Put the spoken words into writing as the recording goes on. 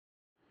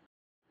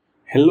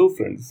Hello,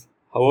 friends.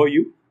 How are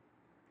you?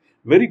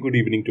 Very good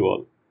evening to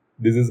all.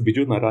 This is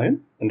Biju Narayan,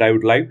 and I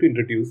would like to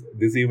introduce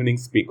this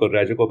evening's speaker,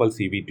 Rajagopal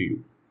C.V. to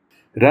you.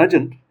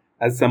 Rajan,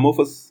 as some of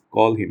us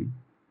call him,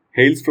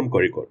 hails from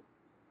Kozhikode.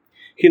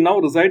 He now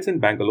resides in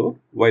Bangalore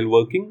while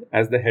working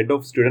as the head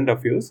of student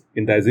affairs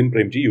in the Azim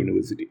Premji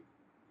University.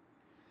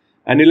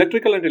 An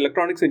electrical and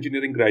electronics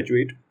engineering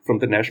graduate from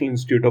the National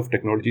Institute of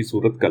Technology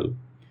Surathkal,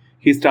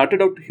 he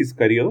started out his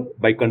career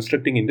by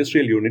constructing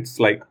industrial units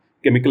like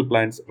chemical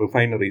plants,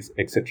 refineries,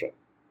 etc.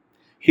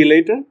 He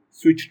later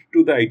switched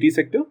to the IT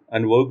sector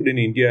and worked in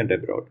India and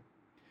abroad.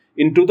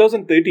 In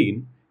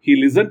 2013,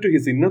 he listened to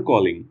his inner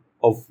calling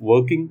of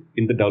working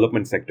in the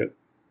development sector,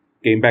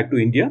 came back to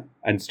India,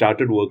 and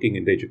started working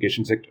in the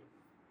education sector.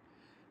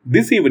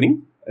 This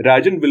evening,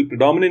 Rajan will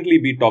predominantly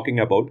be talking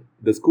about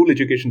the school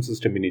education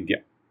system in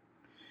India.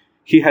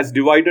 He has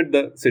divided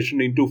the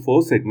session into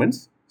 4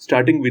 segments,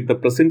 starting with the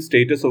present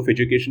status of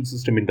education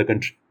system in the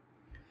country,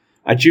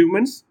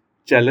 achievements,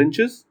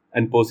 challenges,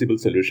 and possible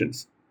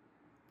solutions.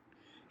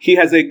 He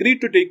has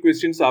agreed to take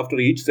questions after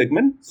each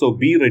segment, so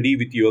be ready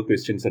with your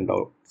questions and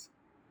doubts.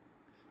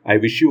 I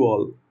wish you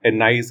all a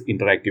nice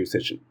interactive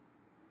session.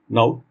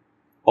 Now,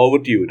 over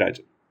to you,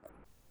 Rajan.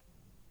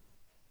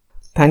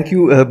 Thank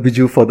you,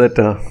 Biju, for that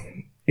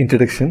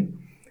introduction.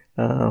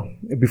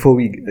 Before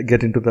we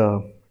get into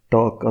the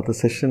talk or the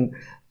session,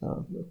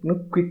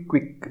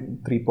 quick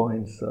 3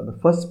 points. The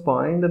first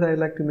point that I'd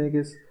like to make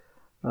is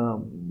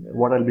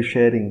what I'll be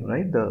sharing,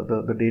 right?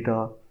 The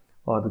data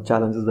or the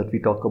challenges that we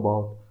talk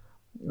about.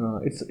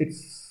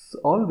 It's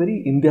all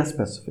very India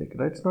specific,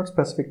 right? It's not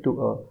specific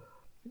to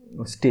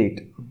a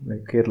state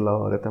like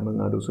Kerala or Tamil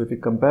Nadu. So if you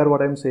compare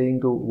what I'm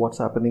saying to what's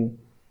happening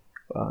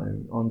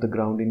on the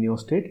ground in your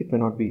state, it may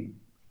not be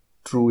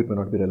true, it may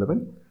not be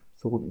relevant.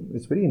 So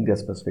it's very India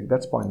specific.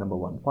 That's point number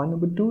 1. Point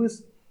number 2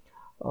 is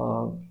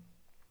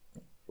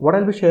what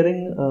I'll be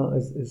sharing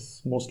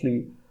is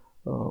mostly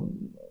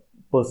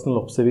personal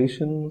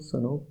observations,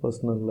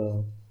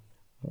 personal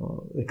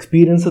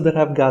experiences that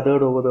I've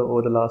gathered over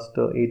the last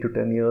 8 to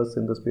 10 years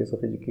in the space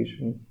of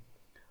education.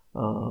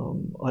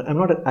 I'm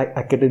not an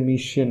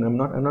academician. I'm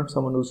not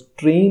someone who's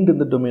trained in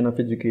the domain of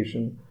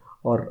education,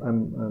 or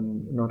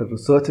I'm not a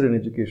researcher in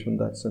education in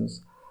that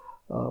sense.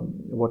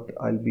 What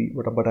I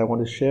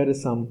want to share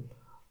is some,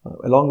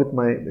 along with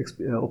my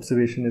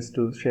observation, is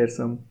to share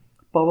some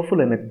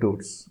powerful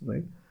anecdotes,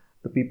 right?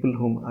 The people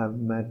whom I've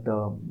met,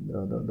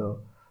 the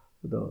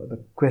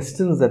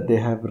questions that they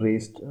have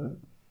raised,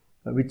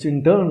 which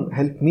in turn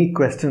help me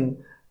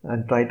question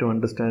and try to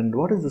understand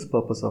what is this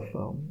purpose of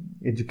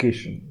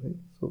education, right?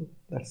 So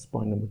that's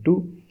point number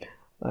 2.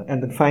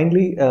 And then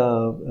finally,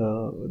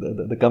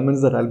 the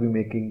comments that I'll be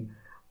making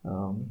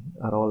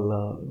are all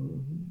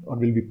or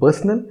will be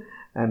personal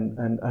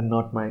and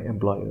not my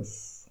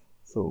employers.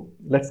 So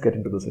let's get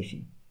into the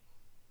session.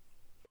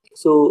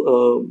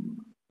 So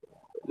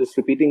just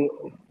repeating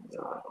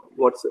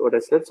what I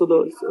said. So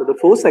the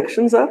 4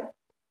 sections are,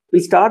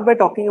 we'll start by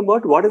talking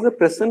about what is the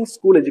present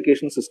school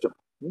education system.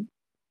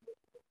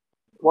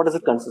 What does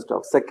it consist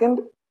of? Second,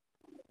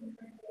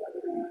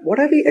 what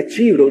have we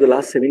achieved over the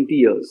last 70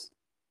 years?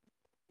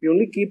 We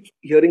only keep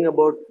hearing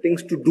about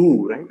things to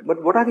do, right?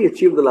 But what have we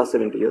achieved the last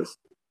 70 years?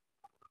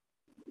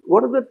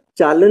 What are the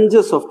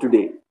challenges of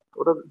today?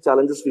 What are the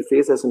challenges we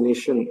face as a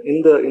nation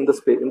in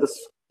the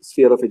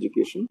sphere of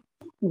education?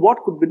 What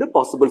could be the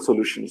possible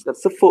solutions?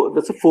 That's a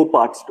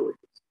 4-part story.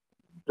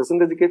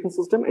 Present education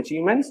system,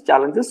 achievements,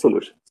 challenges,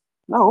 solutions.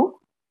 Now,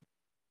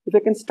 if I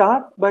can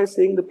start by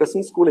saying the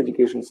present school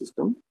education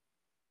system,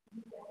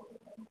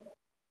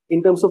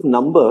 in terms of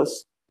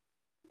numbers,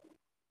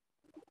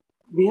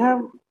 we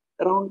have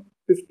around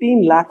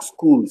 15 lakh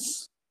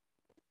schools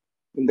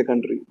in the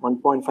country,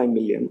 1.5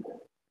 million,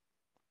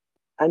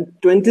 and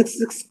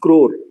 26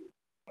 crore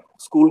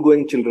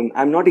school-going children.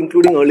 I'm not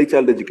including early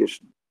child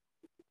education.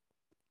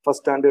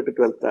 First standard to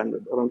 12th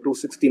standard, around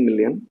 260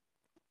 million,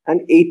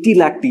 and 80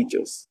 lakh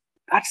teachers.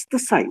 That's the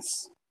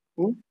size.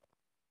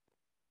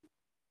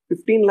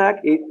 15 lakh,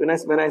 when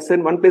I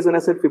said one place, when I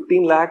said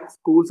 15 lakh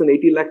schools and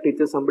 80 lakh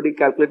teachers, somebody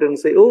calculated and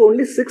say, oh,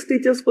 only 6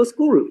 teachers per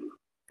school.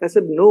 I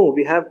said, no,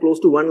 we have close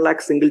to 1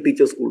 lakh single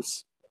teacher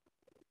schools.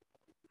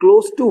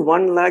 Close to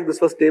 1 lakh, this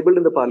was tabled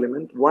in the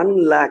parliament,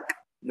 1 lakh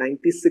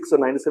 96 or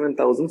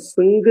 97,000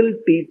 single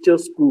teacher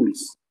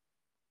schools.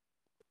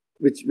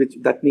 Which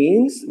that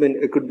means when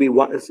it could be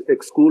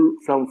a school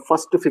from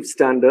 1st to 5th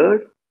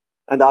standard,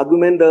 and the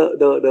argument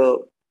the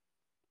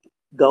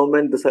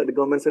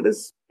government said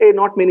is, hey,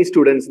 not many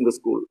students in the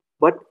school,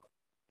 but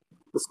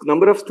the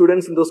number of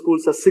students in those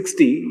schools are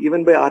 60.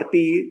 Even by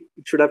RTE,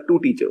 it should have 2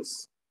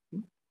 teachers.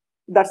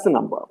 That's the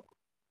number.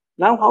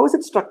 Now, how is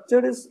it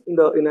structured? Is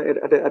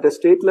at a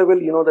state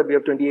level, you know that we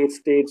have 28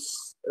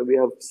 states, we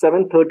have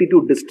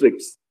 732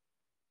 districts.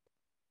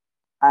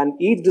 And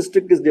each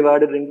district is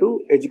divided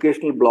into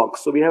educational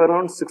blocks. So we have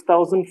around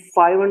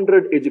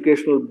 6,500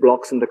 educational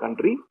blocks in the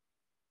country.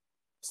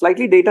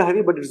 Slightly data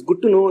heavy, but it's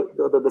good to know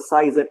the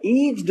size. And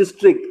each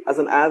district has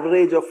an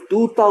average of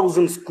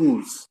 2,000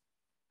 schools.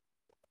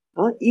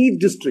 Each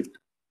district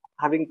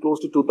having close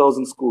to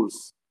 2,000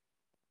 schools.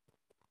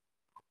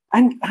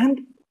 And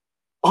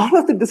all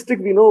of the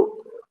district, we know,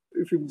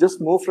 if you just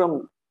move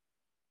from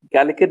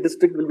Calicut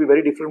district will be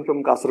very different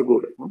from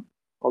Kasaragod,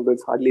 although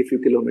it's hardly a few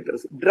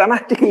kilometers.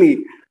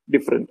 Dramatically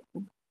different,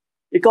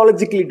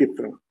 ecologically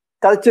different,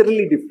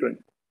 culturally different,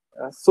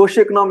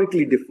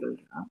 socioeconomically different.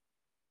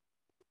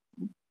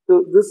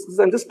 So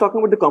I'm just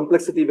talking about the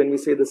complexity when we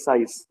say the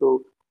size.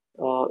 So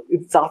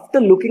it's after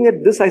looking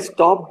at this, I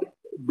stopped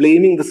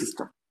blaming the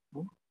system.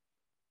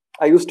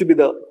 I used to be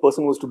the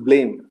person who was to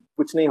blame.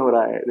 Kuch nahi ho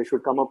raha hai. They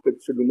should come up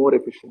with, should be more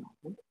efficient.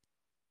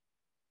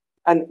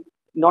 And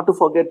not to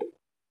forget,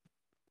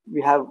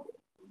 we have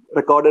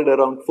recorded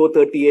around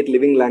 438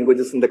 living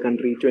languages in the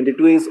country.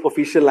 22 is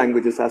official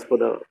languages as per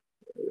the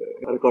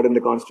record in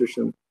the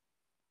constitution.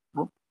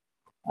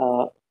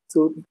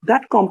 So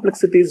that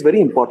complexity is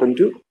very important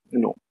to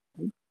know.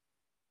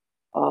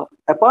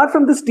 Apart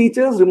from these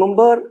teachers,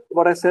 remember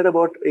what I said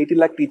about 80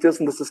 lakh teachers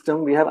in the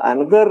system. We have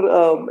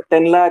another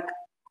 10 lakh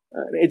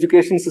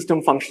education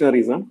system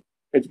functionaries,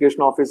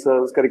 education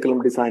officers,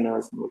 curriculum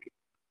designers. Okay.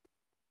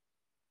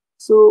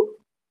 So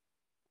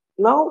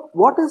now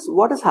what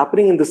is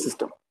happening in the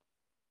system?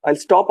 I'll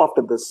stop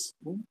after this.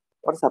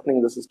 What is happening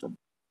in the system?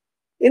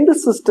 In the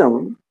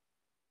system,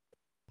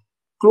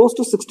 close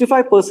to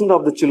 65%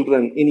 of the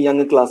children in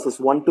younger classes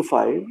 1 to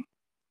 5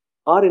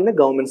 are in a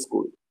government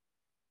school.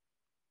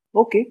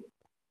 Okay.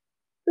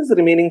 There's the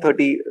remaining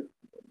 30,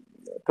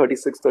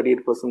 36,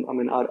 38%,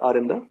 are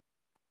in the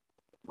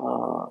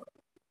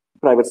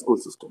private school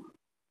system.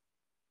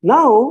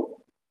 Now,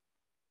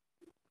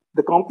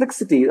 the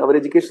complexity, our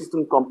education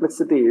system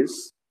complexity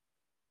is,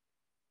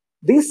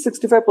 these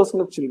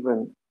 65% of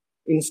children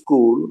in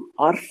school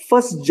are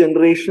first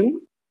generation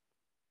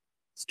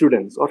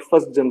students or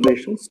first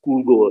generation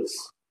schoolgoers.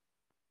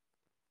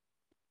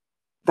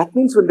 That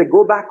means when they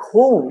go back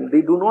home,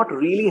 they do not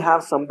really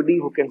have somebody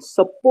who can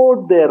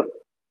support their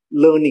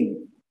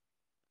learning.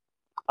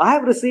 I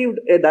have received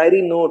a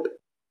diary note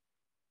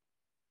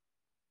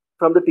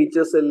from the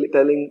teachers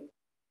telling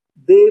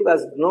Dev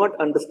was not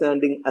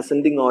understanding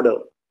ascending order.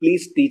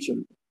 Please teach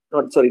him.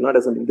 Not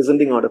ascending,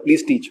 descending order.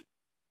 Please teach.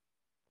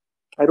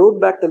 I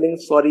wrote back telling,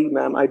 sorry,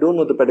 ma'am, I don't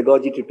know the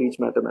pedagogy to teach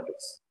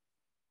mathematics.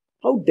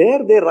 How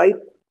dare they write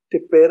to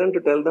a parent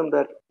to tell them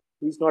that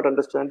he's not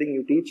understanding,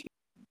 you teach?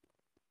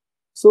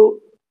 So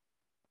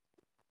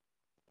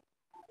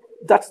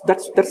that's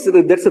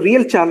a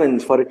real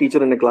challenge for a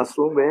teacher in a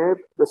classroom where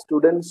the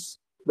students,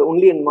 the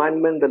only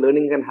environment the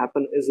learning can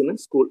happen is in a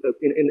school,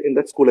 in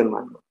that school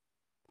environment.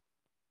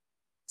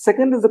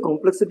 Second is the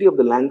complexity of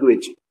the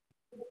language.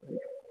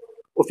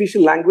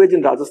 Official language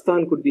in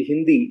Rajasthan could be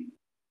Hindi,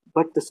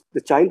 but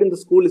the child in the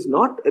school is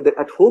not,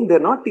 at home they're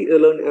not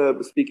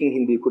speaking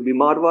Hindi. It could be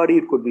Marwari,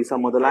 it could be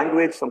some other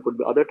language, some could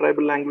be other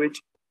tribal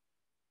language.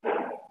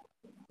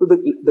 So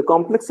the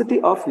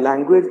complexity of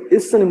language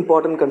is an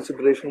important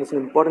consideration, it's an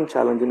important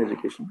challenge in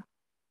education.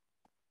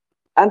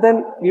 And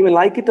then, you may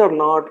like it or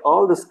not,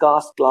 all this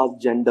caste, class,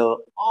 gender,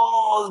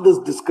 all this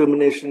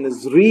discrimination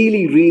is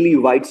really, really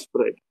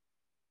widespread,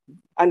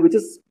 and which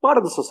is part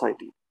of the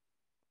society.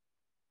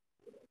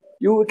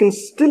 You can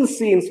still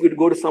see, if you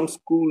go to some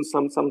schools,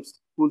 some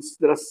schools,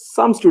 there are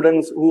some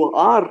students who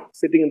are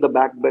sitting in the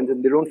back bench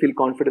and they don't feel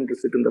confident to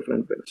sit in the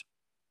front bench.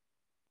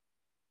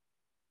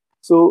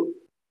 So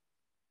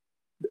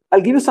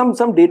I'll give you some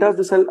data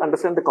to help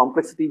understand the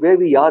complexity where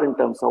we are in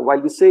terms of, while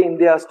we say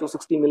India has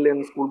 260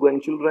 million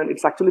school-going children,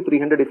 it's actually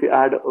 300 if you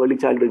add early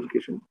childhood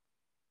education.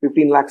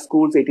 15 lakh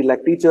schools, 80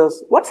 lakh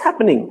teachers. What's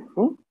happening?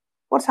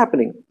 What's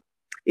happening?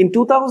 In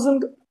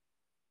 2000,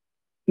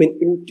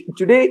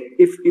 today,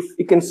 if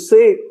you can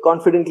say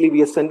confidently,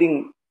 we are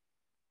sending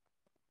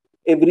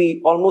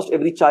almost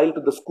every child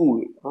to the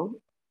school.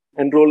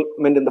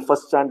 Enrollment in the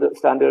first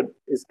standard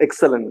is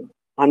excellent,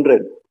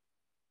 100.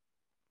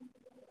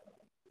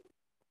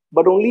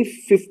 But only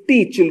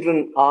 50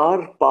 children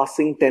are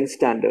passing 10th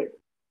standard.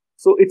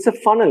 So it's a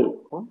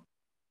funnel.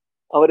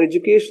 Our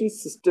education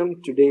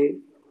system today,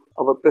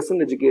 our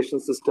present education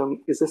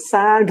system is a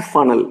sad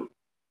funnel,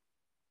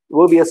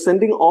 where we are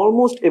sending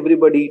almost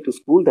everybody to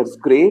school. That's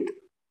great,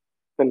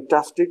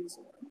 fantastic.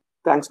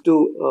 Thanks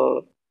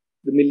to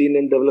the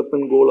Millennium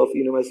Development Goal of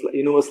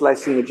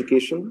universalizing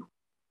education,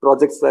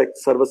 projects like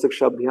Sarva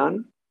Shiksha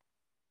Abhiyan.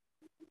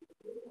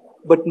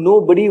 But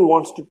nobody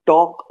wants to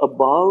talk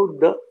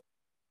about the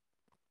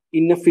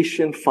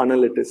inefficient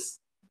funnel it is.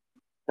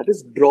 That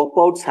is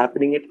dropouts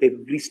happening at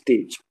every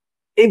stage.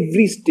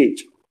 Every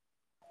stage.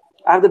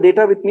 I have the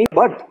data with me,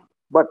 but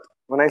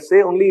when I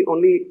say only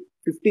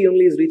 50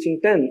 only is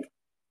reaching 10th,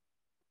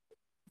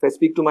 if I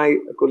speak to my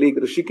colleague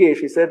Rishikesh,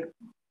 he said,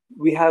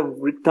 we have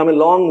come a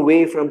long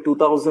way from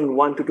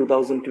 2001 to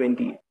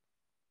 2020.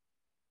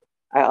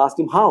 I asked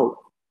him how.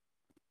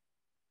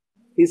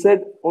 He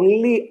said,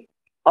 only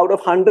out of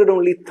 100,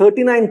 only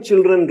 39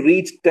 children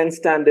reached 10th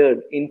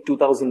standard in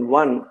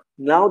 2001.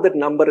 Now that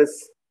number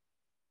is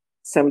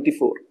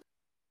 74.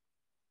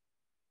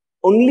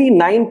 Only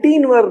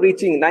 19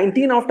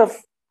 out of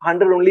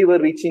 100 only were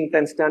reaching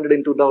 10th standard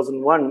in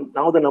 2001.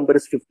 Now the number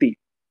is 50.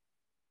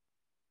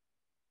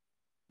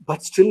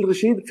 But still,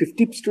 Rishi,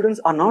 50 students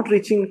are not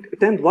reaching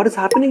 10th. What is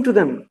happening to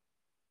them?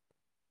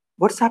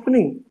 What's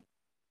happening?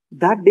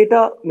 That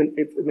data,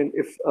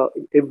 if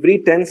every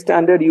 10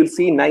 standard you'll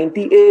see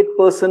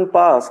 98%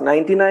 pass,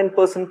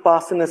 99%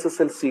 pass in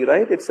SSLC,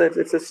 right? It's a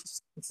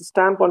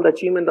stamp on the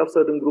achievement of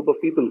certain group of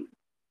people.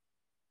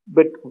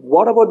 But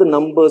what about the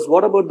numbers?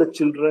 What about the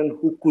children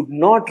who could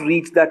not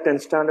reach that 10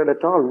 standard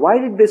at all? Why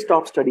did they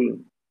stop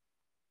studying?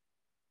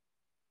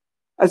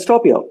 I'll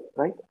stop here,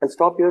 right? I'll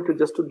stop here to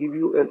just to give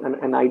you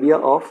an idea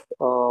of,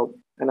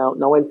 and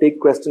now I'll take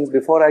questions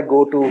before I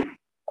go to,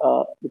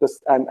 because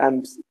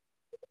I'm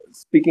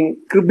speaking,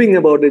 cribbing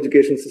about the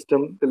education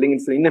system, telling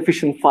it's an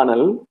inefficient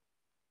funnel.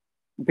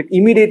 But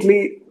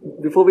immediately,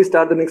 before we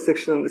start the next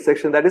section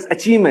that is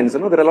achievements.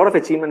 There are a lot of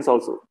achievements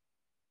also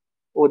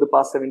over the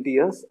past 70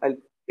 years.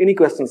 Any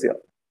questions here?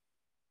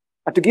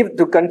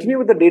 To continue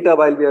with the data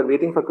while we are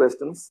waiting for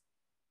questions,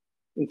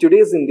 in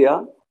today's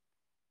India,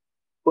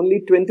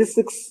 only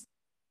 26%,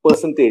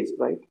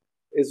 right,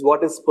 is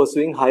what is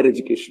pursuing higher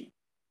education.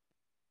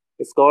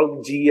 It's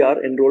called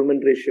GER,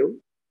 enrollment ratio.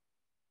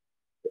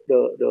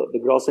 The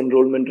gross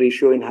enrollment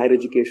ratio in higher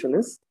education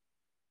is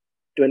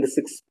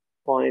 26.6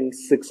 or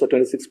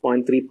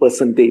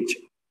 26.3%.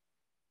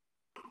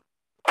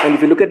 And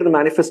if you look at the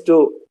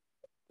manifesto,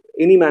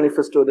 any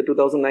manifesto, the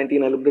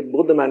 2019, I looked at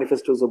both the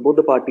manifestos of both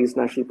the parties,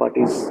 national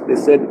parties. They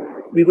said,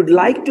 we would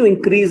like to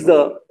increase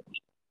the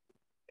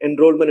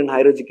enrollment in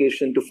higher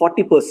education to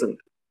 40%,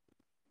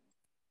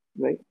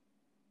 right?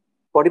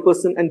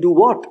 40%, and do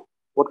what?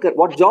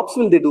 What jobs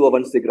will they do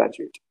once they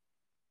graduate?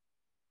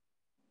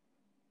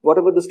 What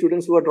about the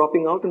students who are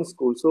dropping out in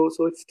school? So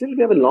it's still,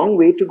 we have a long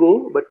way to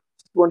go, but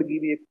just want to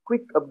give you a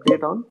quick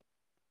update on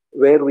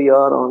where we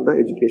are on the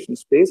education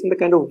space and the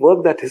kind of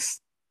work that is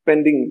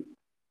pending.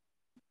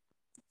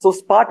 So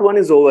part one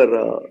is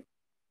over,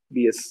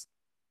 BS.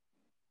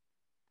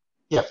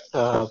 Yeah.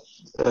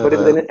 But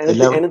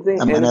if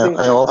anything,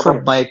 I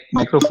offered my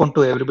microphone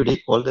to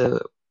everybody, all the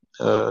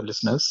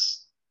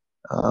listeners.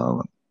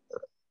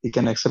 You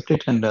can accept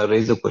it and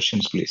raise the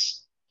questions,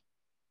 please.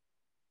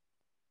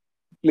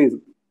 Please.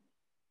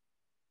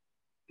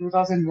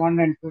 2001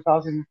 and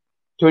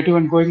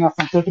 2021 going up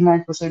from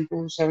 39% to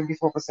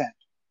 74%,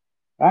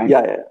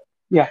 right?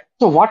 Yeah.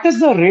 So what is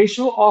the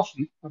ratio of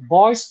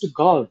boys to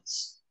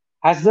girls?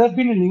 Has there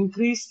been an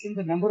increase in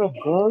the number of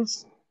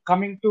girls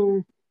coming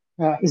to,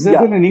 is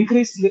there been an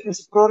increase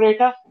pro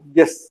rata?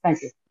 Yes.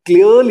 Thank you.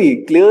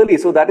 Clearly.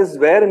 So that is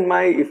where in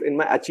my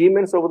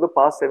achievements over the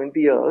past 70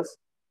 years,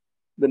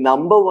 the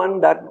number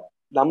one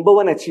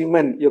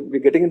achievement, we're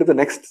getting into the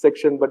next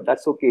section, but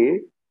that's okay.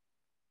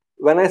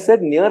 When I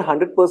said near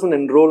 100%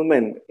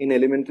 enrollment in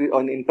elementary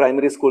or in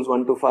primary schools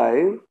 1 to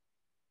 5,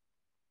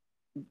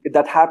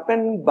 that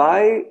happened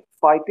by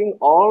fighting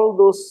all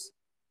those.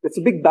 It's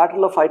a big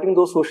battle of fighting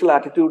those social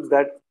attitudes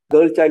that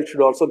girl child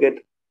should also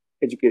get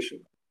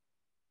education.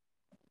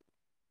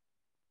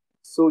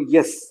 So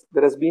yes,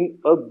 there has been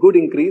a good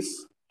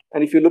increase.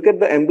 And if you look at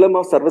the emblem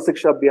of Sarva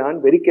Shiksha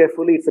Abhiyan, very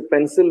carefully, it's a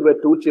pencil where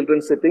two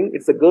children sitting.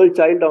 It's a girl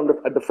child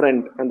at the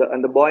front and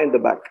the boy in the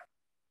back.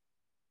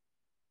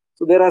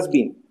 So there has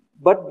been.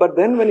 But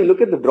then when you look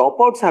at the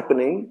dropouts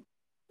happening,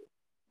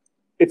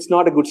 it's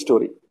not a good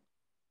story.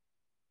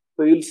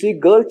 So you'll see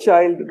girl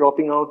child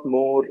dropping out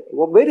more.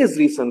 For various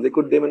reasons.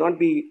 They may not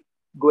be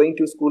going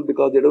to school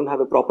because they don't have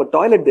a proper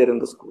toilet there in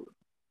the school.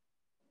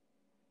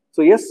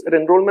 So yes, at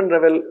enrollment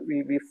level,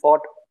 we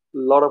fought a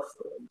lot of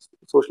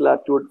social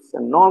attitudes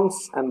and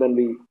norms, and then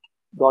we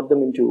got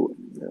them into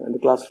the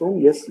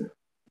classroom. Yes,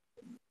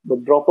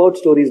 but dropout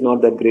story is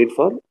not that great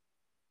for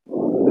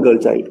the girl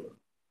child.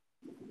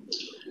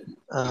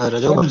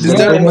 Rajagopal,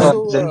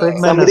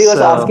 somebody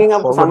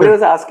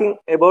was asking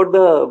about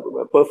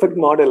the perfect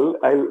model.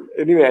 I'll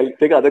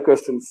take other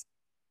questions.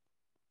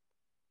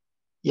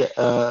 Yeah,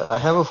 I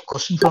have a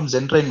question from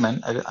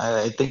Zentrainman.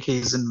 I think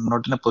he's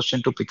not in a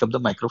position to pick up the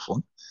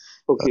microphone.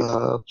 Okay.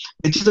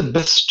 Which is the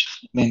best,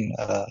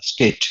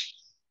 state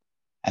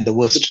and the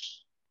worst?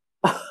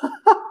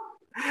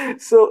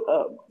 So,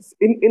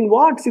 in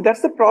what? See,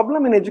 that's the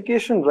problem in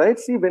education, right?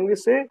 See, when we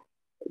say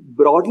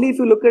broadly, if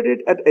you look at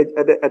it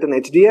at an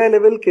HDI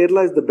level,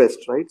 Kerala is the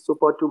best, right? So,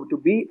 to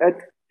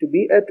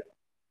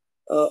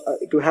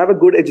have a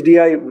good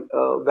HDI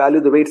value,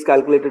 the way it's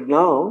calculated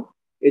now,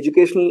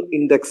 educational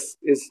index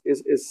is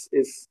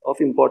of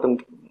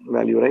important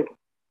value, right?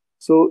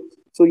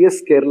 So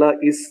yes, Kerala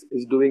is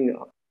doing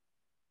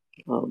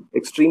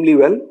extremely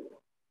well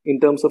in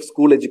terms of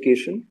school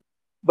education.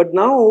 But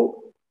now,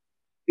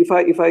 if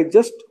I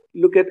just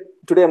look at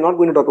today, I'm not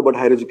going to talk about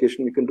higher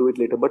education. We can do it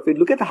later. But we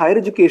look at higher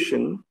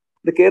education.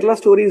 The Kerala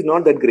story is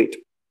not that great.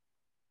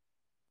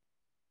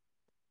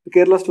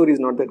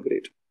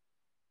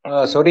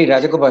 Sorry,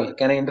 Rajagopal,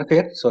 can I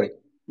interfere? Sorry.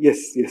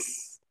 Yes.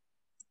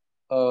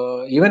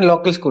 Even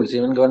local schools,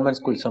 even government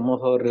schools, some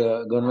of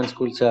our government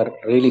schools are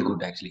really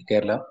good, actually,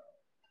 Kerala.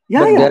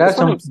 Yeah, but there are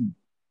some. Fine.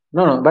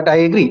 No, but I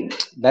agree.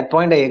 That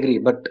point I agree.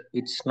 But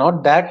it's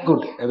not that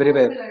good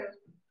everywhere.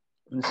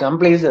 In some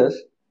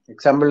places,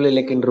 example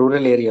like in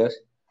rural areas,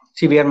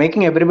 See, we are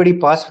making everybody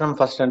pass from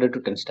first standard to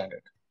 10th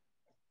standard.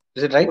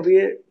 Is it right?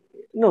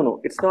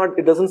 No, it's not.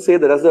 It doesn't say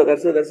that.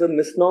 That's a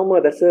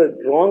misnomer. That's a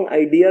wrong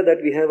idea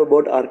that we have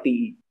about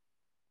RTE.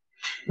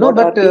 No, What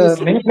but RTE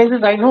is, many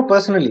places I know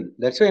personally.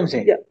 That's why I'm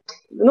saying. yeah.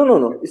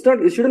 No. It's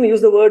not. You shouldn't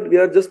use the word. We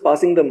are just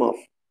passing them off.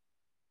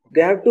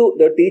 They have to.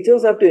 The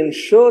teachers have to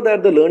ensure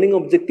that the learning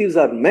objectives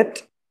are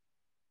met,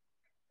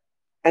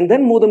 and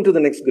then move them to the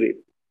next grade.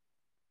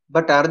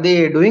 But are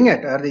they doing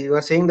it? You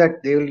are saying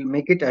that they will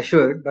make it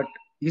assured, but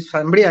is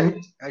somebody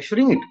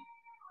assuring it?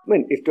 I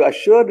mean, if to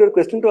assure, the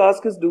question to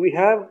ask is, do we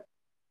have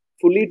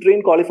fully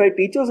trained, qualified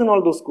teachers in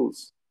all those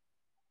schools?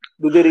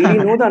 Do they really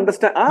know the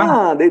understand?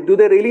 Do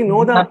they really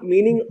know the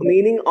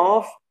meaning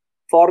of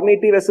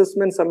formative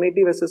assessment,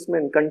 summative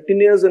assessment,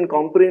 continuous and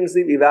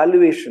comprehensive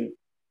evaluation?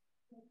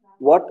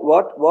 What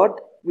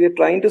we are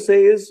trying to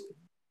say is,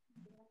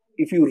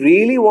 if you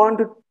really want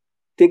to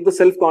take the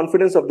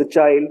self-confidence of the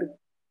child,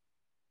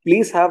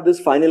 please have this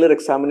final year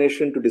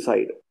examination to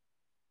decide.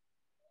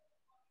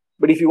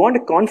 But if you want a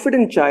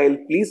confident child,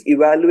 please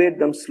evaluate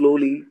them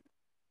slowly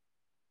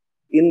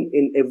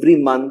in every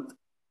month,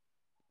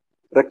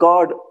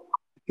 record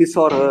his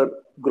or her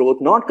growth,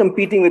 not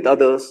competing with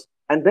others,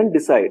 and then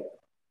decide.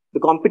 The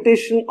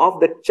competition of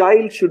the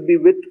child should be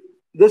with,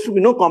 there should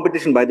be no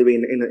competition, by the way,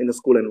 in a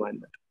school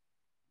environment.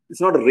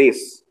 It's not a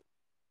race.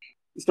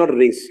 It's not a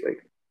race, right?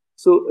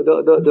 So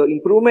the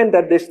improvement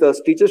that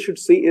the teacher should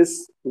see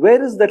is,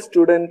 where is that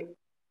student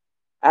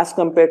as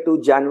compared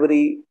to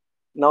January,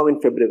 now in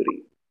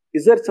February?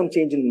 Is there some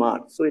change in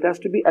March? So it has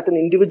to be at an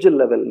individual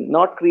level,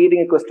 not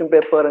creating a question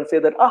paper and say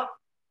that,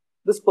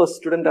 this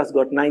student has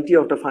got 90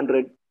 out of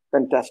 100,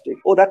 fantastic.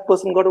 Oh, that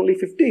person got only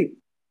 50.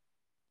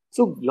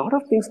 So a lot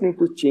of things need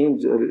to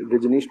change,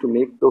 Rajneesh, to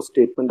make those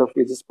statements of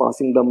we're just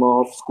passing them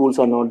off, schools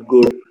are not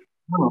good.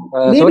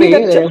 Sorry,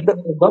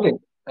 got it.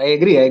 I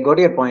agree, I got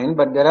your point,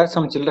 but there are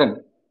some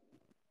children,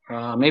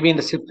 maybe in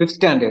the 5th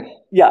standard.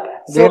 Yeah.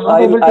 They are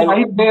not able to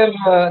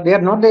write they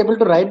are not able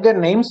to write their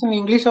names in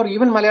English or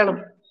even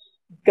Malayalam.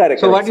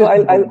 Correct. So what so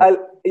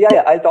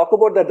I'll talk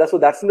about that. So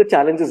that's in the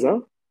challenges, huh?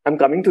 I'm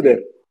coming to there.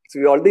 So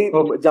we already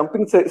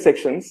jumping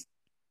sections.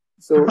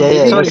 So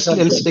let's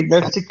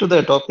stick to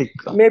the topic.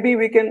 Maybe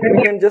we can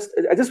just.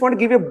 I just want to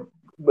give you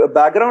a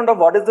background of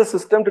what is the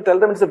system, to tell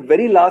them it's a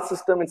very large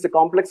system. It's a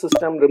complex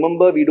system.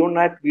 Remember, we do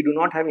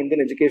not have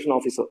Indian education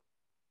officer.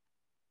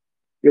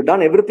 We've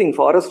done everything: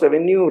 forest,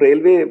 revenue,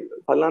 railway,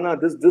 Falana,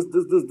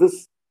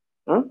 this.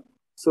 Huh?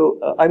 So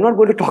I'm not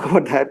going to talk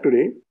about that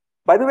today.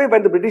 By the way,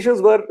 when the Britishers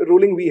were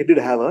ruling, we did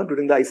have,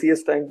 during the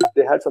ICS time,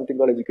 they had something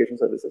called education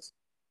services.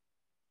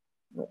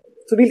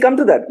 So we'll come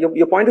to that.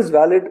 Your point is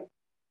valid.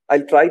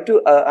 I'll try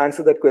to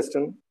answer that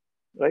question,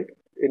 right?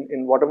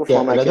 In whatever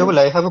form I can. Rajagopal,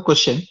 I have a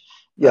question.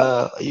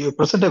 Yeah. You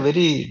present a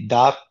very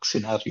dark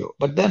scenario,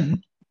 but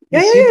then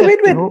wait.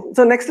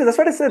 So that's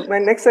what I said. My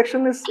next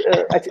section is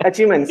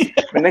achievements.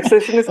 My next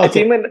section is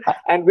achievement,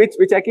 and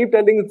which I keep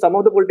telling some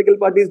of the political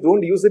parties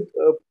don't use it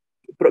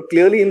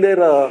clearly in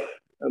their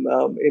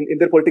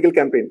political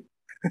campaign.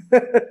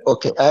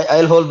 Okay,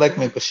 I'll hold back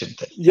my question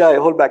then. Yeah, I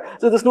hold back.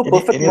 So there's no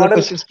perfect any model.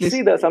 Questions, please?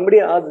 See, somebody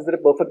asked, is there a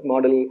perfect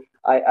model?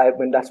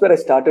 That's where I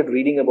started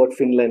reading about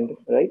Finland,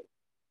 right?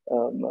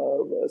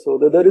 So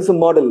there is a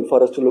model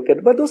for us to look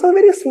at, but those are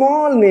very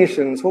small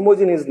nations,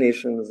 homogeneous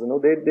nations.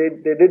 They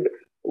did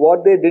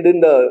what they did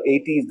in the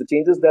 80s, the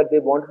changes that they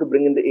wanted to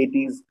bring in the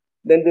 80s.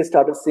 Then they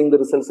started seeing the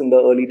results in the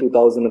early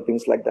 2000s and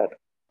things like that,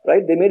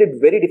 right? They made it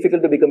very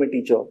difficult to become a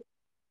teacher.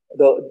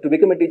 To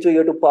become a teacher, you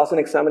have to pass an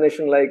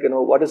examination like,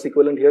 what is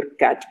equivalent here?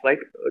 CAT, right?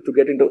 To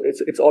get into,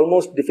 it's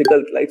almost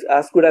difficult. Like, it's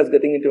as good as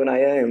getting into an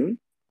IIM.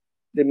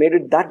 They made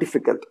it that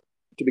difficult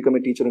to become a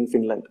teacher in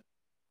Finland.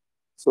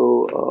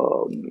 So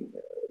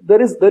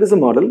there is a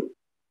model.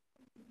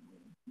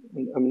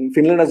 I mean,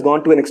 Finland has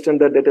gone to an extent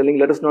that they're telling,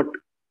 let us not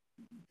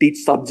teach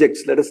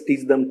subjects, let us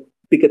teach them,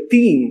 pick a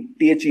theme,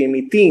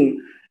 THEME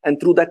theme, and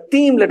through that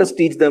theme, let us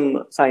teach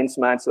them science,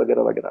 maths,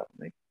 vagara,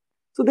 right?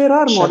 So there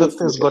are models.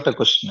 Sharath has got a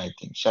question, I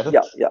think. Sharath?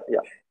 Yeah.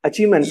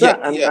 Achievements.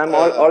 I'm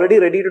already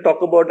ready to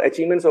talk about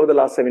achievements over the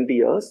last 70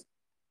 years.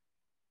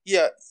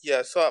 Yeah.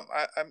 So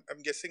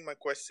I'm guessing my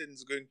question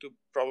is going to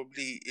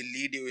probably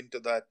lead you into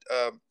that.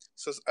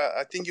 So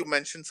I think you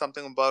mentioned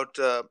something about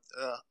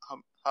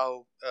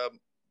how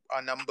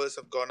our numbers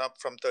have gone up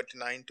from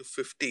 39 to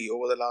 50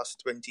 over the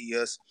last 20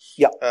 years.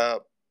 Yeah.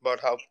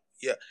 About how.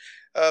 Yeah.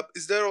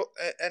 Is there,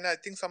 and I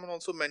think someone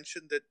also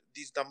mentioned that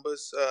these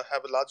numbers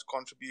have a large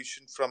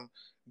contribution from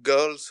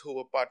girls who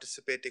are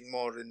participating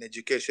more in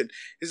education.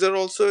 Is there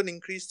also an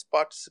increased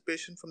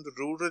participation from the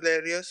rural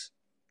areas?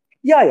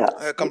 Yeah.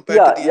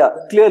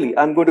 Clearly,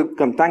 I'm going to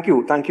come. Thank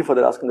you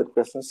for asking that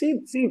question.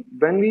 See,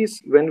 when we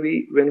say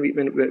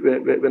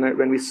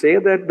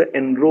that the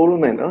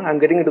enrollment, I'm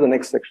getting into the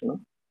next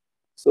section.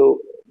 So,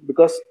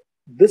 because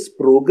this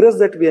progress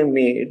that we have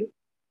made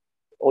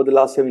over the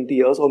last 70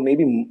 years, or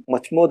maybe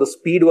much more, the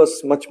speed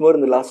was much more in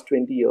the last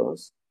 20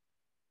 years.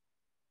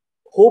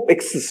 Hope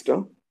exists.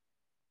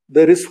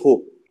 There is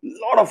hope,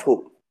 lot of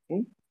hope.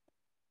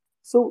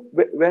 So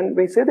when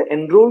we say the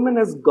enrollment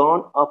has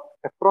gone up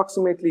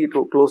approximately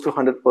to close to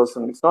 100%,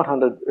 it's not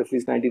 100, at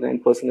least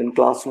 99% in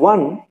class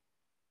 1,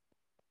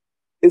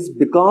 is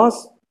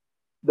because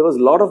there was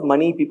a lot of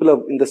money.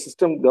 People in the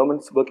system,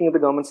 governments working in the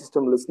government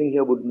system listening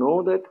here would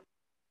know that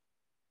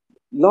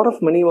a lot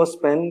of money was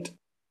spent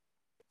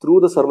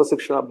through the Sarva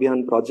Shiksha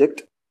Abhiyan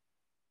project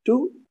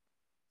to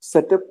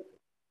set up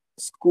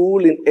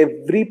school in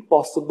every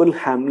possible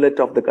hamlet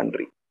of the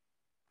country.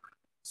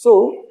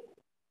 So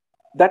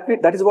that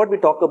is what we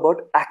talk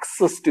about,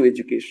 access to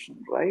education,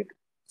 right?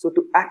 So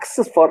to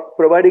access, for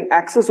providing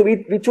access, so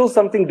we chose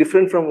something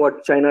different from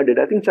what China did.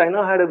 I think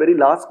China had a very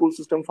large school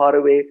system far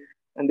away,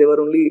 and they were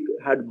only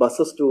had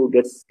buses to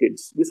get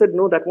kids. We said,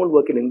 no, that won't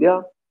work in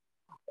India.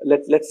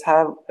 Let's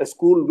have a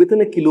school within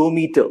a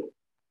kilometer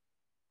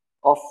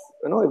of,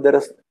 if there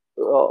is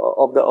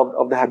of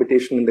the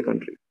habitation in the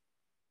country.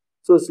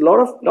 So it's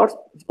lots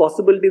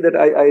possibility that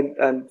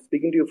I'm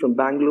speaking to you from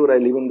Bangalore. I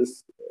live in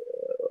this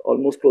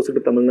almost closer to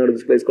Tamil Nadu,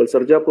 this place called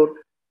Sarjapur.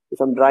 If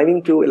I'm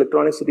driving to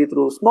Electronic City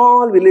through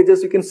small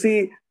villages, you can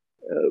see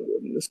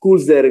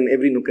schools there in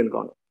every nook and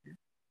corner.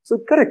 So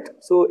correct.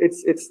 So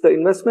it's the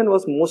investment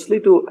was mostly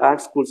to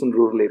add schools in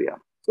rural area.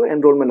 So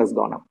enrollment has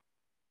gone up.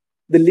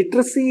 The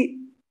literacy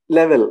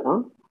level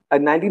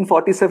at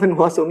 1947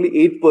 was only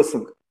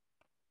 8%.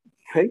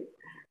 Right?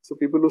 So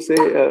people who say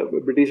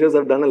Britishers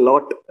have done a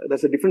lot,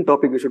 that's a different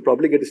topic. We should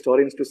probably get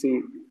historians to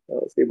say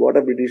what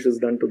have Britishers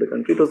done to the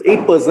country. It was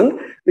 8%,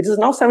 which is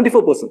now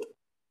 74%.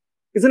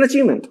 It's an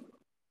achievement.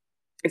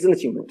 It's an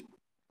achievement.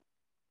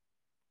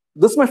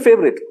 This is my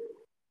favorite.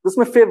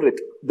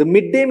 The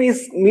midday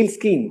meal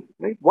scheme,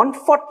 right?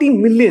 140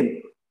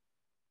 million,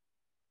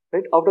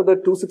 right? Out of the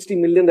 260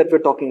 million that we're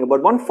talking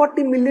about,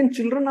 140 million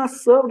children are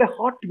served a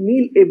hot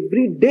meal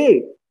every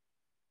day.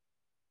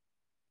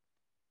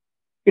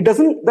 It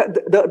doesn't.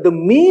 The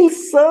meal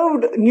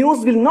served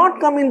news will not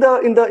come in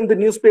the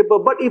newspaper.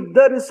 But if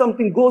there is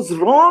something goes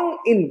wrong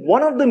in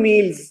one of the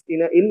meals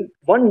in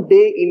one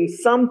day in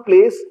some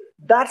place,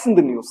 that's in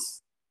the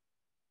news.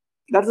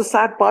 That's the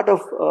sad part of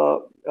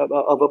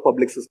our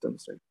public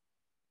systems, right?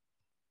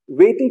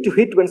 Waiting to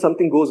hit when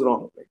something goes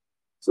wrong. Right?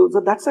 So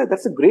that's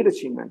a great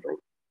achievement, right?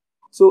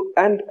 So,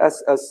 and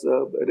as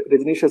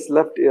Rajneesh has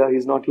left,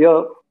 he's not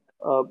here.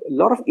 A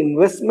lot of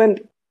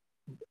investment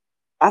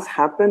has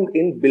happened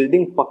in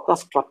building pakka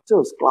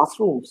structures,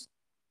 classrooms,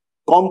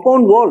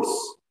 compound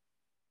walls.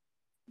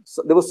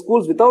 So there were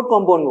schools without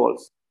compound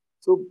walls.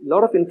 So a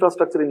lot of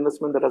infrastructure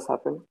investment that has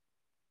happened.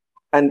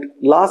 And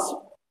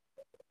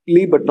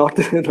lastly, but not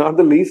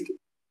the least,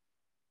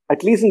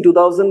 at least in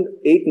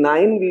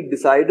 2008-9, we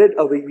decided,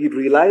 we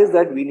realized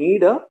that we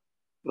need a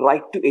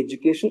Right to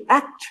Education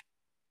Act.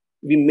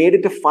 We made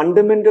it a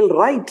fundamental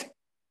right,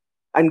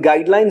 and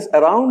guidelines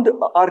around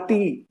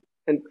RT.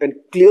 And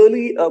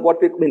clearly,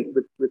 what we mean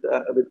with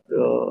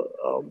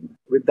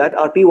that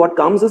RT, what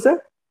comes is a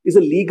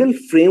legal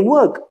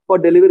framework for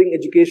delivering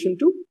education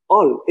to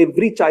all.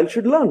 Every child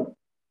should learn.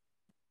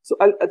 So,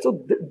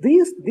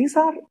 these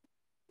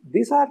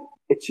are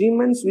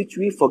achievements which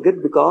we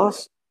forget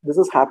because this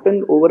has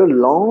happened over a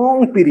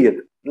long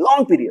period,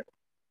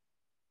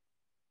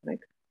 right?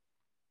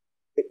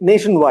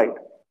 Nationwide.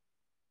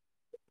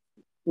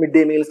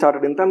 Midday meal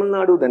started in Tamil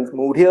Nadu, then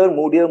moved here,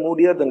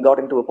 then got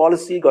into a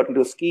policy, got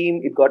into a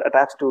scheme. It got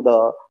attached to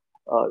the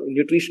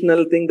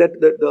nutritional thing that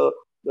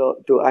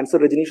to answer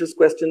Rajneesh's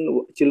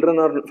question, children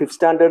are 5th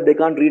standard, they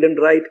can't read and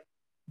write.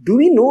 Do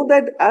we know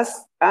that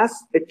as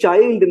a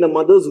child in the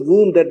mother's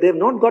womb that they have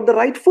not got the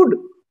right food?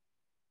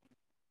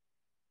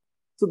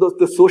 So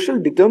the social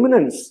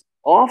determinants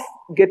of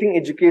getting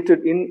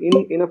educated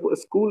in a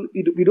school,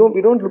 we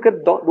don't look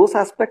at those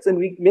aspects, and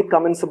we make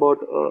comments about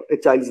a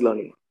child's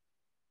learning.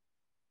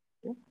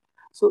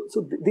 So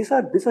these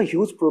are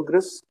huge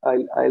progress.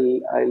 I'll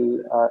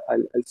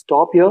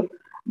stop here.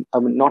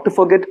 Not to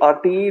forget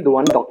RTE, the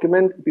one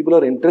document people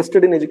are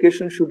interested in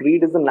education should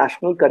read is the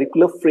National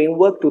Curricular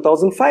Framework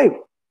 2005.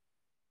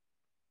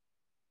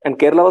 And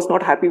Kerala was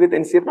not happy with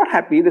NCF. Not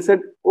happy. They said,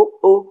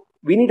 oh,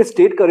 we need a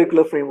state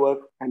curricular framework,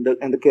 and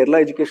the Kerala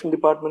Education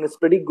Department is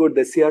pretty good.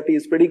 The CRT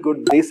is pretty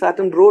good. They sat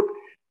and wrote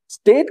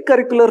state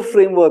curricular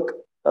framework.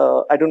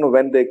 I don't know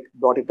when they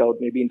brought it out.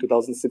 Maybe in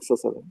 2006 or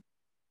 7.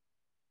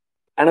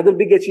 Another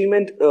big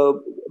achievement,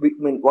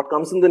 what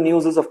comes in the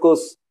news is, of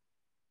course,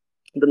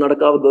 the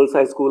Nadakawa Girls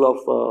High School of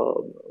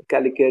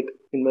Calicut,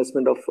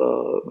 investment of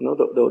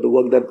the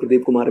work that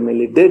Pradeep Kumar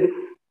MLA did.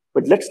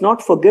 But let's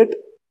not forget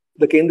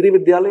the Kendriya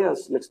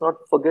Vidyalayas. Let's not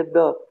forget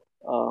the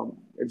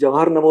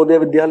Jawahar Navodaya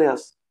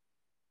Vidyalayas.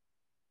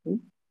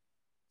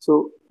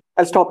 So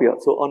I'll stop here.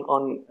 So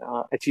on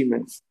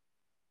achievements.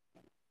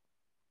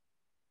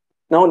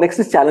 Now next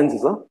is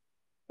challenges,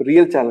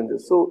 real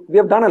challenges. So we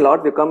have done a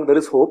lot. There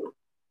is hope.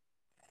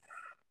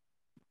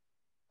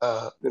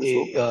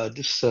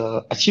 This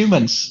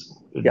achievements,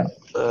 yeah.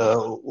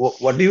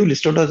 What do you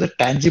list out as a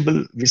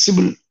tangible,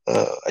 visible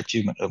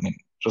achievement? I mean,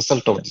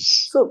 result of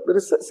this. So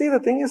the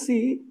thing is,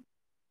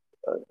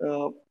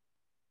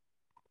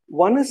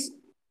 one is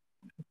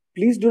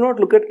please do not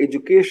look at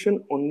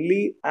education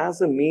only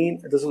as a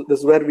mean. This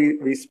is where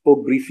we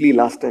spoke briefly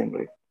last time,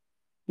 right?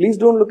 Please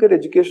don't look at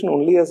education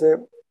only as a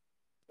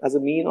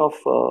mean of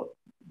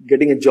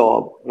getting a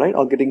job, right,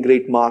 or getting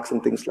great marks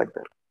and things like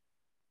that.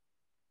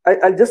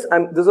 These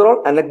are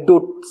all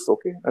anecdotes,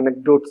 okay?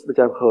 Anecdotes which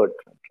I've heard.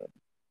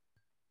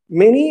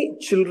 Many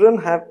children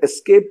have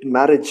escaped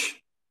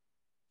marriage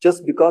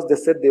just because they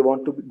said they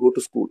want to go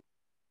to school.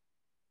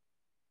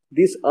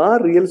 These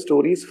are real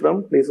stories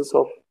from places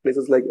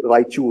like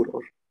Raichur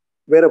or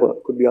wherever.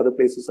 Could be other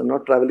places. I'm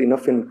not traveled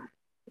enough in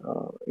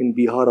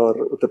Bihar or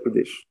Uttar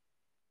Pradesh.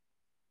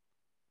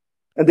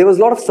 And there was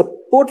a lot of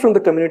support from the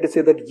community to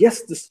say that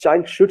yes, this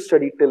child should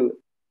study till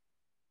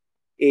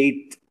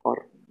 8th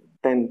or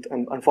 10th.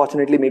 And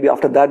unfortunately, maybe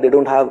after that, they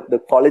don't have the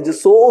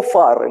colleges so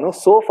far,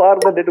 so far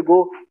that they have to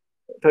go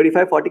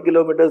 35, 40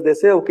 kilometers. They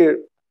say, okay,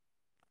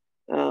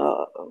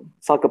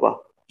 Sakapa,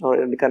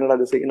 or in Kannada,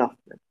 they say enough.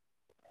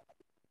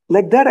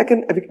 Like that,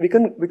 we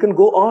can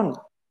go on.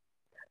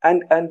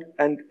 And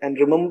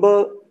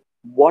remember,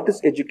 what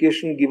is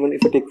education given?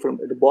 If you take from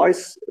the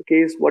boys'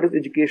 case, what is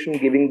education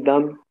giving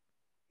them?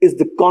 Is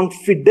the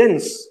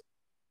confidence,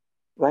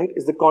 right?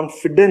 Is the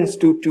confidence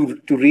to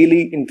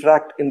really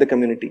interact in the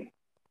community,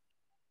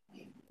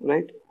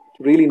 right?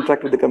 To really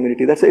interact with the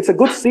community. It's a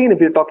good scene. If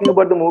you're talking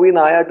about the movie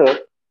Nayatar,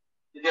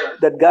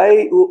 that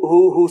guy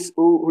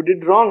who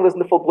did wrong was in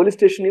the police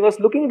station. He was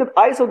looking at the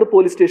eyes of the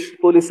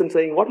police and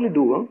saying, "What will you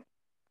do?"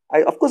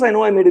 Huh? Of course, I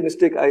know I made a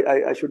mistake.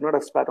 I should not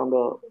have spat on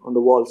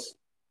the walls.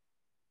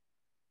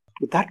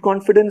 But that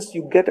confidence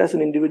you get as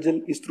an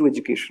individual is through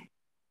education.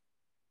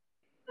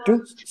 To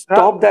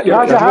stop that.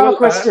 Raj, I have a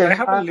question. I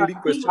have a leading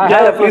question.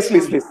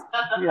 Please.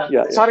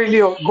 Yeah. Sorry,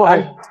 Leo, go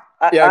ahead.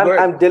 Go ahead.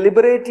 I'm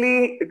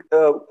deliberately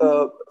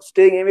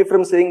staying away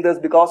from saying this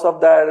because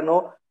of that.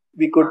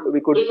 We could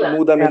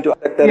move them into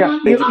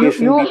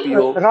education,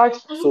 BPO. Raj,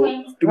 so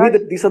to me,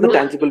 these are the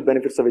tangible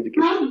benefits of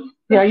education.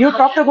 Yeah, you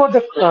talked about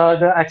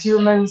the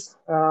achievements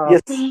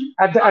Yes.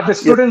 at the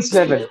students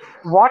level.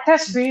 What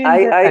has been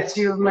the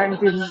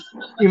achievement in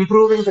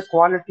improving the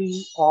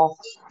quality of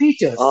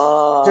teachers?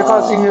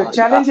 Because in your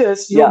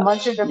challenges, you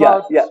mentioned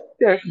about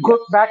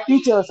bad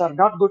teachers or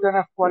not good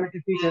enough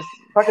quality teachers.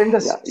 But in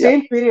the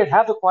same period,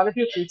 have the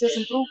quality of teachers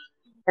improved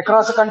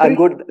across the country? I'm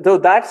good. So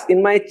that's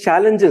in my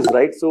challenges,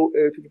 right? So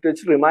to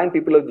remind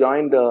people who have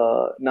joined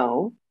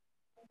now,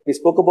 we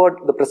spoke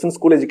about the present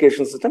school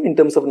education system in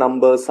terms of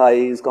numbers,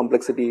 size,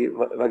 complexity,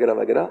 vagara,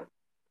 vagara.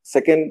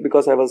 Second,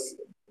 because I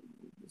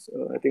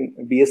think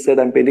BS said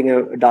I'm painting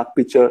a dark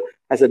picture.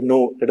 I said,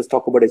 no, let us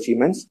talk about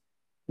achievements.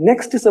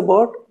 Next is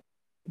about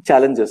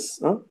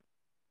challenges,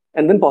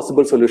 and then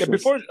possible solutions.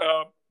 Before,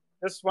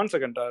 just one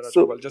second,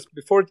 Rajagopal, just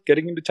before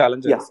getting into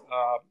challenges,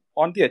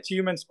 on the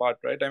achievements part,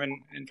 right? I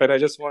mean, in fact, I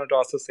just wanted to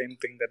ask the same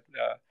thing that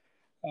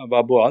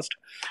Babu asked.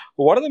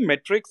 What are the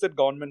metrics that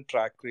government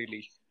track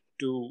really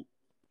to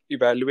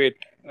evaluate,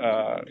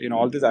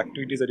 all these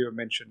activities that you have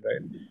mentioned,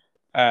 right?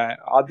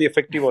 Are they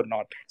effective or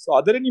not? So,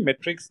 are there any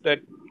metrics that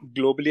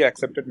globally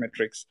accepted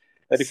metrics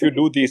that if you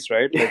do these,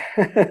 right?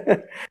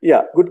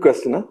 Yeah, good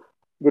question. Huh?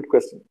 Good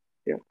question.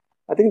 Yeah,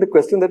 I think the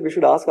question that we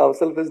should ask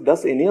ourselves is: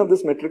 does any of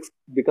these metrics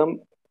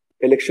become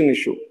election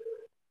issue?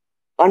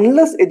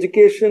 Unless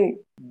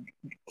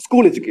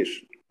school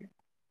education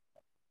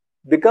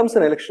becomes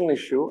an election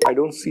issue, I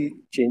don't see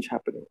change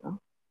happening. Huh?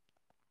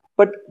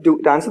 But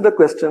to answer the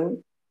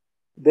question,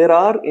 there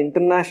are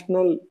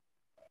international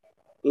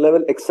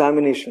level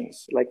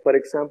examinations. Like, for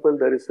example,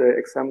 there is an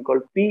exam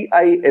called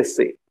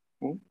PISA.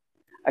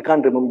 I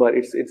can't remember.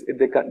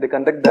 They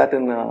conduct that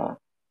in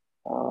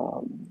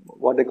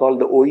what they call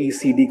the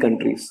OECD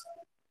countries.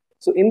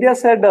 So India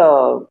said,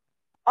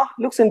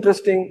 looks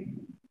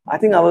interesting. I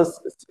think our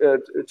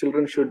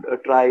children should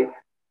try.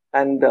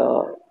 And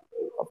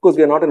of course,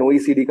 we are not an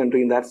OECD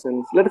country in that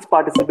sense. Let us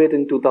participate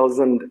in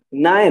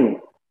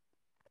 2009.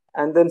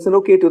 And then said,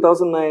 okay,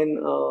 2009,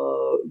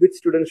 which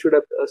students should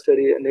have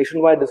studied?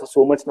 Nationwide, there's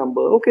so much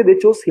number. Okay, they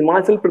chose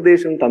Himachal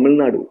Pradesh and Tamil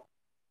Nadu.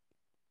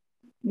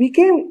 We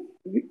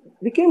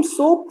became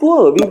so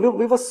poor.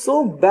 We were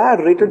so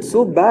bad, rated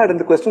so bad, and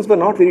the questions were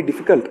not very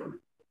difficult.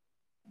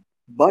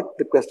 But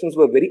the questions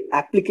were very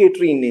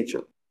applicatory in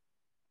nature.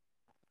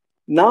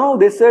 Now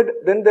they said,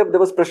 then there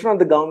was pressure on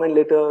the government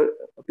later.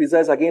 PISA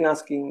is again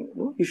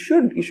asking, you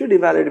should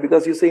evaluate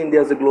because you say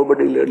India is a global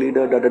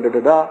leader,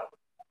 da.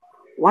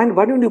 Why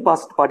don't you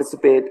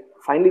participate?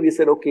 Finally, we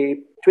said, okay,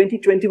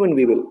 2021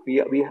 we will.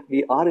 We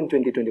are in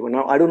 2021.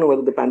 Now, I don't know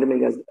whether the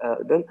pandemic has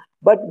done,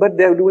 but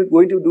they're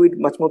going to do it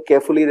much more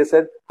carefully. They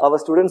said, our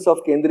students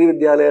of Kendriya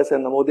Vidyalayas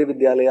and Navodaya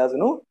Vidyalayas,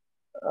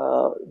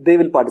 they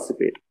will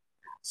participate.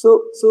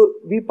 So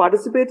we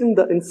participate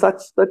in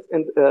such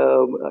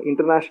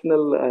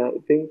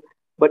international thing.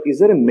 But is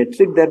there a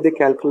metric that they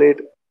calculate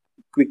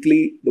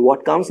quickly?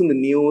 What comes in the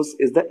news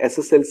is the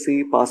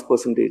SSLC pass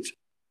percentage.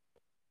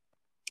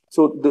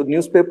 So the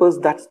newspapers,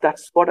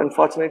 that's what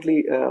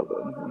unfortunately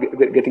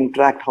getting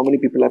tracked. How many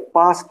people have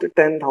passed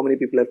 10th? How many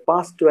people have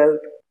passed 12th?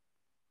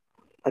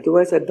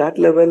 Otherwise, at that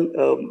level,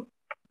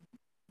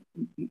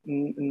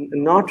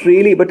 Not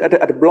really, but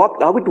at a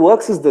block, how it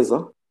works is this,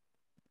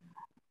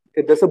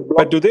 there's a block.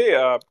 But do they?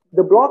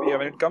 The block. Yeah,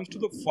 when it comes to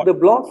the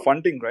block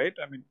funding, right?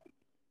 I mean,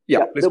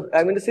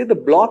 I mean to say the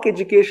block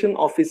education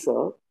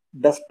officer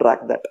does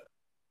track that.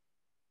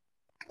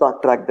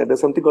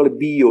 There's something called a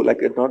BEO,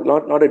 like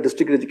not a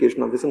district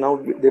education officer. Now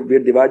we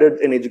have divided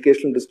an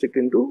educational district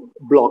into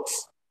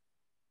blocks.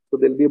 So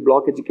there'll be a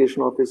block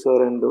education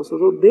officer, and those.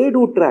 So they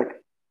do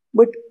track,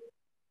 but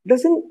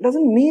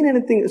doesn't mean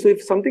anything. So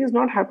if something is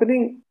not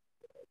happening,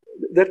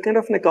 that kind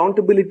of an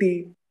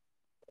accountability,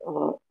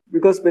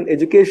 because when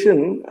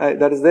education,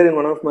 that is there in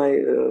one of my,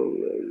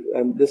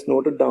 I'm just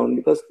noted down,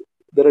 because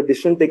there are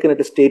decisions taken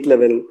at a state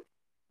level,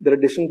 there are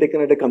decisions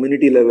taken at a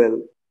community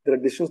level, there are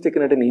decisions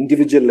taken at an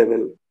individual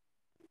level.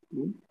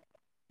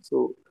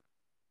 So,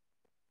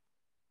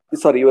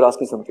 sorry, you were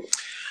asking something.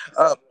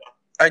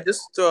 I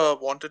just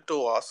wanted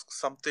to ask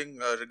something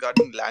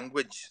regarding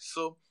language.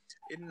 So,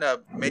 in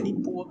many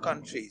poor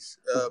countries,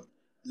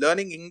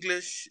 learning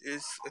English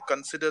is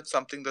considered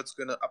something that's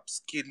going to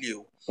upskill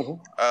you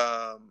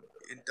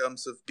in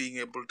terms of being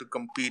able to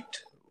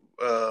compete.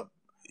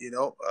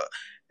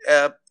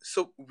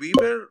 So we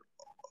were,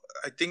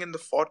 I think, in the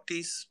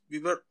 40s, we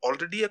were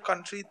already a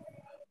country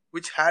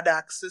which had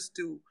access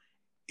to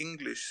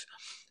English.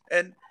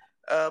 And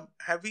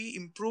have we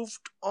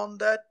improved on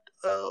that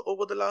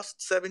over the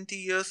last 70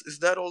 years? Is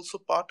that also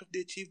part of the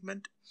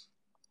achievement?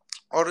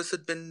 Or has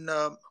it been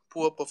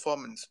poor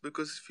performance?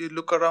 Because if you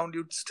look around,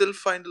 you'd still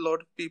find a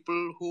lot of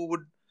people who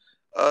would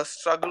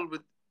struggle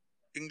with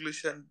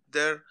English, and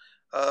they'll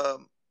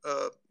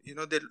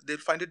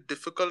find it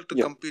difficult to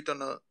compete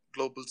on a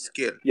global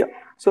scale. Yeah.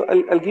 So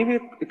I'll give you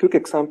a quick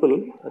example,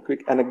 a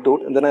quick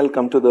anecdote, and then I'll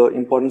come to the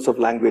importance of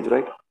language,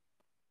 right?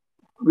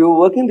 We were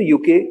working in the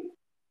UK,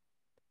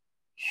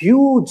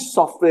 huge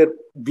software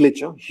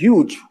glitch,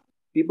 huge.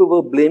 People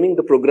were blaming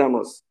the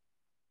programmers.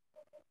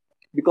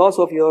 Because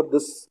of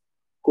this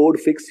code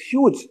fix,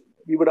 huge.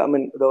 We would, I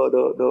mean,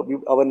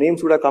 our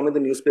names would have come in the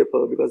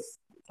newspaper because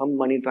some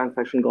money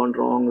transaction gone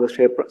wrong, the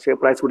share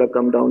price would have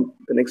come down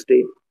the next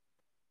day.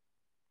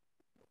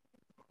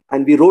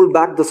 And we rolled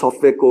back the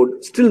software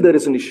code, still there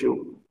is an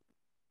issue.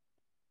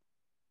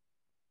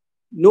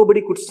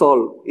 Nobody could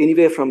solve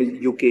anywhere from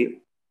the UK.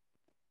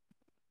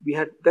 We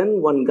had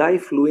then one guy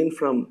flew in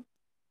from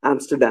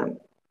Amsterdam.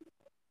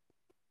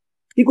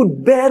 He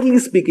could barely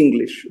speak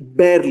English,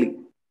 barely.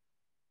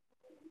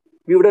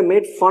 We would have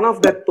made fun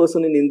of that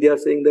person in India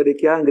saying that,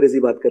 "Kya Angrezi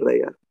baat kar raha hai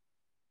yaar?"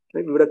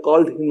 Right? We would have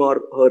called him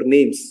or her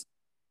names.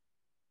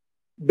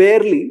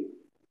 Barely.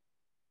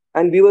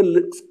 And we were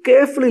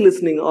carefully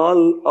listening,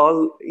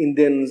 all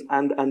Indians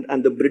and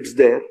the Brits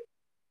there.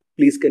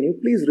 Please, can you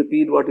please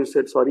repeat what you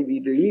said? Sorry, we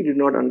really did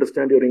not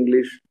understand your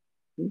English.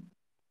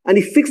 And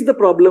he fixed the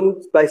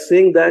problem by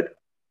saying that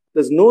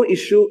there's no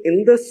issue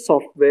in the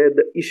software,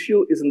 the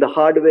issue is in the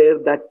hardware.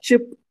 That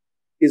chip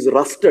is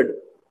rusted.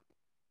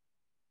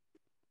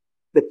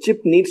 The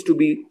chip needs to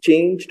be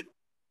changed.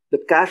 The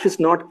cache is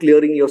not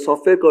clearing. Your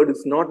software code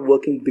is not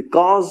working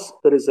because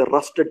there is a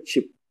rusted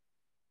chip.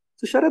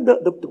 So Sharad,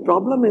 the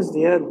problem is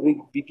there,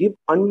 we give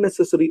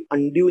unnecessary,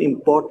 undue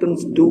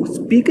importance to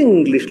speaking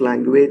English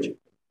language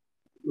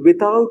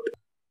without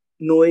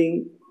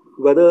knowing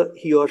whether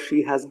he or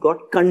she has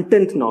got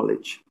content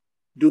knowledge.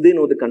 Do they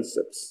know the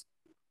concepts?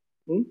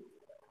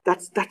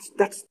 That's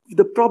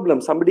the problem.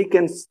 Somebody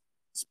can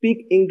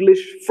speak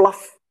English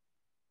fluff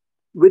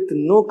with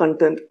no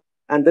content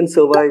and then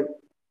survive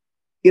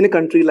in a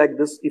country like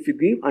this if you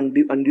give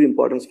undue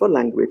importance for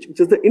language, which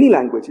is any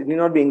language. It may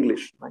not be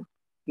English. Right?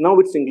 Now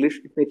it's English.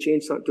 It may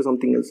change to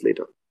something else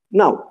later.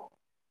 Now,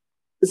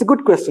 it's a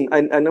good question.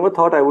 I never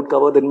thought I would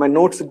cover that. In my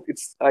notes,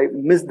 I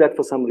missed that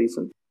for some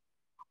reason.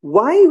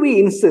 Why we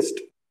insist?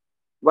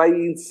 Why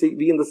we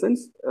in the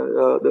sense,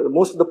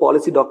 most of the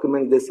policy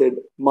documents, they said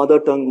mother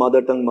tongue,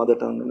 mother tongue, mother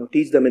tongue.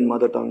 Teach them in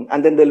mother tongue.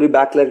 And then there'll be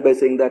backlash by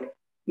saying that,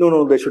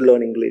 no, they should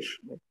learn English.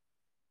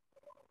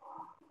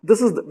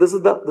 This is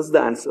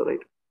the answer, right?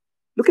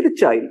 Look at a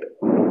child.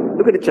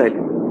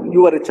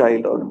 You are a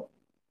child or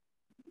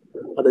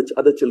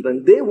other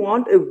children. They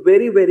want a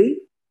very, very.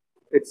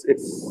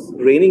 It's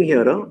raining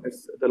here.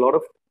 It's a lot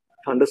of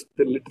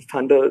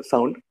thunder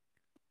sound.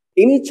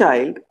 Any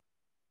child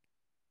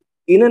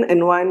in an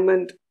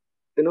environment,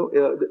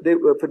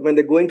 when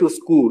they're going to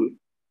school,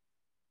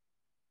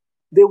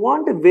 they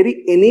want a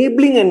very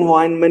enabling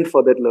environment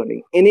for that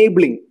learning.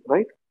 Enabling,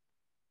 right?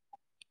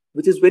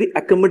 Which is very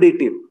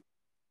accommodative,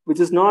 which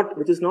is not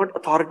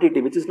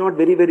authoritative, which is not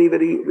very, very,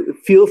 very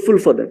fearful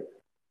for them.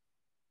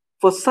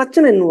 For such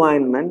an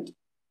environment,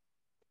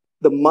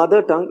 the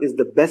mother tongue is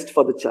the best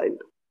for the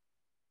child.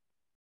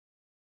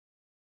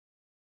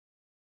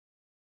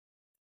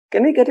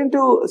 Can we get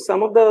into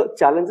some of the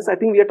challenges? I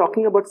think we are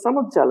talking about some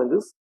of the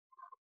challenges.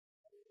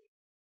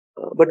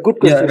 But good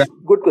question. Yeah,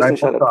 good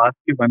question, I wanted to ask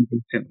you one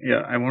question.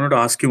 Yeah, I wanted to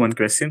ask you one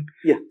question.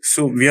 Yeah.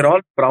 So we are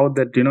all proud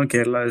that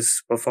Kerala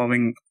is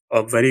performing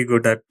very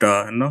good at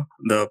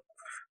the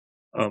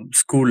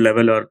school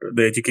level or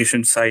the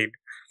education side.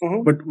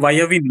 But why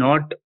are we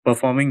not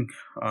performing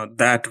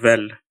that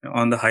well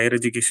on the higher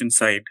education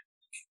side?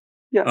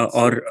 Yeah.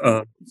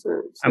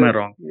 Am I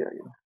wrong? Yeah.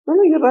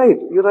 No, you're right.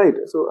 You're right.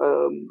 So,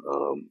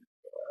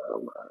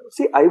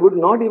 see, I would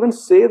not even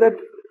say that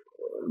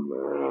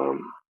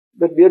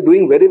that we are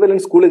doing very well in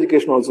school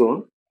education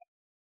also.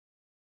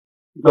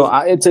 No,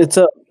 it's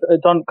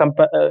on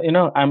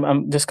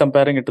I'm just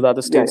comparing it to the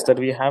other states that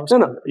we have.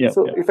 No.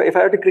 So if I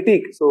have to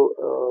critique,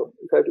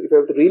 if I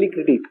have to really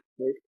critique,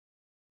 right?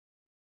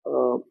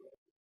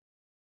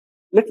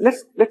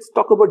 Let's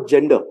talk about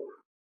gender,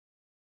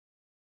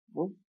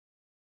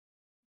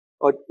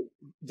 or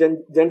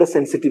gender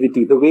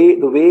sensitivity. The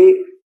way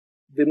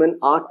women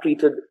are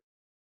treated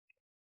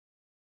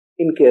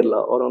in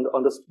Kerala or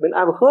on the when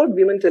I've heard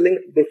women telling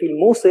they feel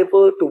more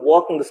safer to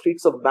walk on the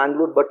streets of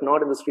Bangalore, but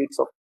not in the streets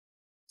of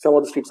some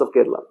of the streets of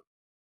Kerala.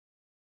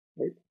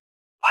 Right?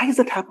 Why is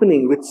that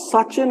happening with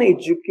such an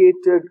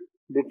educated,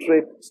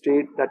 literate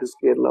state that is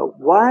Kerala?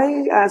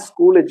 Why has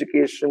school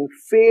education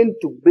failed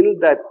to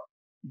build that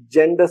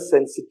gender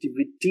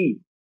sensitivity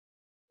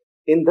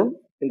in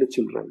the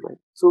children? Right?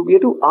 So we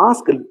have to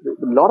ask a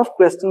lot of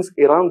questions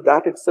around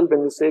that itself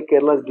when you say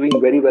Kerala is doing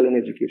very well in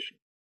education.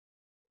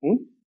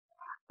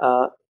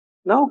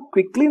 Now,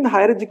 quickly in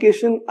higher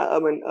education,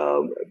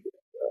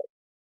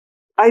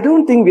 I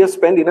don't think we have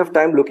spent enough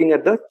time looking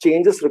at the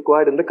changes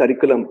required in the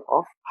curriculum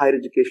of higher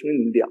education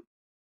in India.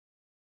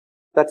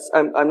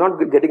 I'm not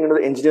getting into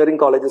the engineering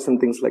colleges and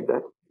things like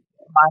that.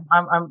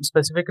 I'm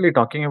specifically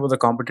talking about the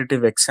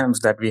competitive exams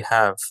that we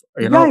have.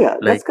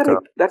 That's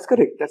correct. That's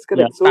correct.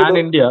 Yeah, so Pan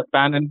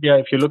India.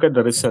 If you look at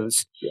the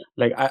results,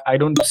 like I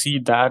don't see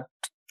that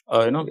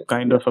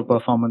kind of a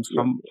performance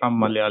from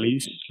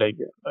Malayalis. Like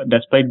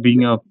despite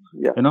being a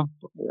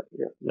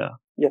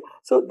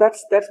So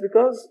that's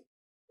because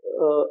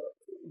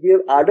we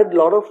have added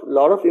lot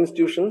of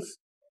institutions,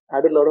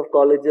 added a lot of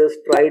colleges,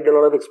 tried a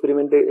lot of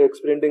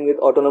experimenting with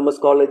autonomous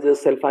colleges,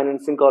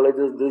 self-financing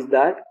colleges, this,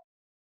 that.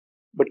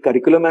 But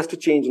curriculum has to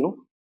change, no?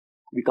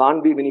 We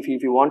can't be,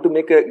 if you want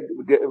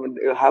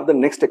to have the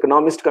next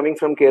economist coming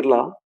from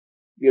Kerala,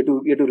 we have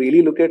to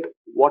really look at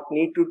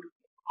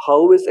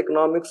how is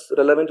economics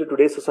relevant to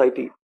today's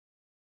society.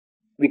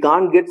 We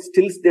can't get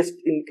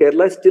in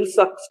Kerala still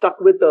stuck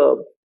with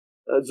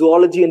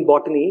zoology and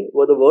botany,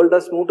 where the world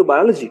has moved to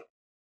biology.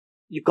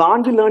 You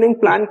can't be learning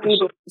plant.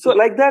 So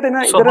like that, and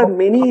there are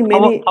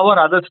many. How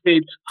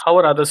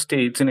are other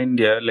states in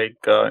India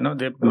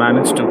they've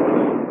managed to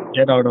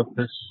get out of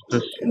this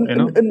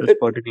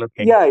particular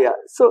thing? Yeah.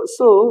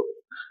 So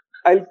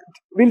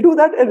we'll do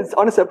that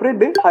on a separate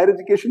day. Higher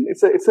education.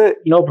 It's a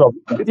no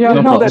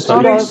problem.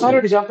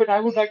 Sorry to jump in. I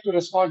would like to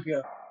respond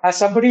here as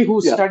somebody who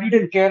studied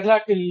in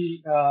Kerala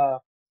till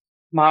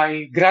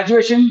my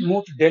graduation,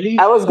 moved to Delhi.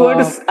 I was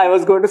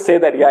going to say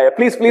that. Yeah.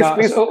 Please.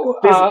 So,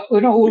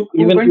 who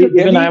went to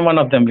Delhi? Even I am one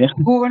of them. Yeah.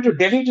 Who went to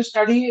Delhi to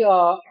study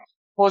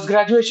post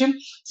graduation?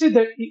 See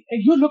that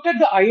you look at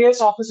the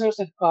IAS officers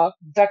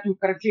that you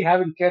currently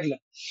have in Kerala.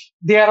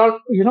 They are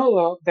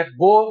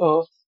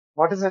all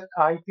what is that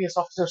IPS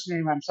officer's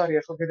name? I'm sorry,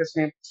 I forget his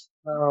name.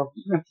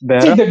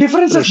 See, the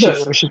difference is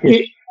this.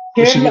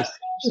 Kerala.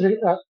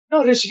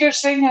 Rishikesh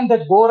Singh and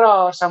that Bora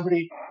or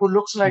somebody who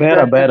looks like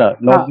Bera.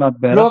 Loknath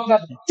Bera.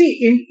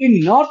 See,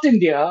 in North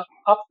India,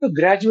 up to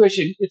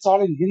graduation, it's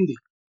all in Hindi.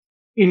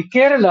 In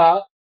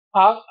Kerala,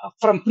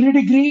 from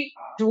pre-degree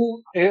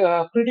to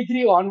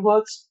pre-degree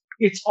onwards,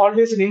 it's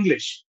always in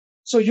English.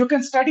 So you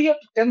can study up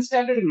to 10th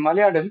standard in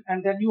Malayalam,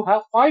 and then you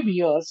have 5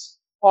 years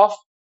of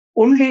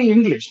only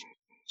English.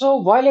 So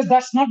while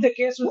that's not the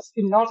case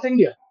in North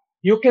India,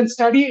 you can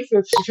study if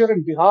you're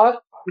in Bihar,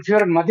 if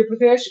you're in Madhya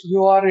Pradesh,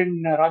 you are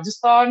in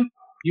Rajasthan,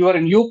 you are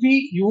in UP,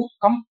 you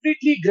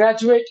completely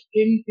graduate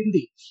in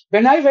Hindi.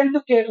 When I went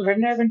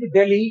to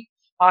Delhi,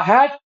 I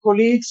had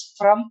colleagues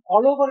from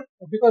all over,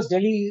 because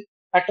Delhi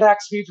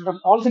attracts people from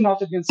all the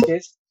North Indian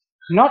states.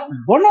 Not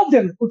one of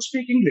them could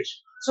speak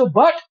English. So,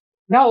 but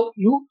now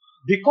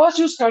because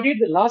you studied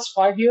the last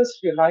 5 years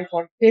of your life,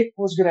 or take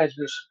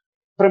post-graduation,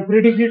 from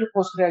pre-degree to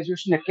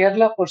post-graduation, a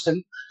Kerala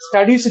person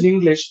studies in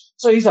English.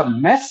 So he's a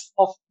mess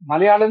of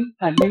Malayalam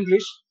and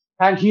English,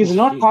 and he is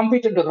not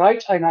competent to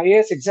write an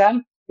IAS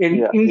exam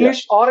in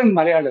English or in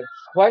Malayalam.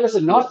 While as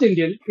a North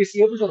Indian, is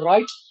able to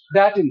write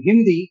that in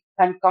Hindi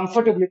and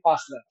comfortably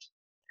pass that.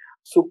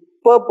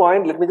 Super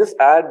point. Let me just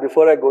add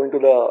before I go into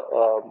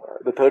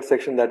the third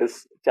section, that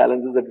is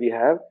challenges that we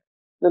have.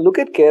 Now look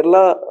at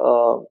Kerala.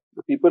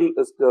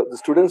 The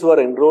students who are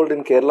enrolled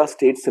in Kerala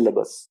state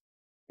syllabus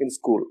in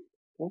school.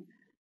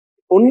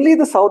 Only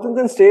the South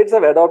Indian states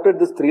have adopted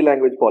this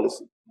 3-language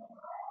policy.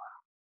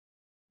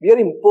 We are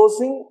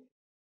imposing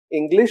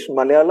English,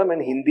 Malayalam,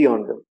 and Hindi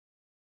on them.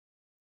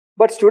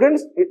 But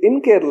students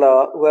in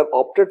Kerala who have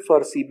opted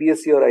for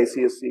CBSE or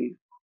ICSE,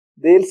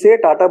 they'll say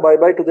Tata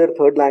bye-bye to their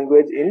third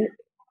language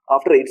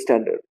after 8th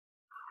standard.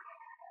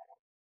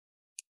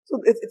 So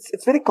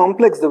it's very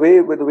complex the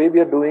way we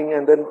are doing,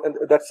 and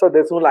that's why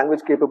there's no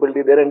language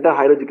capability. They enter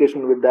higher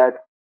education with that.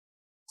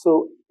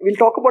 So we'll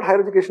talk about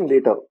higher education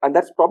later, and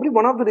that's probably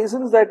one of the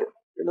reasons that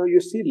you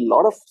see a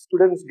lot of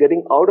students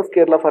getting out of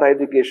Kerala for higher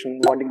education,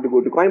 wanting to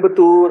go to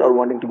Coimbatore or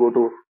wanting to go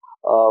to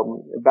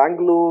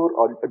Bangalore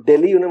or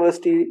Delhi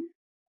University.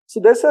 So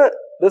there's a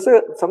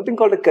something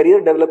called a career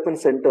development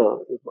center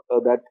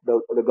that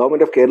the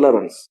government of Kerala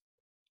runs.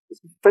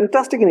 It's a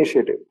fantastic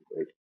initiative,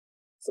 right?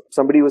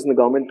 Somebody who's in the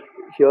government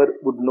here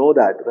would know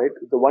that, right?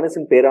 The one is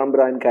in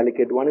Perambra in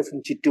Calicut, one is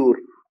in Chittoor.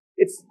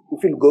 It's,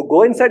 if you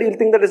go inside, you'll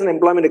think that it's an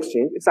employment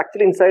exchange. It's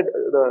actually inside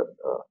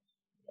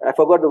I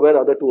forgot where the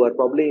other two are.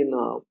 Probably in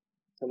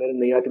somewhere in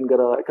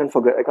Neyyatinkara. I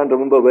can't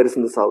remember where it's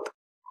in the south.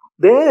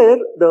 There,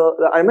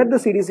 I met the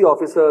CDC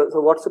officer.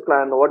 So what's the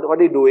plan? What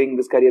are you doing?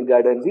 This career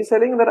guidance. He's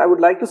telling that I would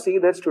like to see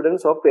that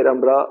students of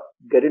Perambra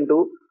get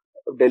into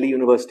Delhi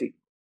University.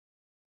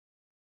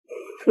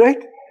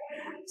 Right?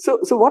 So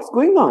what's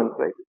going on?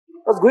 Right?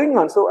 What's going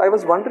on? So I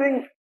was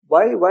wondering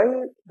why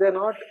they're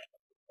not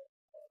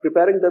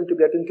preparing them to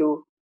get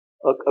into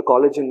a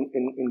college in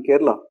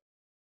Kerala.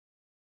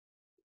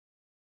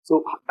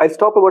 So I'll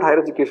stop about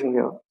higher education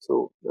here.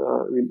 So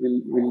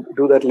we'll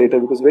do that later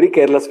because very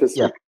Kerala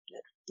specific.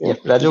 Yeah.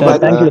 Rajagopal,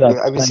 thank you, Raj.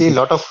 I will see a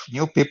lot of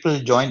new people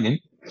join in.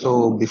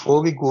 So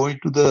before we go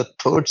into the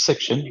third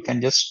section, you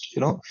can just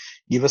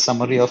give a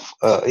summary of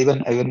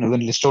even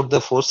list out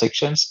the 4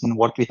 sections and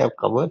what we have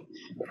covered,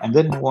 and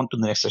then move on to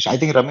the next section. I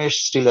think Ramesh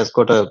still has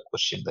got a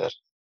question there.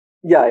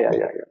 Yeah.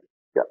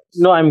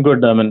 No, I'm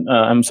good. I mean,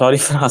 I'm sorry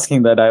for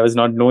asking that. I was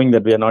not knowing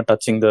that we are not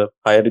touching the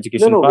higher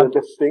education part.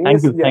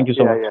 Thank you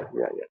so much.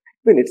 Yeah.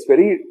 I mean, it's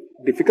very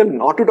difficult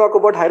not to talk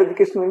about higher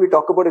education when we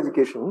talk about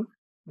education.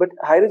 But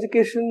higher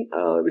education,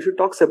 we should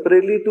talk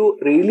separately to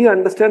really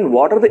understand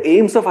what are the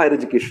aims of higher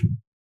education.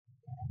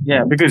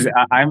 Yeah, because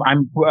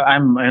I'm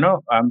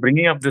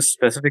bringing up this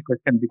specific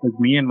question because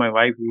me and my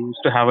wife, we used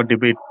to have a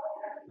debate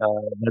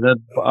whether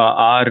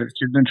our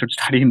children should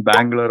study in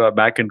Bangalore or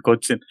back in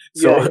Cochin.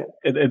 So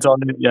it's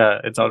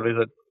always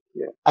a.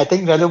 Yeah. I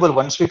think, Rajagopal,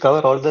 once we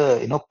cover all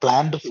the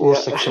planned 4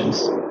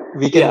 sections,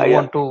 we can move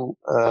on to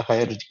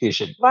higher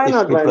education. Why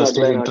not? People are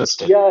still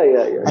interested.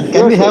 Yeah. And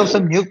can we have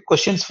some new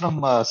questions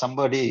from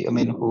somebody? I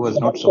mean, who was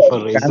not so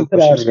far raised the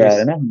questions?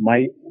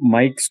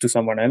 Mics to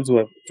someone else who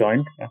have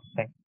joined.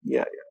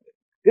 Yeah.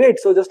 Great.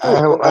 So just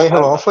I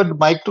have offered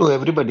mic to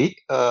everybody.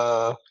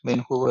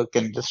 Who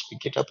can just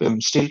pick it up.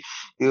 Still,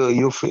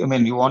 you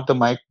want the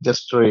mic?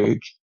 Just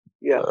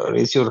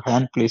raise your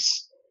hand,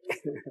 please.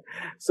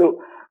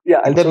 So.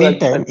 Yeah. In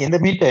the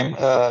meantime,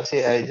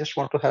 I just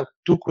want to have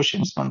 2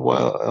 questions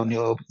on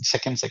your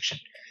second section.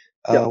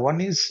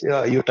 One is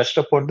you touched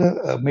upon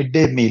the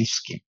midday meal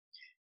scheme.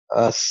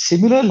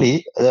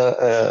 Similarly,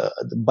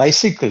 the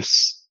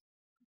bicycles.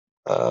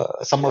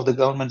 Some of the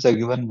governments have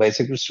given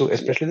bicycles to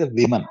especially the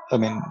women.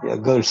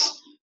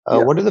 Girls.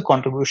 What is the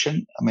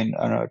contribution?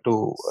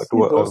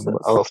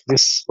 Of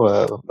this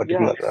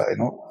particular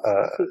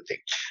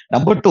thing.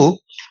 Number 2,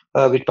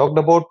 we talked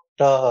about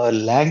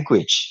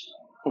language.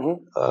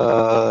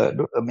 Where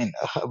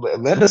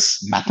does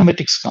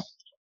mathematics come?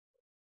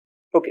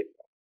 Okay,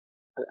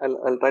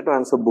 I'll try to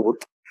answer both.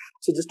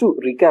 So just to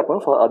recap,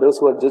 for others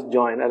who have just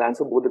joined, I'll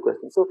answer both the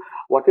questions. So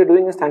what we're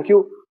doing is, thank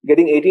you,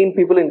 getting 18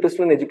 people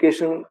interested in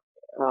education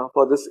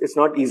for this. It's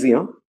not easy,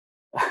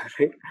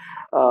 right?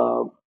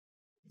 So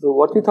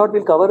what we thought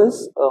we'll cover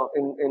is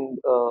in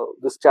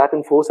this chat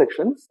in 4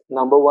 sections.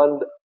 Number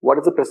 1, what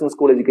is the present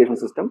school education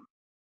system?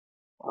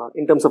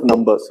 In terms of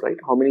numbers, right?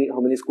 How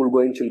many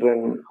school-going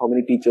children, how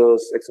many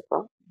teachers,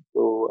 etc.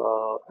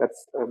 So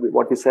that's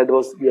what we said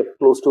was we have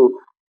close to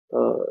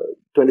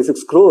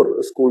 26 crore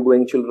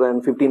school-going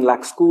children, 15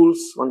 lakh schools,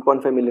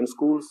 1.5 million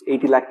schools,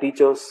 80 lakh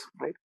teachers,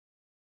 right?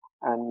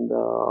 And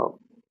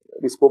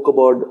we spoke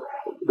about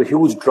the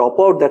huge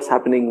dropout that's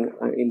happening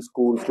in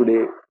schools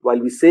today. While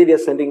we say we are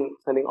sending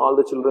all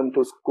the children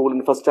to school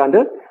in first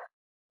standard,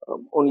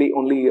 only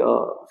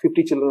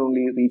 50 children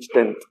only reach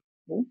 10th.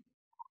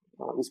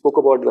 We spoke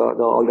about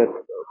all that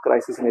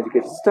crisis in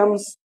education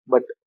systems,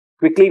 but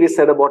quickly we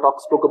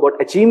spoke about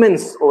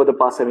achievements over the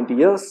past 70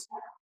 years.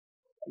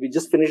 We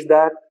just finished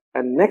that,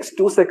 and next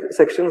 2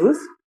 sections is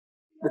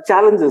the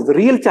challenges, the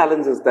real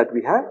challenges that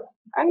we have,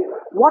 and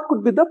what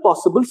could be the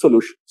possible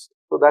solutions.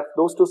 So that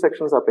those 2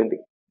 sections are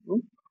pending.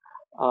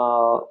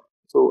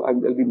 So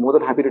I'll be more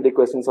than happy to take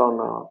questions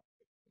on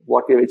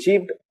what we have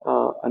achieved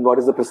and what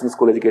is the present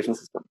school education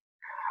system.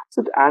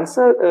 So to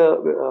answer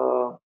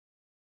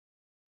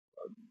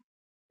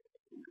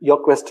your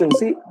question,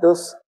 see,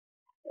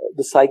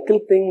 the cycle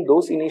thing,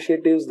 those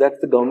initiatives that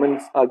the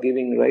governments are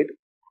giving, right?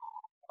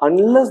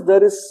 Unless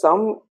there is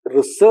some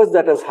research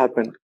that has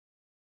happened,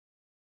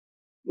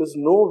 there's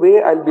no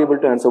way I'll be able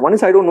to answer. One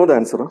is I don't know the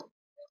answer.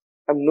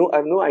 I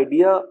have no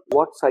idea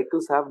what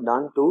cycles have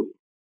done to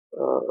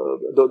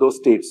those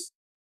states.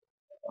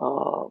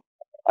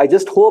 I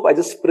just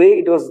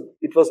pray it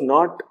was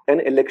not an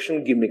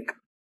election gimmick.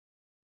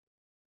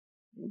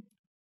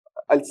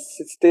 I'll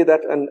say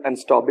that and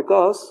stop,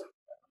 because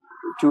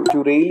to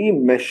really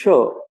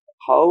measure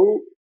how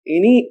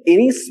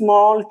any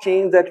small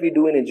change that we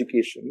do in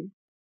education,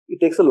 it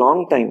takes a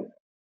long time.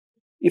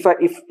 if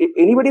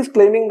anybody is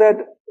claiming that,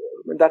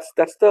 that's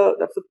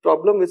the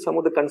problem with some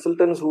of the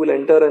consultants who will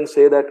enter and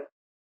say that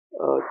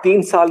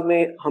 3 साल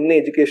में हमने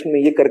education में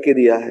ये करके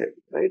दिया है,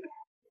 right?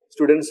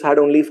 Students had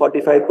only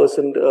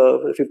 45%,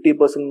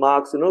 50%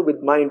 marks,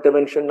 with my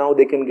intervention now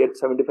they can get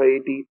 75,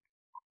 80.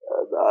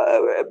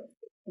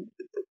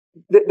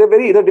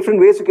 There are different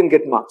ways you can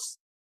get marks.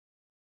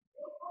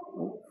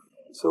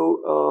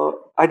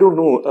 So I don't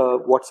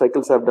know what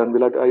cycles have done.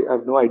 I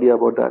have no idea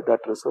about that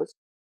research.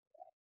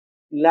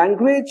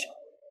 Language.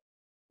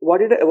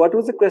 What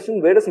was the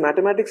question? Where does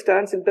mathematics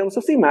stands in terms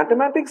of,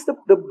 mathematics?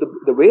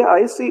 The way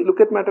I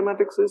look at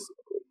mathematics is,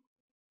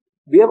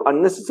 we have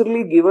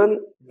unnecessarily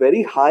given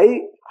very high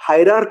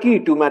hierarchy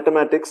to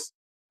mathematics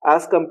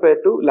as compared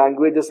to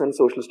languages and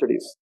social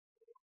studies.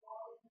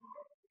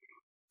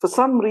 For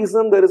some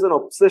reason, there is an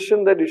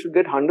obsession that you should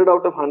get 100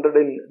 out of 100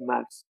 in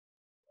maths.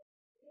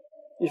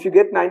 If you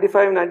get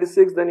 95,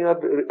 96, then you are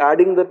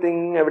adding the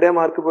thing,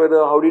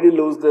 how did you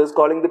lose this,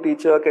 calling the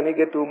teacher, can you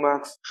get 2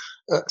 marks?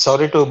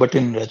 Sorry to butt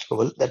in,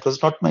 Rajagopal. That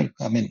was not my,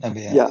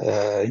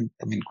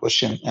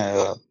 question.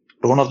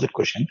 Tone of that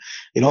question.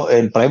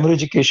 In primary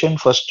education,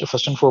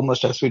 first and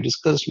foremost, as we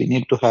discussed, we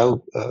need to have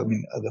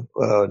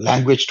the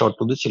language taught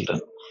to the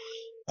children.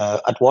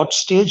 At what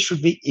stage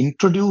should we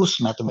introduce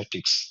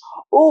mathematics?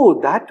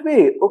 Oh, that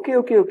way. Okay.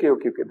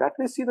 That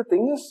way, see, the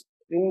thing is,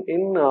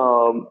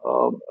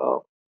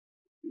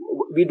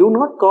 we do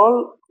not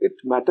call it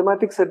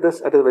mathematics at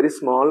a very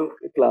small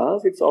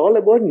class. It's all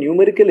about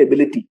numerical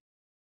ability.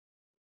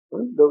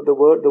 The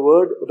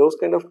word, those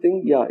kind of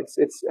thing. Yeah,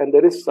 it's and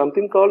there is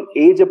something called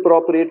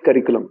age-appropriate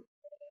curriculum.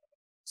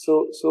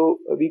 So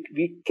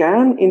we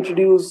can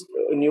introduce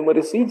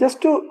numeracy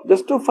just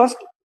to first,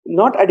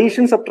 not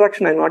addition,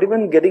 subtraction. I'm not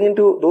even getting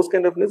into those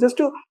kind of things. Just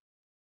to,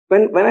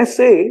 when I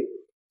say,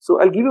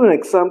 so I'll give you an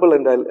example,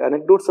 and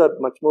anecdotes are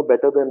much more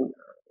better than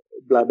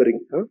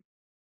blabbering.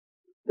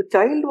 The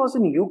child was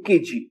in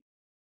UKG.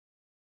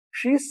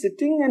 She's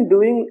sitting and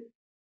doing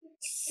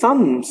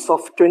sums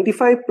of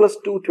 25 plus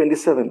 2,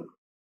 27.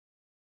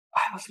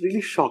 I was really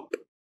shocked.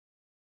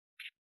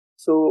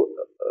 So,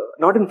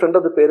 not in front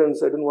of the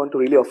parents, I didn't want to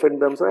really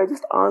offend them. So I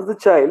just asked the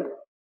child,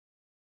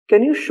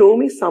 can you show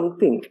me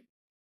something?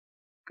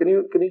 Can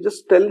you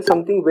just tell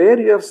something where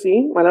you have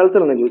seen, where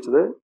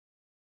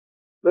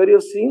you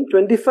have seen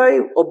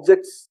 25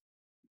 objects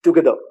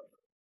together?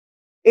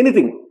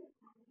 Anything.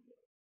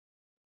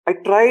 I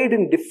tried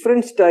in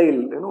different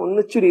style.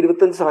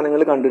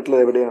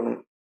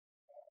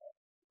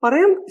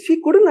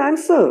 She couldn't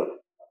answer.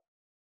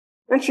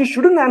 And she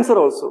shouldn't answer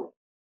also.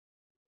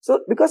 So,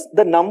 because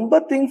the number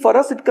thing for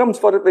us, it comes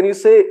for, when you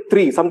say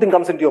 3, something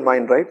comes into your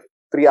mind, right?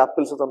 3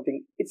 apples or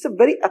something. It's a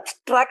very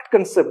abstract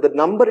concept. The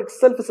number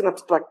itself is an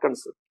abstract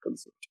concept.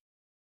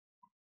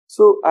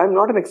 So, I'm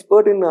not an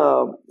expert in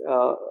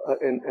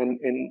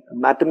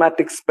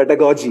mathematics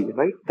pedagogy,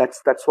 right?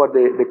 That's what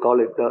they call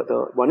it.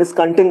 The one is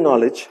content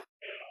knowledge,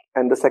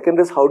 and the second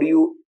is how do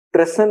you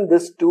present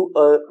this to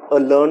a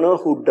learner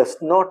who does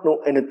not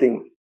know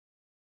anything.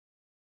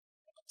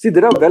 See,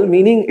 there are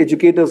well-meaning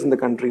educators in the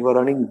country who are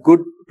running good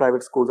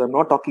private schools. I'm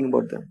not talking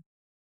about them.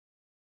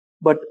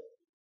 But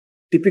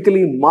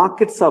typically,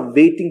 markets are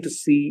waiting to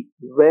see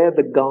where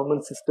the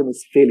government system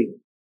is failing.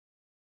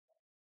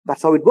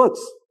 That's how it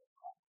works.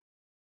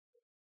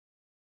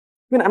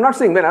 I mean, I'm not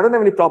saying, I don't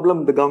have any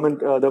problem. The government,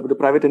 the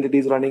private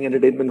entities running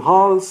entertainment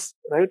halls,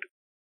 right?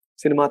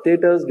 Cinema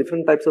theaters,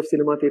 different types of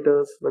cinema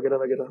theaters, vagera,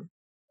 vagera.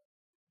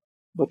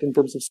 But in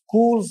terms of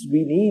schools,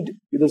 we need,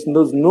 there's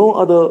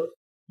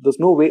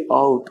no way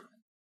out.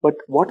 But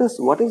what is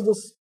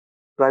this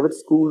private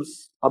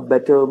schools are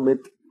better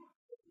myth?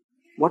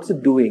 What's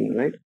it doing,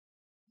 right?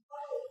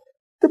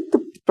 The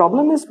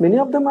problem is many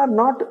of them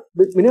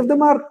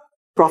are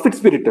profit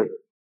spirited.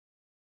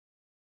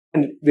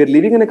 And we're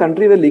living in a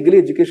country where legally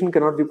education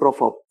cannot be for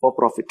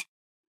profit.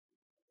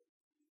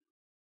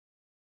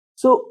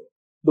 So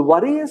the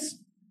worry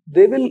is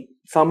they will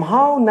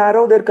somehow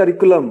narrow their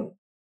curriculum.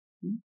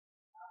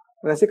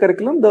 When I say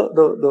curriculum,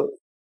 the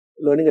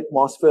learning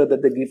atmosphere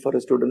that they give for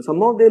a student,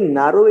 somehow they'll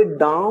narrow it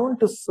down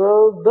to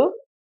serve the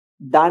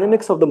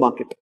dynamics of the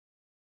market.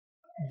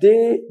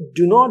 They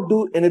do not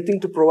do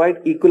anything to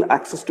provide equal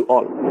access to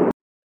all.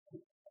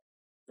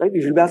 Right?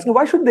 You should be asking,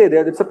 why should they?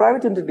 It's a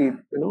private entity,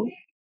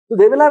 So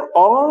they will have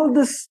all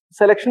this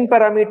selection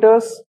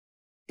parameters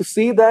to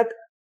see that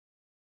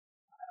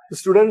the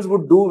students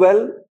would do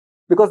well,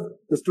 because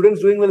the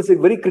students doing well is a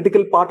very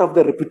critical part of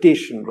their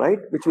reputation, right?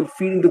 Which will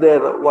feed into their,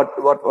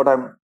 what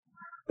I'm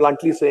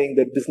bluntly saying,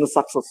 their business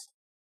success.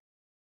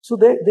 So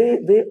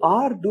they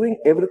are doing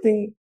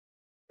everything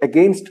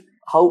against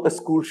how a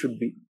school should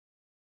be.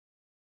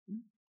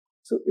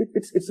 So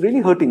it's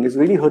really hurting. It's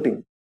really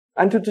hurting.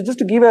 And to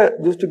give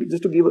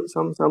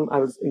some, I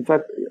was, in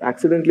fact,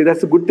 accidentally,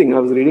 that's a good thing. I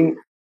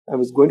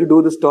was going to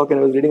do this talk and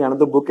I was reading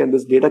another book and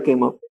this data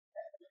came up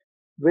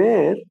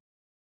where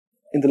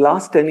in the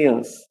last 10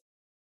 years,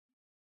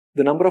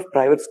 the number of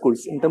private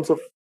schools in terms of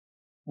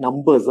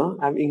numbers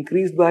have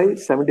increased by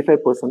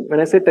 75%. When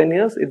I say 10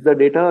 years, it's the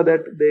data that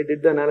they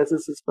did the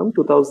analysis is from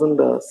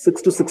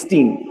 2006 to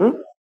 16.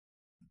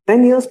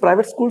 10 years,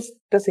 private schools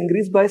has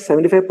increased by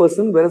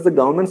 75%, whereas the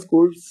government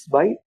schools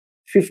by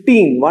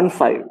 15.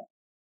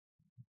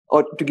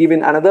 Or to give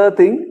in another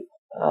thing,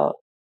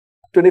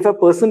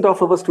 25%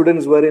 of our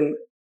students were in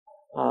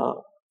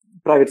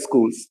private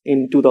schools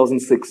in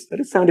 2006. That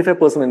is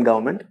 75% in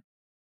government.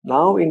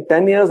 Now, in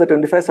 10 years, the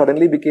 25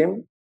 suddenly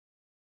became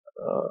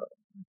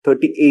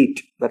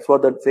 38. That's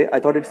what that say. I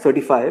thought it's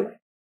 35.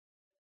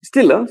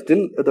 Still,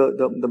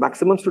 the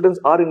maximum students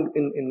are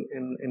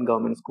in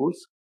government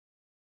schools.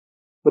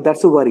 But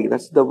that's a worry.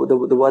 That's the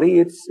worry.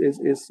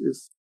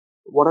 Is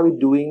what are we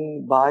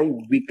doing by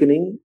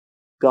weakening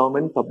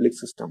government public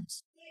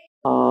systems?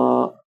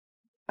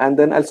 And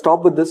then I'll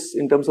stop with this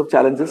in terms of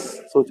challenges.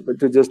 So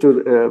just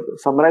to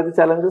summarize the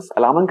challenges: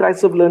 alarming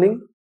crisis of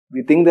learning.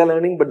 We think they're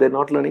learning, but they're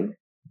not learning.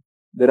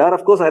 There are,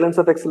 of course, islands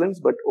of excellence,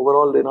 but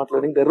overall they're not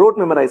learning. They're rote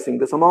memorizing.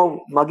 They're somehow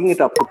mugging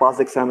it up to pass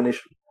the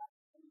examination.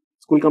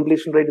 School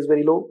completion rate is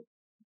very low.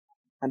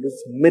 And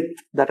this myth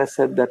that I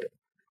said that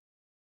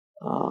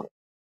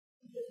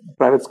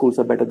private schools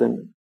are better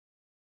than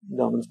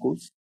government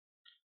schools.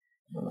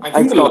 I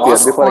think the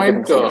last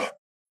point.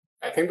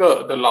 I think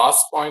the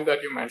last point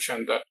that you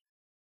mentioned, that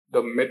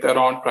the myth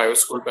around private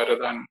school better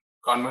than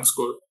government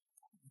school,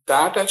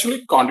 that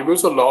actually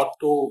contributes a lot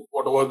to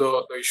whatever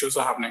the issues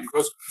are happening.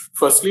 Because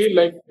firstly,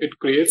 like, it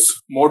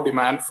creates more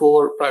demand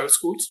for private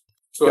schools.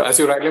 So as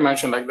you rightly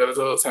mentioned, like, there is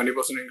a 70%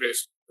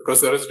 increase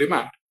because there is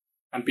demand,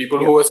 and people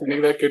who are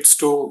sending their kids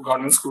to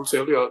government schools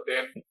earlier,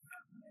 then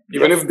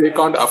even if they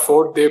can't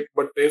afford,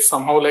 but they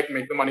somehow like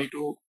make the money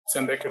to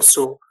send their kids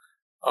to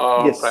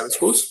private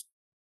schools.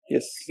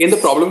 Yes. Again, the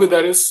problem with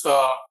that is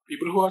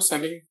people who are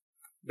sending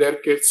their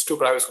kids to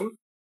private school,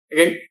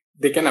 again,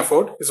 they can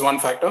afford is one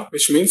factor,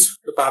 which means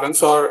the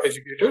parents are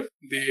educated,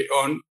 they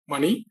earn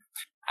money,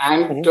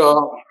 and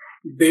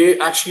they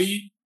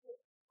actually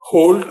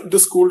hold the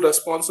school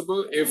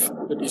responsible if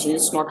the teaching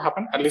is not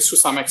happen, at least to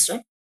some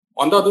extent.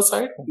 On the other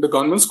side, the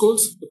government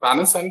schools, the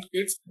parents send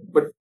kids,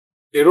 but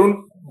they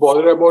don't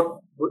bother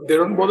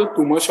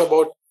too much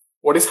about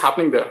what is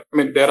happening there. I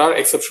mean, there are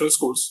exceptional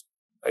schools,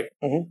 like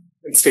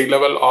in state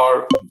level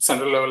or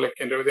central level, like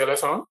Kendra Vidyalaya,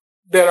 so on.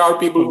 There are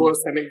people who are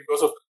sending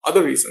because of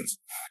other reasons.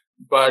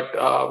 But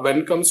when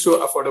it comes to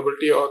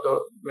affordability, or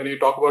when you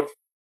talk about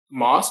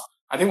mass,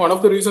 I think one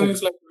of the reasons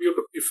is like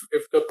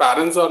if the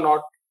parents are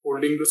not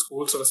holding the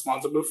schools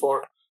responsible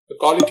for the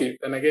quality,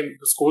 then again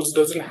the schools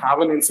doesn't have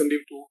an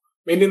incentive to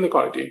maintain the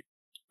quality.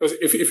 Because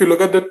if you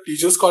look at the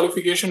teachers'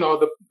 qualification or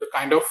the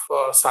kind of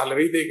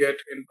salary they get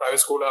in private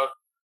school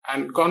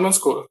and government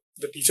school,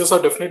 the teachers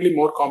are definitely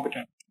more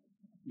competent.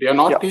 They are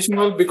not teaching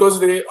well because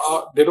they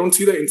don't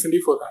see the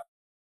incentive for that.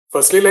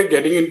 Firstly, like,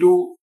 getting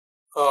into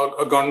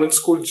a government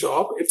school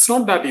job, it's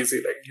not that easy.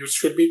 Like, you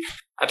should be,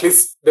 at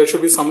least there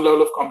should be some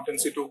level of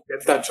competency to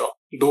get that job.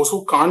 Those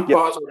who can't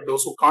pass or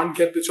those who can't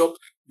get the job,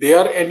 they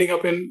are ending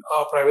up in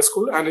private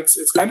school, and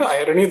it's kind of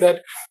irony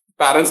that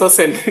parents are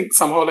sending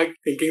somehow, like,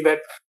 thinking that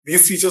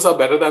these teachers are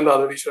better than the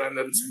other teacher, and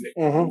then sending.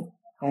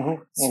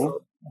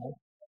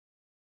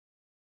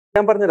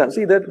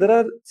 See, there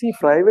are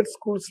private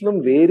schools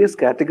various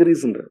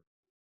categories in there.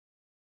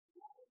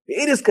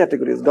 Various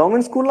categories.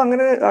 Government school,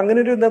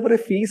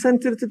 fees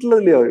and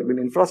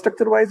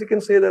infrastructure wise, you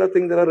can say there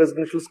are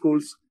residential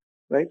schools,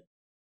 right?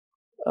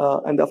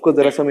 And of course,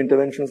 there are some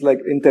interventions, like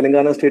in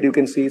Telangana state, you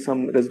can see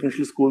some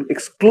residential school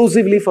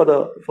exclusively for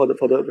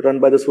the run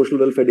by the social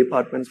welfare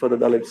departments for the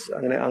Dalits.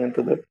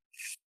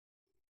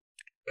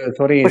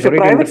 Sorry to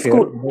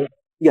interfere.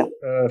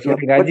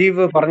 Sorry, Rajiv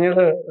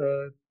പറഞ്ഞത്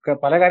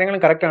പല കാര്യങ്ങളും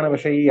correct ആണ്.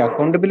 പക്ഷെ ഈ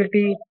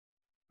accountability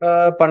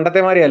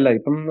പണ്ടത്തെ മാതിരി അല്ല.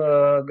 ഇപ്പം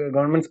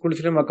ഗവൺമെന്റ്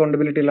സ്കൂൾസിലും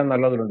അക്കൗണ്ടബിലിറ്റി എല്ലാം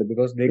നല്ലതുണ്ട്.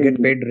 Because they get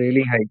paid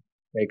really high.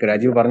 Like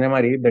Rajeev പറഞ്ഞ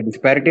മാതിരി ദ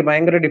ഡിസ്പാരിറ്റി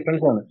ഭയങ്കര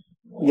ഡിഫറൻസ് ആണ്.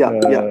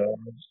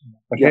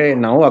 പക്ഷേ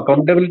നൗ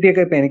അക്കൗണ്ടബിലിറ്റി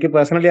ഒക്കെ ഇപ്പൊ എനിക്ക്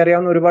പേഴ്സണലി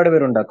അറിയാവുന്ന ഒരുപാട്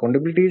പേരുണ്ട്.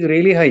 Accountability is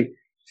really high.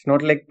 It's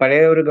not like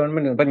പഴയ ഒരു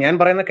ഗവൺമെന്റ്. ഇപ്പൊ ഞാൻ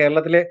പറയുന്ന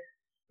കേരളത്തിലെ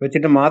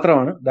വെച്ചിട്ട്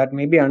മാത്രമാണ്. That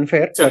may be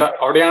unfair.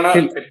 അവിടെയാണ്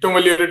ഏറ്റവും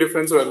വലിയൊരു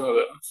ഡിഫറൻസ്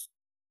വരുന്നത്.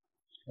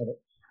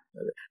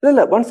 No,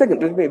 1 second.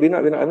 I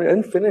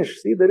didn't finish.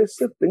 See, there is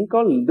a thing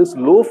called this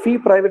low fee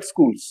private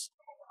schools.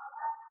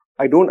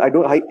 I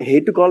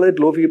hate to call it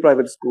low fee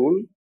private school,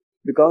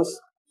 because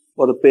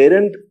for the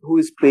parent who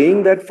is paying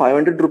that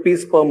 500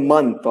 rupees per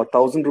month or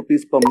 1,000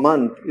 rupees per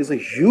month is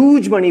a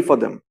huge money for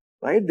them,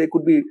 right? They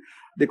could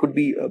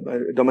be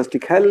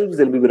domestic helps.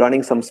 They'll be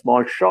running some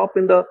small shop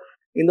in the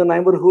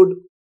neighborhood.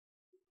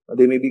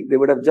 They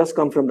would have just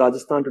come from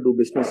Rajasthan to do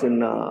business in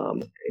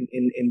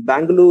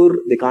Bangalore.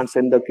 They can't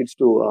send their kids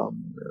to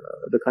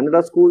the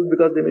Kannada school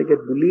because they may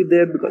get bullied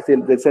there, because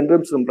they send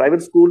them to some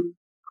private school.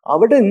 How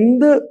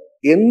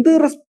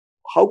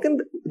can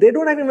they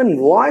don't have even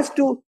voice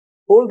to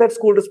hold that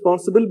school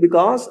responsible,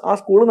 because our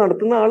school is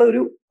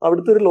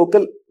a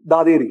local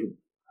dadi.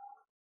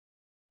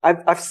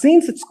 I've seen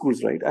such schools,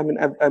 right?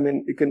 I mean,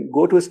 you can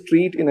go to a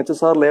street in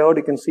HSR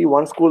layout. You can see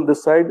one school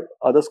this side,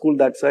 other school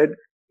that side.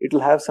 It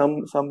will have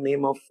some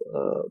name of,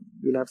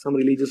 will have some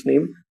religious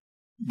name.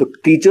 The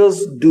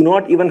teachers do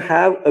not even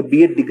have a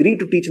B.Ed degree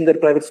to teach in their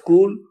private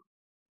school.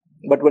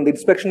 But when the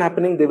inspection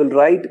happening, they will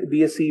write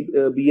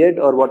BSc, B.Ed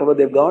or whatever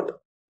they've got.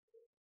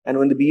 And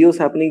when the BO is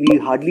happening, we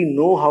hardly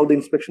know how the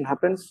inspection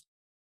happens.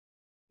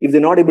 If they're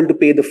not able to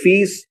pay the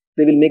fees,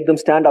 they will make them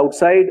stand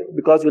outside.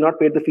 Because we're not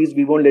paid the fees,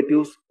 we won't let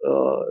you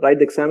write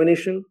the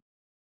examination.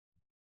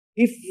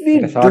 If we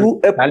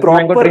do a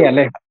proper...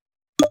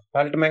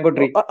 Salt mango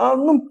tree.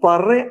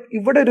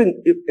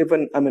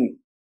 I mean,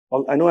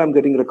 I know I'm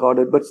getting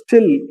recorded, but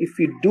still, if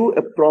we do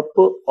a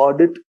proper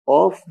audit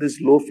of these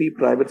low-fee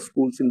private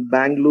schools in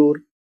Bangalore,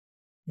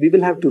 we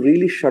will have to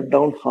really shut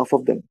down half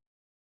of them.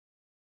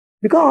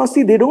 Because,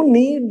 see, they don't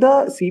need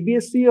the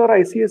CBSE or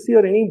ICSE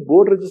or any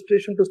board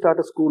registration to start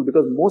a school,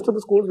 because most of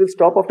the schools will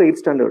stop after 8th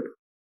standard.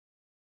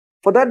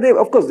 For that,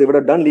 of course, they would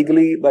have done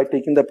legally by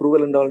taking the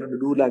approval and all to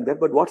do like that.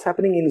 But what's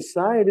happening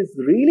inside is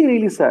really,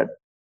 really sad.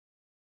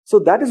 So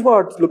that is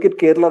what, look at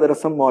Kerala, there are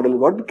some models.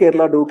 What did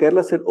Kerala do?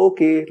 Kerala said,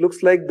 okay, it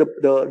looks like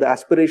the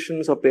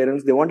aspirations of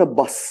parents, they want a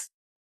bus.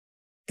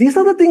 These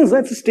are the things,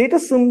 it's a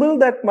status symbol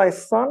that my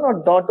son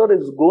or daughter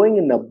is going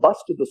in a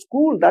bus to the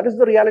school. That is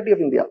the reality of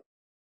India.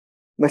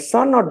 My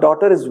son or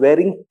daughter is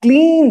wearing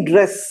clean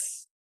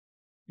dress.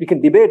 We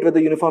can debate whether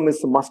uniform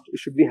is a must.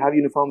 Should we have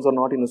uniforms or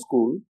not in a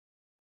school?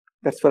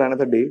 That's for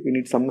another day. We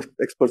need some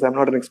experts. I'm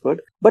not an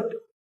expert. But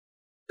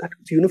that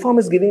uniform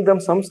is giving them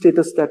some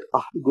status that,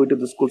 go to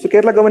the school. So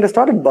Kerala government has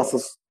started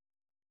buses.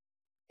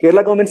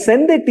 Kerala government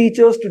send their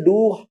teachers to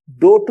do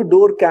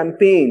door-to-door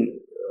campaign.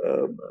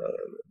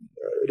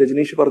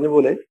 Rajneesh parne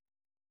bole,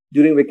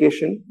 during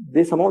vacation,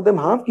 some of them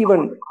have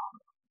given...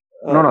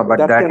 No, but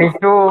that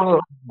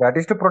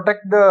is to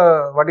protect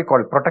the, what do you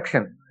call it,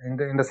 protection,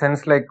 in the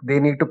sense like they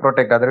need to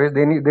protect, otherwise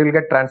they will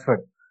get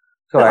transferred.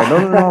 So I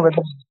don't know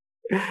whether...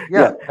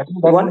 Yeah.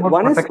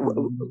 One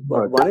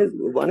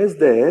is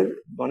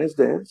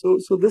there. So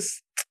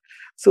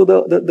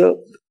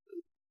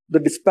the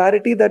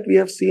disparity that we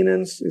have seen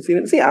in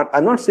see,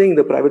 I'm not saying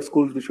the private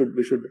schools we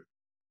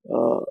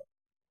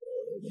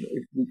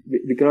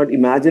cannot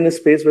imagine a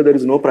space where there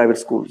is no private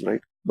schools,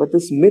 right? But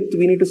this myth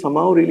we need to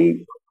somehow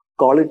really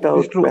call it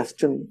out,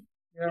 question.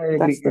 Yeah, I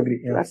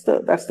agree. That's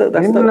the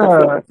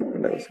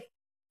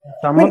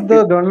some of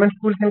the government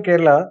schools in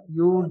Kerala,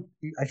 you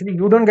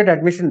don't get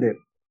admission there.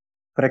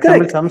 For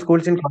example, some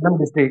schools in Kollam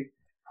district,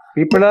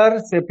 people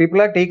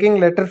are taking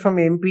letters from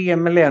MP,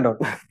 MLA and all.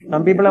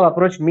 Some people have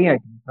approached me, I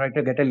try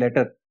to get a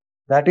letter.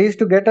 That is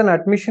to get an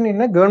admission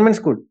in a government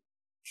school.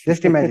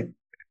 Just imagine.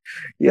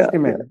 I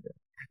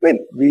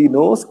mean, we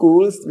know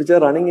schools which are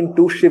running in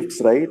 2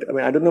 shifts, right? I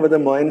mean, I don't know whether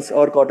Moines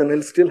or Cotton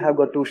Hill still have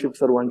got 2 shifts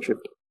or 1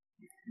 shift.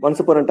 Once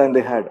upon a time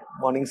they had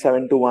morning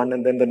 7 to 1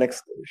 and then the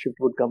next shift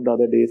would come the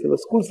other day. So there were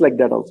schools like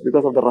that also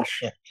because of the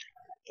rush. Yeah.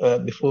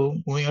 Before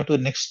moving on to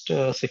the next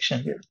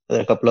section, there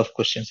are a couple of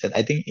questions. And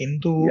I think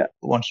Indu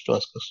wants to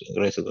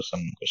raise some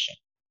question.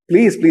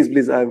 Please.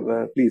 Please.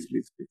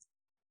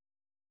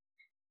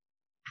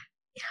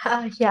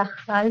 Yeah,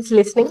 I was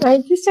listening.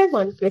 I just have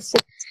one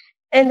question.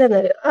 And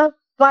another.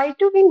 Why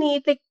do we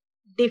need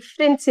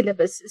different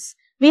syllabuses?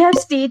 We have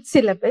state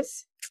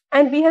syllabus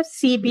and we have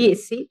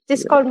CBSE,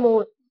 just called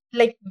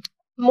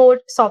more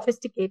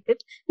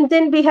sophisticated. And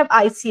then we have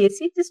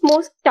ICSE, just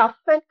more tough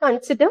and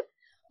considered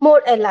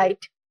more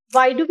elite.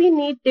 Why do we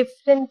need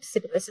different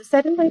syllabuses?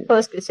 That is my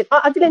first question.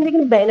 Are there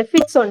any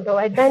benefits or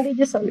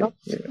advantages or no?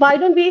 Why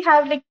don't we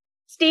have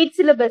state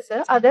syllabus?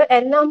 Other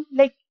ellam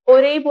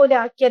ore bole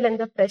aakkiyal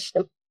enda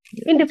prashnam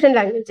in different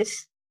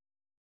languages.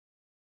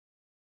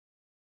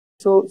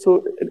 So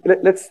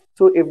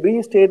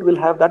every state will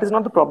have, that is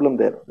not the problem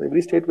there.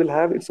 Every state will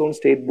have its own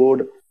state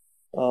board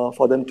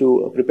for them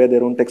to prepare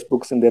their own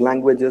textbooks in their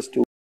languages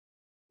to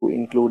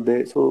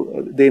include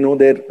so they know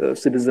their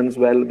citizens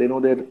well, they know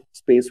their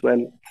space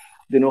well,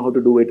 they know how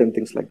to do it and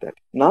things like that.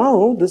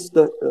 Now,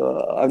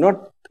 I'm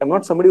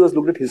not somebody who has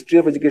looked at history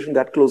of education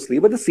that closely,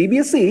 but the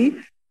CBSE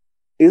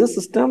is a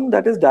system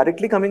that is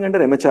directly coming under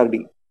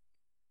MHRD.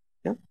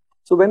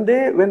 So when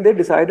they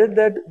decided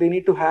that they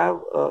need to have,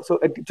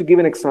 to give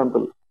an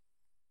example,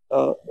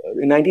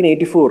 in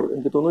 1984,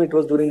 it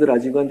was during the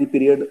Rajiv Gandhi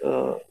period,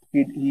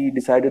 he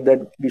decided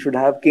that we should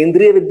have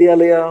Kendriya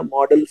Vidyalaya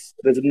models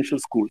residential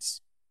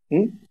schools,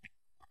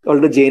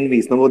 called the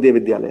JNVs, Navodaya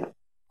Vidyalaya.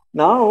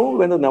 Now,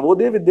 when the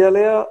Navodaya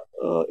Vidyalaya,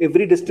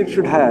 every district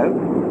should have,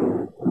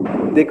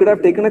 they could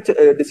have taken a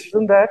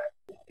decision that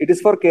it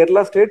is for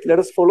Kerala state, let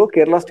us follow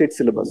Kerala state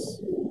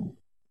syllabus.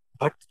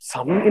 But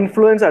some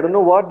influence, I don't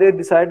know what they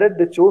decided,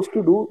 they chose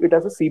to do it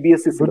as a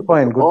CBSE syllabus. Good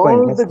point.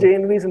 All the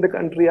JNVs in the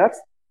country are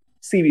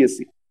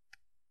CBSE.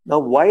 Now,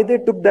 why they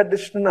took that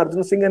decision,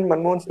 Arjun Singh and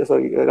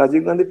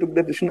Rajiv Gandhi took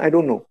that decision, I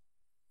don't know.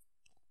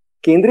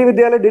 Kendriya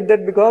Vidyalaya did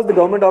that because the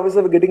government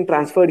officers were getting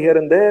transferred here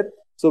and there.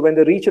 So when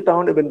they reach a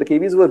town, when the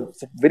KVs were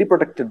very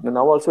protected,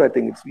 now also I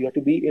think you have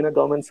to be in a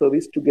government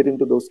service to get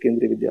into those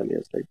Kendriya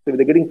Vidyalayas, right? So if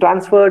they're getting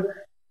transferred,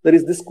 there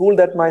is this school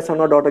that my son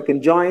or daughter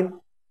can join.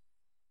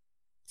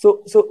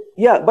 So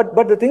yeah,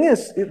 but the thing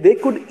is, they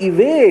could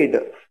evade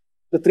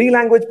the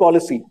 3-language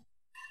policy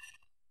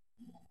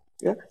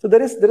Yeah, so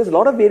there is a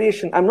lot of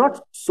variation. I'm not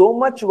so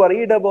much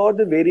worried about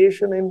the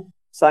variation in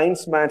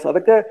science, maths.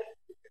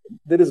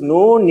 There is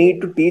no need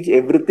to teach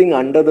everything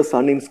under the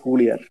sun in school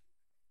year.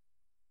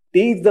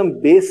 Teach them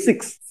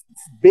basics.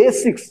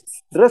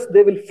 The rest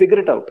they will figure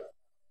it out.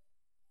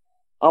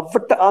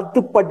 അത്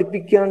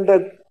പഠിപ്പിക്കേണ്ട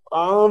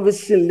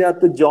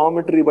ആവശ്യമില്ലാത്ത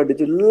geometry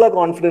പഠിച്ച് എല്ലാ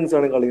confidence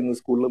ആണ് കളയുന്നത്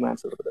സ്കൂളിൽ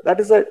maths എടുത്തത്.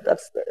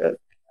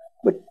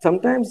 But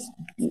sometimes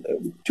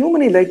too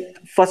many, like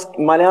first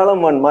Malayalam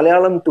 1,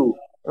 Malayalam 2.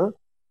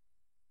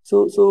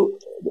 So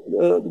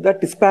that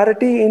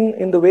disparity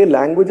in the way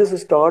languages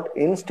is taught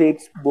in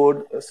state board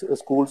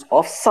schools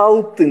of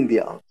South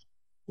India.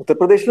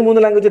 ഉത്തർപ്രദേശിൽ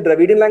 3 ലാംഗ്വേജ്,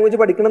 ദ്രവീഡിയൻ ലാംഗ്വേജ്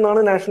പഠിക്കണം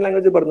എന്നാണ് നാഷണൽ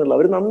ലാംഗ്വേജ് പറഞ്ഞുള്ളത്.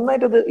 അവർ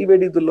നന്നായിട്ട് അത്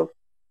evade ചെയ്തല്ലോ.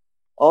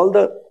 All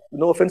the,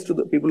 no offense to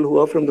the people who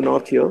are from the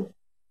north here,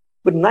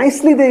 but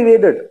nicely they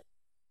evaded.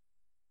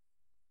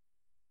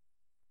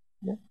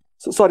 Yeah.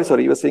 So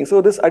sorry, you were saying. So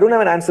this, I don't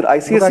have an answer.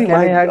 ICSE. Can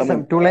I add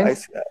some 2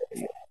 lines?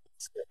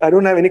 I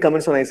don't have any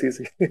comments on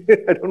ICSE.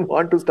 I don't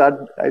want to start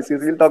ICSE.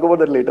 We'll talk about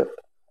that later.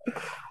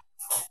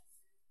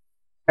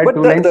 But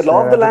the law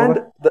of the land,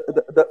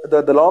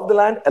 the law of the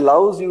land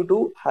allows you to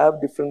have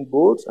different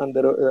boards and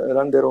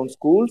run their own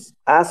schools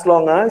as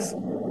long as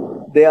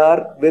they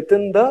are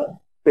within the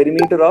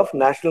perimeter of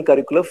national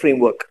curricular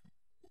framework.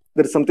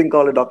 There is something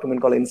called a document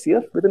called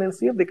NCF. Within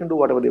NCF, they can do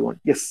whatever they want.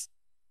 Yes.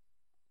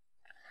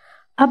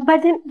 But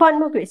then one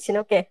more question,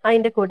 okay?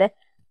 അതിന്റെ കൂടെ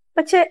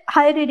പക്ഷെ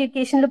higher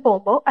എഡ്യൂക്കേഷനിൽ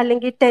പോകുമ്പോൾ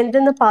അല്ലെങ്കിൽ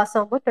 10th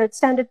പാസ്സാകുമ്പോൾ 12th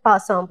standard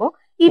പാസ്സാകുമ്പോൾ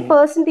ഈ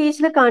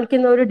പെർസെൻറ്റേജിൽ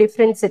കാണിക്കുന്ന ഒരു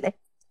difference ഇല്ലേ?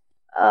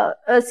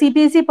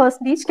 CBSE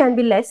percentage can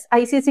be less,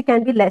 ICSE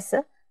can be less.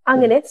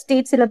 അങ്ങനെ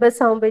സ്റ്റേറ്റ് സിലബസ്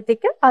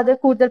ആകുമ്പോഴത്തേക്ക് അത്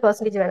കൂടുതൽ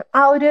പെർസെൻറ്റേജ് വേണം.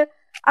 ആ ഒരു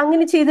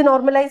അങ്ങനെ ചെയ്ത്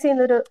നോർമലൈസ്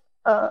ചെയ്യുന്ന ഒരു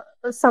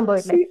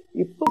സംഭവമില്ലേ?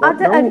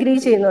 അത് അഗ്രി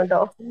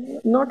ചെയ്യുന്നുണ്ടോ?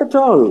 Not at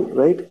all,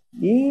 right?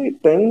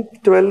 10th,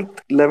 12th,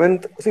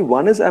 11th. See,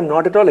 one is I'm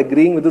not at all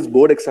agreeing with this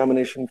board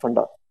examination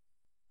funda.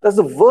 That's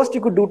the worst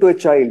you could do to a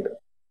child.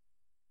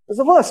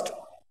 That's the worst.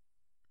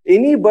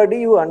 Anybody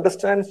who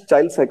understands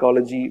child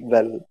psychology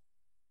well,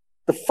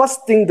 the first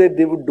thing that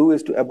they would do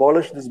is to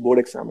abolish this board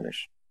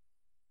examination.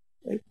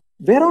 Right?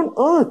 Where on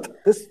earth?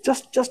 There's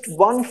just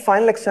one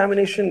final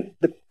examination.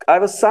 I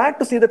was sad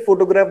to see that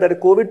photograph that a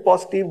COVID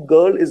positive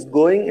girl is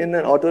going in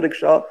an auto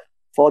rickshaw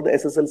for the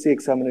SSLC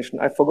examination.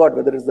 I forgot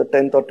whether it's the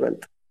 10th or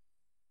 12th.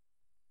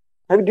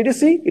 Did you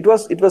see? It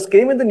was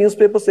came in the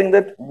newspaper saying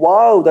that,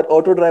 wow, that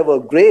auto driver,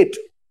 great.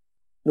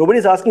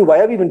 Nobody's asking why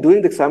are we even doing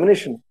the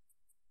examination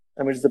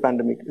amidst the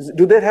pandemic.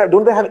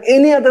 Don't they have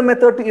any other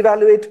method to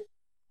evaluate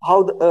how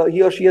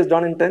he or she has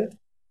done in 10th?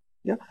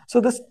 Yeah. So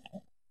this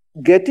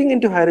getting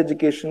into higher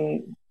education,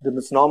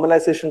 this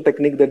normalization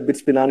technique that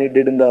Bits Pilani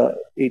did in the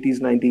 80s,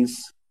 90s,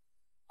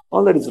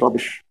 all that is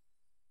rubbish.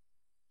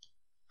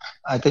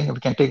 I think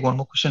we can take one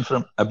more question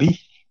from Abhi.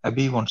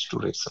 Abhi wants to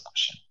raise a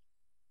question.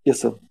 Yes,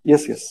 sir.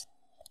 Yes.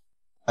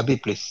 Abhi,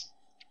 please.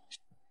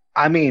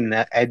 I mean,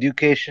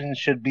 education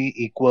should be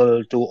equal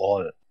to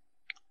all.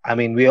 I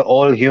mean, we are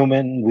all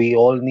human. We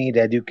all need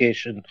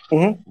education.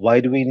 Mm-hmm. Why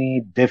do we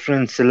need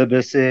different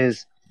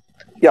syllabuses?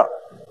 Yeah.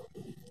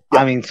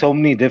 I mean, so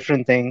many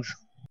different things.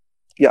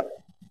 Yeah.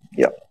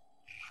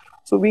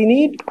 So we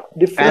need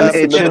different. And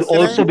it should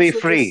also be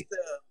free.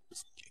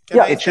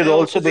 It should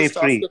also be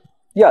free.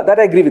 Yeah, that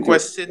I agree with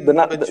question you.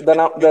 Which we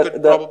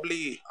could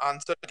probably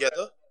answer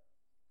together.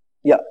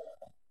 Yeah.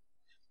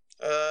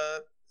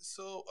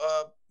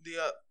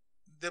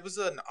 There was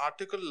an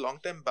article a long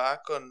time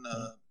back on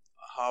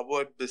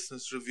Harvard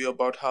Business Review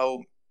about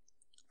how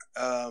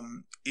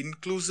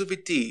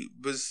inclusivity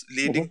was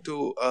leading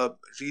to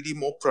really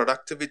more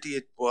productivity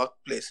at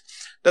workplace.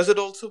 Does it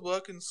also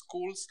work in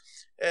schools?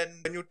 And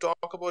when you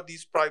talk about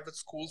these private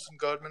schools and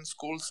government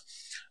schools,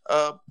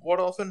 what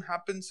often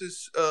happens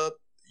is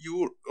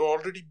you're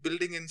already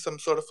building in some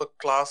sort of a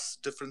class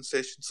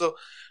differentiation. So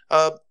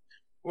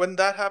when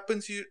that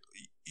happens,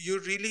 you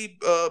really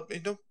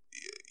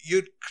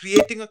you're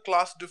creating a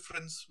class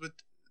difference with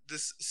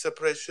this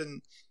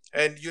separation,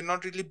 and you're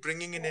not really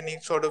bringing in any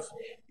sort of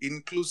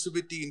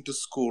inclusivity into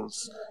schools.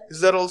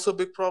 Is that also a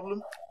big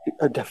problem?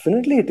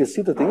 Definitely it is.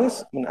 See, the thing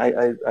is,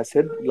 I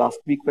said last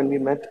week when we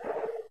met,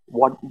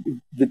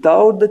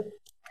 without the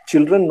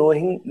children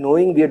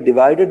knowing we have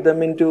divided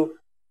them into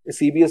a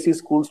CBSE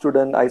school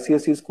student,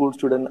 ICSE school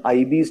student,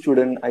 IB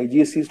student,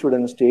 IGSE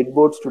student, state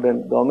board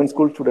student, government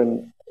school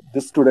student,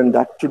 this student,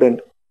 that student.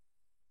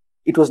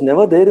 It was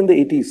never there in the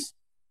 80s.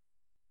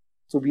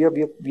 So we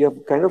are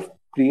kind of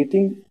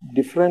creating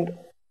different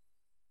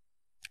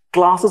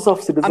classes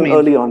of citizens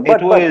early on.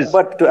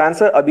 But to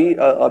answer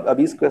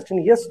Abhi's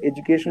question, yes,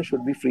 education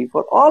should be free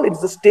for all.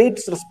 It's the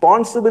state's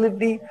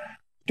responsibility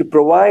to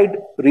provide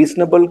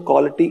reasonable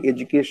quality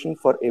education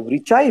for every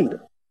child.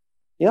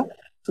 Yeah.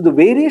 So the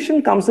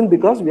variation comes in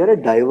because we are a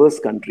diverse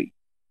country.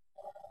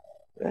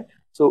 Right?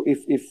 So if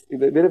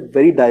we're a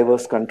very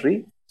diverse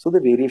country, so the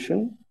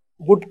variation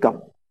would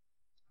come.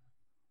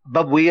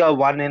 But we are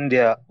one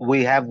India.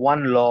 We have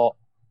one law.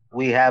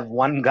 We have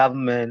one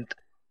government.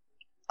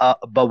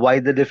 But why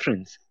the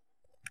difference?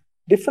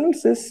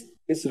 Difference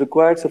is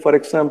required. So, for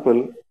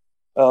example,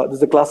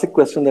 there's a classic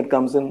question that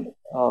comes in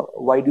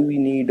why do we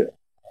need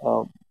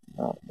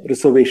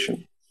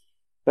reservation,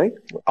 right?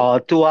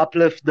 To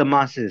uplift the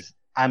masses,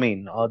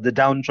 the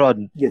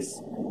downtrodden.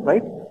 Yes,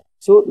 right.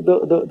 So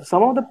the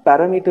some of the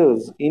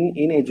parameters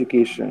in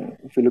education,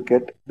 if you look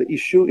at the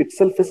issue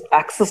itself, is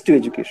access to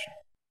education.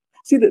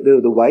 See,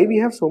 the why we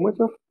have so much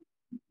of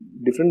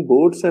different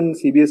boards and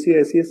CBSE,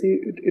 ICSE,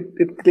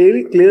 it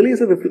clearly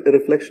is a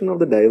reflection of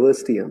the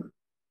diversity.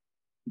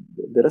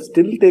 There are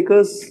still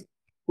takers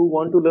who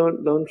want to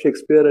learn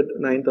Shakespeare at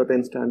 9th or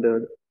 10th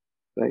standard,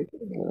 right?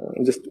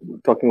 I'm just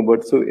talking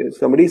about. So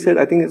somebody said,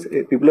 I think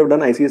people have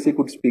done ICSE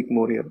could speak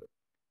more here.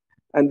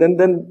 And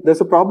then there's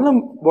a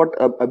problem. What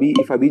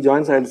if Abhi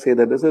joins, I'll say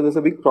that there's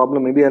a big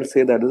problem. Maybe I'll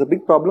say that there's a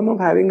big problem of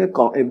having a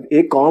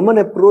common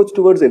approach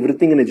towards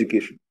everything in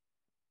education.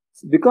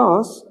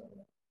 Because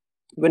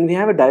when we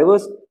have a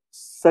diverse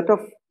set of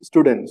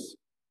students,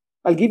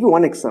 I'll give you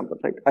one example.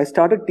 Right, I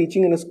started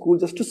teaching in a school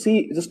just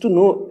to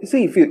know.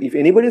 See, if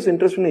anybody is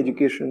interested in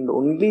education, the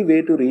only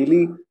way to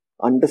really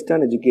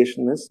understand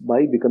education is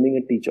by becoming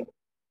a teacher.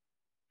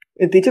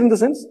 A teacher in the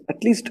sense,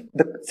 at least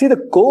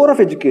the core of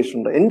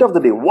education, the end of the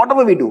day,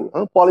 whatever we do,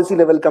 policy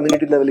level,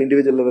 community level,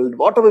 individual level,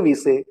 whatever we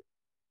say,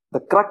 the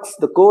crux,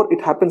 the core,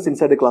 it happens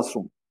inside a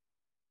classroom.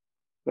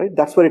 Right?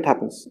 That's where it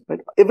happens. Right?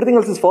 Everything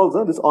else is false.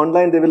 This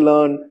online, they will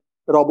learn,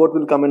 the robot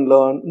will come and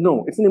learn.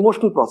 No, it's an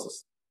emotional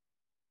process.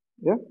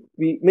 Yeah,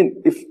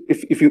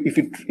 if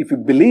you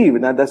believe,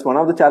 and that's one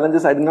of the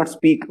challenges I did not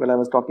speak when I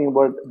was talking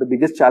about the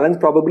biggest challenge.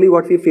 Probably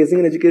what we're facing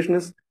in education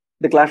is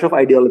the clash of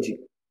ideology.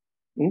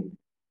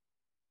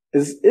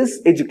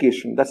 Is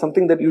education, that's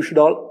something that you should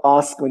all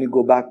ask when you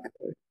go back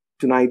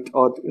tonight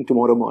or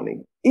tomorrow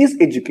morning. Is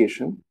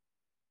education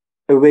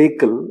a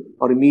vehicle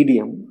or a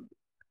medium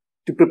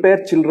to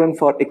prepare children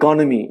for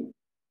economy,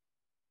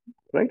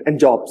 right, and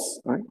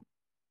jobs, right?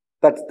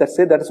 That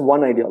is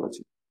one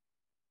ideology.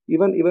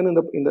 Even in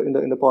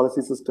the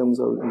policy systems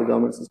or in the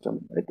government system,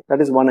 right?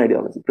 That is one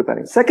ideology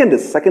preparing. Second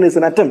is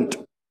an attempt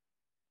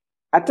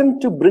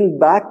to bring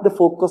back the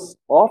focus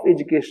of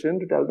education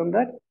to tell them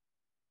that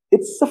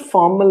it's a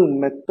formal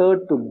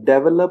method to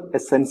develop a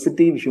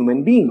sensitive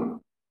human being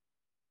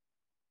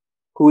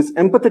who is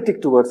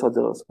empathetic towards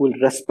others, who will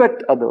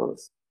respect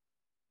others.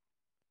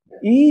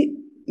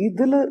 If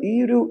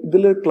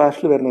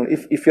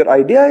your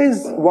idea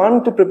is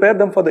one to prepare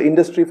them for the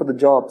industry, for the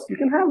jobs, you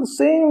can have the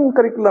same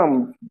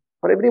curriculum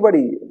for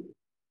everybody.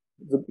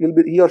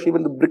 He or she will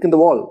be the brick in the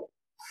wall.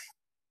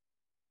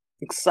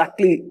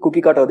 Exactly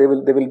cookie cutter. They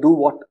will do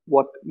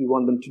what you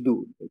want them to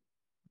do.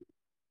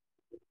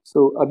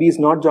 So Abhi is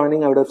not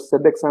joining. I would have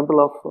said the example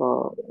of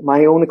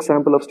my own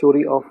example of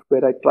story of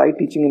where I tried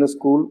teaching in a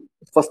school.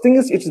 First thing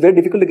is, it's very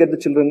difficult to get the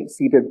children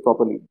seated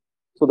properly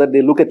so that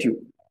they look at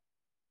you.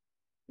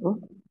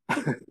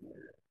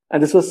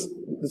 And this was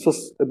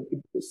a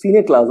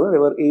senior class. They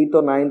were 8th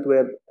or 9th,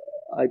 where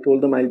I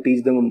told them I'll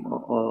teach them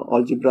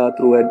algebra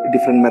through a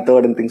different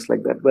method and things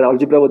like that. Where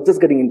algebra was just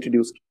getting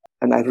introduced,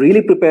 and I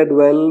really prepared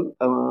well.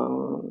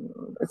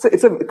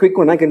 It's a quick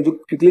one. I can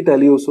quickly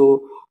tell you.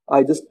 So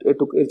I just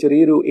took a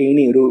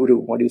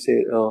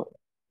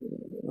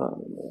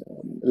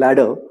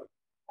ladder,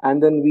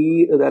 and then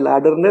the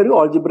ladder in the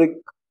algebraic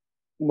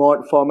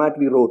format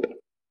we wrote.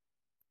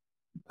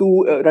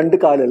 Two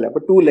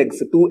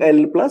legs,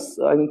 2L plus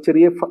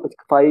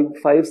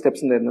five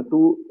steps in there,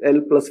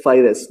 2L plus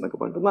 5S.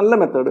 Nalla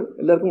method.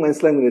 Ellarkum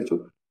manasilayanu vicharichu.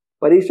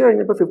 Parisha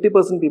കഴിഞ്ഞപ്പോൾ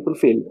 50% people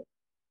failed.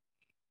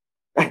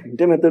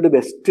 എൻ്റെ method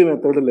best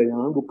method അല്ലേ,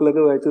 ഞാൻ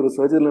ബുക്കിലൊക്കെ വായിച്ച്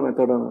research ചെയ്തുള്ള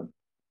മെത്തേഡാണ്.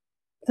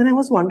 Then I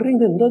was wondering,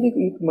 എന്താ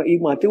ഈ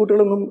മറ്റു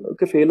കുട്ടികളൊന്നും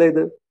ഒക്കെ ഫെയിൽ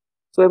ആയത്?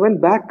 So I went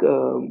back.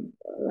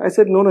 I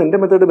said, no, എൻ്റെ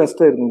മെത്തേഡ്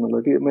ബെസ്റ്റ് ആയിരുന്നു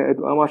എന്നുള്ളത്.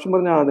 ആ മാഷം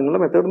പറഞ്ഞാൽ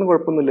നിങ്ങളുടെ മെത്തേഡൊന്നും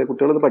കുഴപ്പമൊന്നുമില്ല,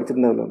 കുട്ടികളൊന്നും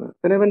പഠിച്ചിട്ടുണ്ടാവില്ല.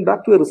 Then I went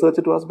back to a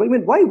researcher to ask,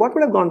 why? What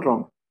would have gone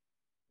wrong?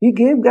 He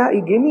gave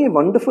me a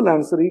wonderful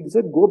answer. He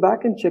said, go back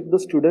and check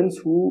the students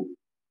who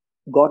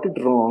got it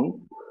wrong.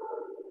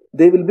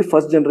 They will be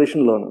first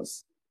generation learners.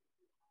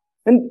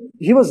 And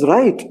he was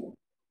right.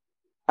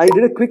 I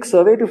did a quick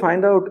survey to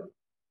find out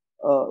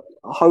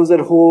how's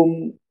their home,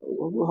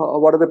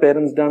 what are the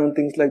parents done and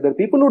things like that.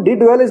 People who did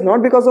well is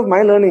not because of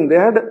my learning. They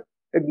had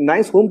a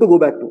nice home to go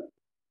back to.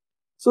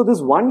 So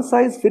this one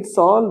size fits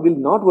all will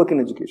not work in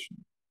education.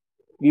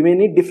 We may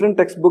need different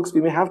textbooks.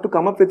 We may have to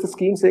come up with a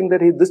scheme saying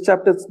that, hey, this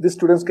chapter, these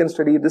students can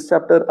study, this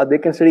chapter they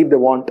can study if they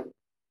want.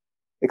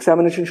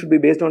 Examination should be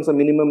based on some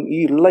minimum.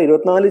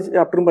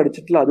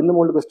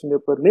 Question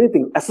paper, many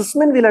things.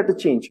 Assessment will have to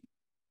change.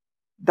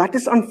 That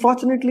is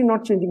unfortunately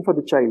not changing for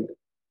the child.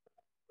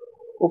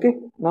 Okay,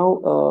 now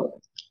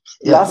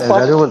last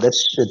part. Rajagopal,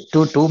 that's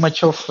too much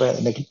of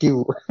negative.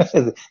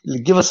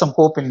 Give us some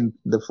hope in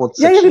the fourth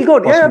section. Yeah, we'll go.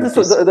 Yeah,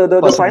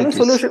 the final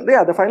solution.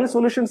 Yeah, the final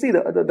solution. See,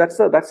 that's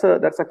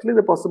actually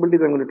the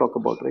possibilities I'm going to talk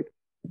about, right?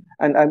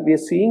 And we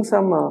are seeing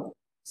some.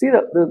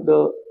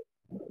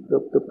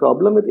 The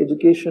problem with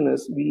education is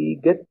we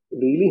get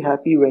really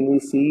happy when we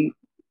see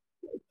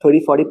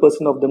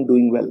 30-40% of them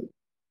doing well,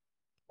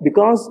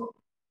 because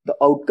the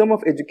outcome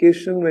of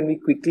education, when we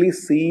quickly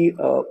see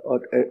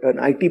an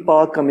IT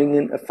park coming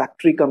in, a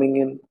factory coming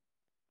in,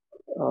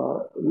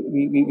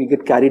 we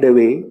get carried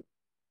away.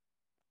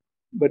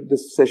 But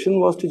this session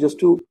was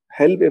to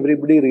help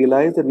everybody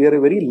realize that we are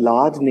a very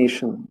large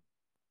nation,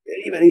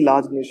 very, very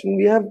large nation.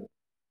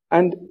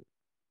 And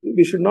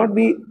we should not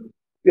be,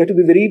 we have to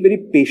be very, very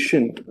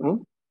patient.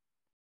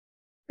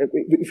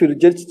 If you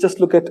just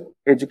look at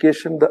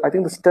education, I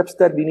think the steps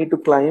that we need to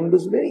climb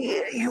is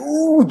very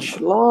huge,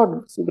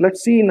 Lord. So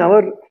let's see in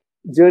our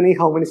journey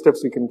how many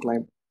steps we can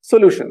climb.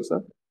 Solutions.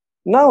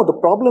 Now the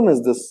problem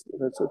is this.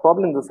 It's a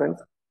problem in the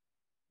sense,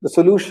 the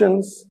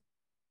solutions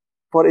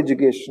for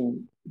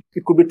education,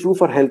 it could be true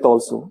for health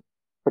also,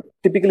 but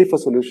typically for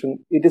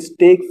solution, it is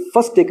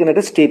first taken at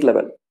a state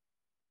level,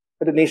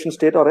 at a nation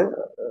state or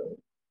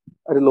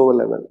at a lower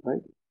level,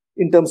 right?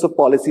 In terms of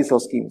policies or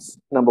schemes,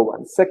 number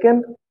one.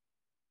 Second,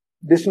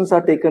 decisions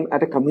are taken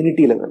at a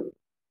community level,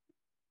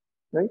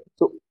 right?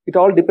 So it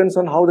all depends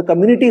on how the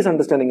community is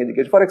understanding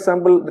education. For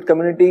example, the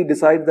community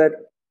decides that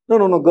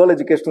no, girl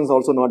education is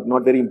also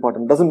not very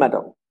important. Doesn't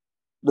matter.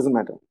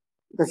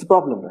 That's the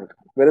problem, right?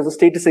 Whereas the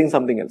state is saying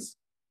something else.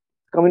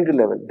 Community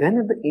level. Then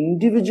at the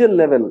individual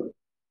level,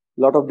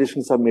 a lot of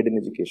decisions are made in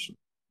education.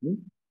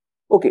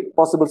 Okay,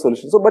 possible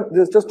solutions. So, but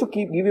just to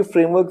give you a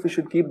framework, we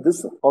should keep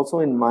this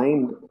also in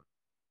mind,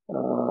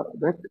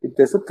 that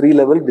there's a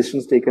 3-level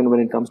decisions taken when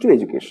it comes to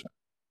education.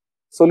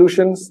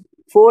 Solutions,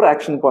 4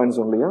 action points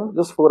only.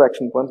 Just 4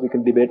 action points. We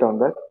can debate on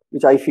that,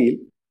 which I feel.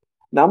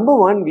 Number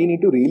one, we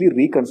need to really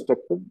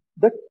reconstruct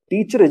the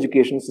teacher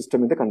education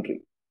system in the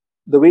country.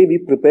 The way we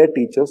prepare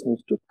teachers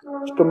needs to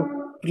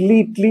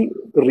completely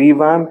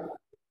revamp,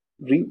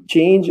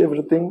 change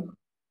everything.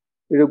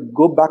 We have to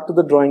go back to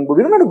the drawing board.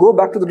 We don't have to go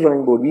back to the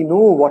drawing board. We know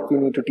what we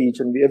need to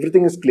teach and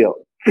everything is clear.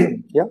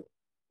 Yeah.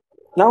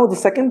 Now, the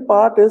second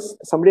part is,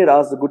 somebody had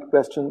asked a good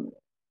question.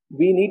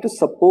 We need to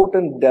support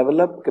and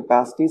develop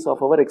capacities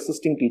of our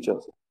existing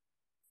teachers.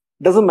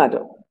 Doesn't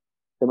matter.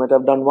 They might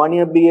have done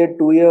 1-year B.Ed,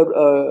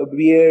 2-year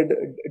B.Ed,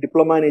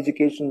 diploma in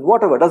education,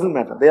 whatever, doesn't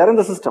matter. They are in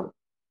the system.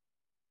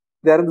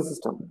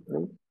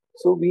 Right?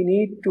 So we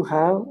need to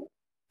have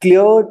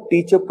clear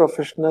teacher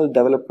professional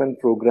development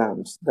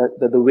programs. That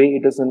the way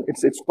it is,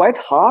 it's quite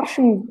harsh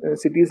in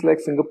cities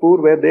like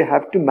Singapore, where they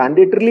have to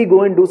mandatorily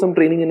go and do some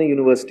training in a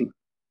university.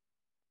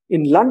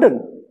 In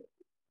London,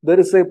 there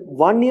is a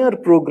 1-year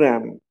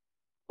program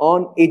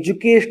on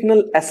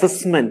educational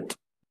assessment.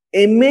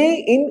 MA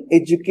in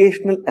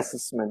educational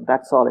assessment.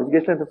 That's all.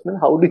 Educational assessment.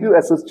 How do you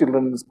assess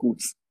children in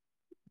schools?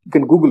 You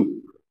can Google.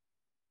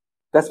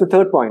 That's the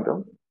third point.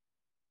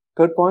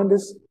 Third point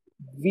is,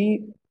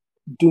 we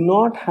do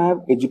not have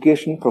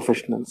education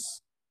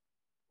professionals.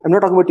 I'm not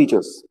talking about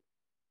teachers.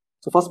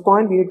 So first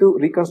point, we need to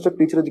reconstruct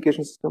teacher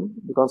education system,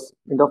 because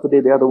end of the day,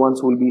 they are the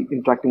ones who will be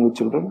interacting with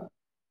children.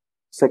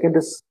 Second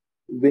is,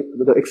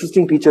 the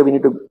existing teacher, we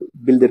need to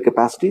build their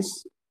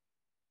capacities.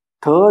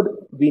 Third,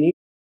 we need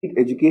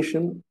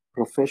education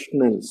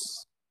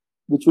professionals,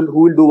 who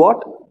will do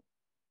what?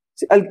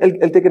 See,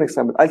 I'll take an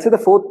example. I'll say the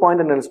fourth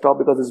point and I'll stop,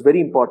 because it's very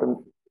important.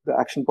 The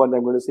action point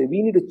I'm going to say,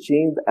 we need to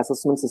change the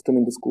assessment system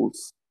in the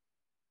schools.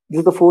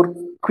 These are the 4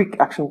 quick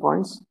action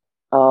points.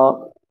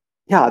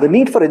 The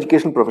need for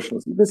education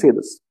professionals. Let me say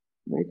this,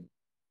 right?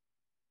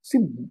 See,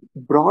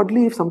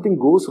 broadly, if something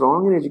goes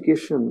wrong in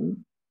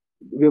education,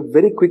 we are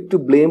very quick to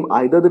blame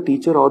either the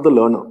teacher or the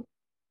learner.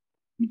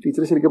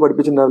 Teacher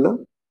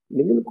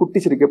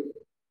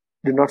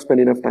did not spend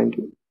enough time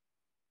to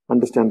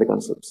understand the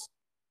concepts.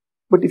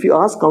 But if you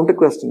ask counter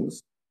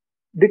questions,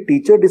 did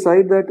teacher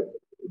decide that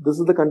this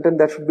is the content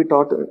that should be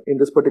taught in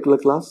this particular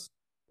class?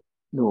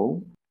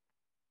 No.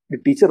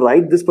 Did teacher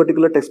write this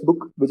particular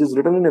textbook, which is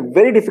written in a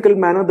very difficult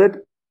manner that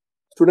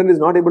student is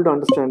not able to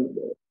understand?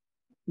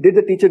 Did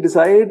the teacher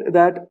decide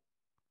that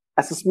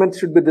assessment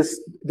should be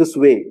this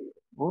way?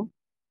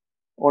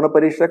 Ona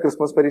Parisha,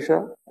 Christmas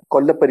Parisha,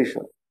 Kolla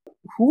Parisha.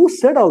 Who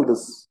said all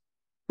this?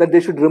 That they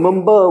should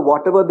remember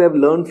whatever they've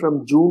learned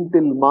from June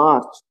till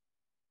March.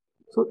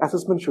 So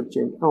assessment should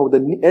change. Now,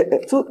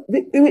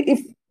 if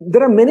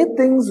there are many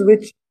things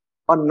which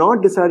are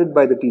not decided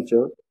by the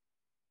teacher,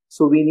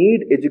 so we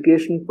need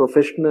education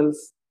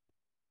professionals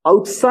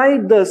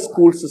outside the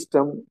school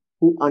system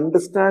who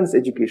understands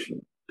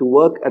education to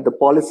work at the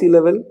policy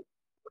level,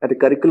 at a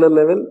curricular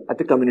level, at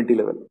a community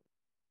level.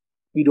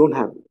 We do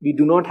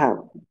not have.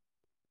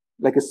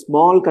 Like a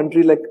small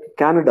country like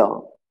Canada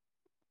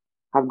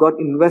have got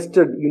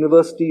invested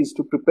universities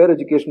to prepare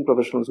education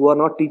professionals who are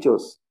not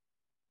teachers.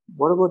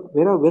 What about,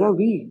 where are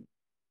we?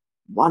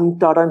 One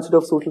Tata Institute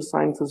of Social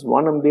Sciences,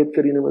 one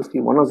Ambedkar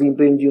University, one Azim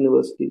Premji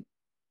University.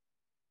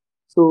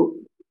 So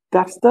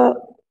that's the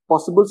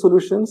possible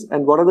solutions.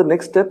 And what are the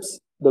next steps?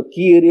 The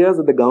key areas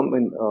that the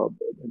government,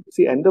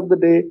 end of the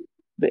day,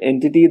 the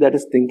entity that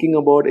is thinking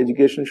about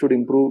education should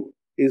improve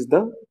is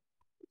the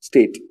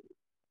state,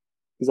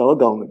 is our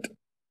government,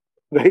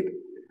 right?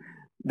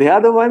 They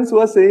are the ones who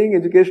are saying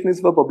education is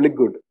for public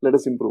good. Let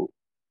us improve.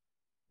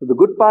 So the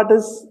good part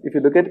is, if you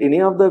look at any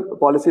of the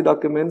policy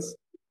documents,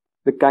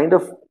 they kind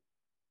of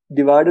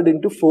divided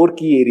into 4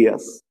 key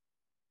areas.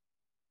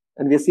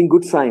 And we are seeing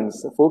good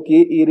signs. 4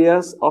 key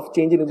areas of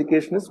change in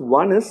education is,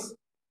 one is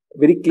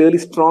very clearly,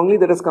 strongly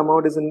that has come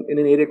out is in an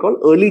area called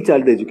early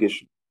childhood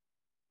education.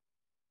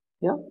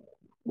 Yeah,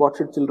 what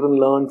should children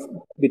learn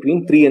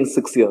between 3 and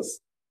 6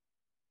 years?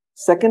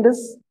 Second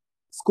is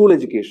school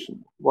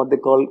education, what they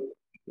call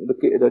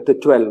the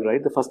 12,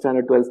 right? The first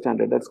standard, 12th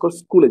standard. That's called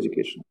school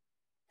education.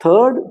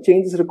 Third,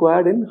 change is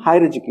required in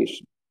higher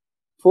education.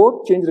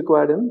 Fourth, change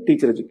required in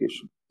teacher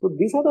education. So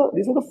these are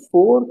the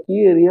four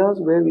key areas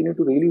where we need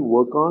to really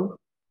work on,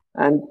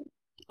 and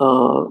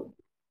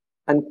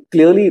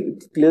clearly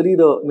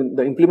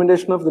the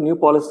implementation of the new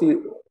policy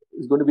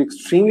is going to be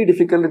extremely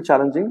difficult and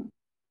challenging.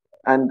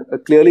 And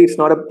clearly, it's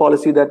not a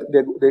policy that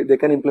they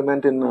can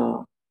implement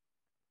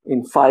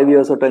in 5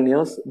 years or 10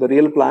 years. The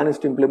real plan is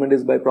to implement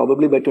this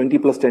probably by 20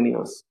 plus 10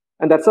 years.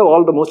 And that's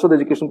how most of the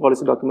education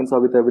policy documents are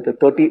with a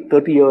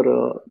 30 year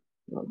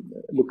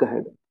look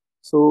ahead.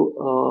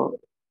 So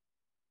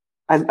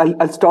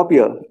I'll stop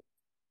here.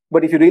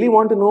 But if you really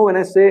want to know, when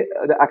I say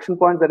the action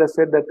points that I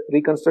said, that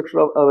reconstruction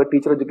of our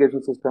teacher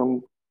education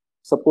system,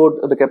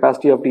 support the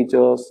capacity of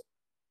teachers,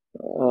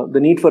 the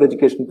need for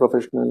education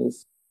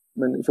professionals.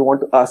 If you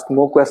want to ask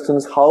more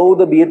questions, how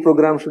the B.Ed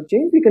program should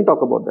change, we can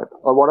talk about that.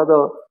 Or what are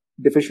the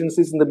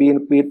deficiencies in the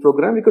B.Ed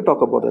program, we could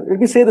talk about that. Let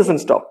me say this and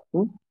stop.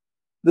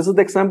 This is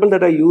the example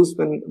that I use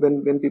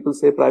when people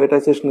say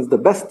privatization is the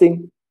best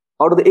thing.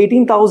 Out of the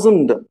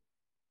 18,000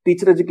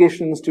 teacher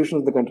education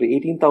institutions in the country,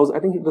 18,000, I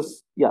think it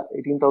was,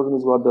 18,000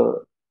 is what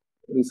the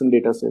recent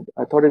data said.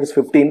 I thought it was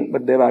 15,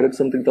 but they've added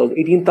something.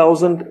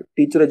 18,000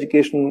 teacher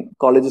education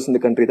colleges in the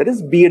country, that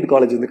is B.Ed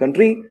colleges in the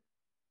country.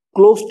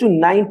 Close to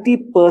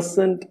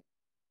 90%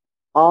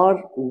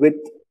 are with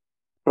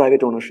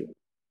private ownership.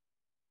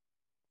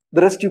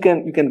 The rest you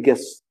can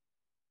guess.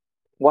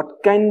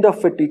 What kind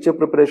of a teacher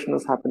preparation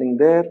is happening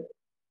there?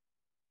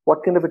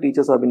 What kind of a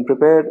teachers are being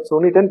prepared? So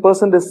only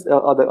 10% is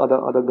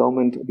other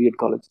government B.Ed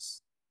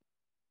colleges.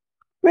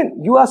 When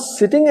you are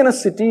sitting in a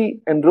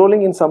city,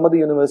 enrolling in some other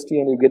university,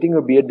 and you're getting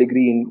a B.Ed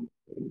degree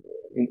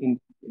in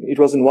it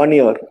was in 1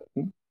 year.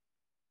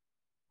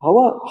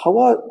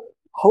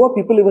 How are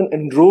people even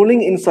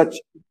enrolling in such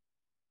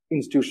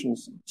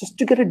institutions just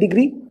to get a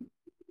degree?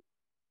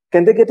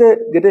 Can they get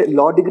a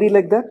law degree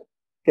like that?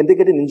 Can they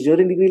get an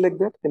engineering degree like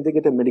that? Can they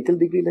get a medical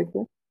degree like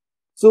that?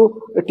 So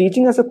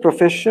teaching as a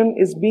profession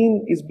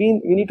we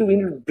need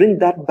to bring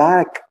that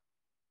back.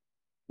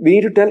 We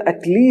need to tell,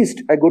 at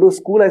least, I go to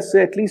school, I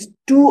say at least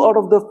 2 out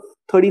of the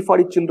 30,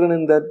 40 children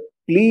in that,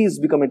 please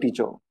become a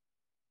teacher.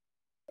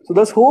 So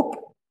there's hope,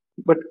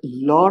 but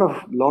lot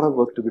of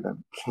work to be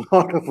done.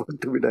 Lot of work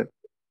to be done.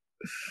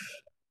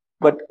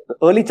 But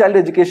early child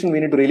education, we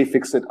need to really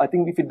fix it. I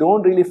think if you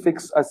don't really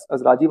fix, as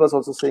Rajiv was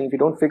also saying, if you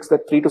don't fix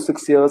that 3 to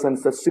 6 years and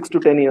 6 to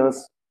 10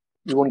 years,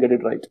 you won't get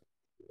it right.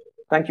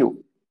 Thank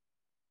you.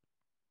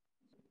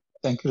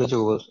 Thank you,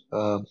 Rajagopal.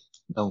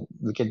 Now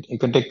you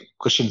can take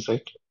questions,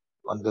 right?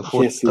 On the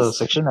fourth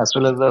section, as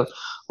well as the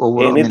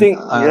overall. Anything,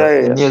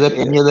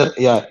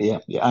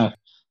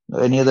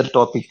 any other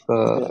topic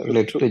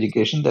related to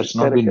education that's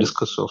not been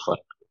discussed so far.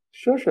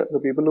 Sure. The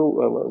people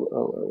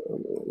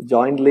who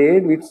joined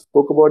late, we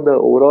spoke about the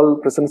overall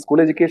present school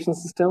education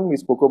system. We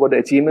spoke about the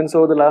achievements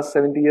over the last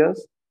 70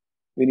 years.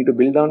 We need to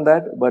build on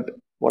that. But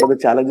what are the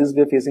challenges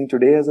we are facing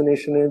today as a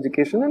nation in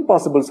education, and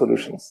possible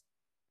solutions?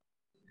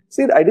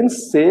 See, I didn't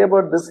say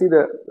about this.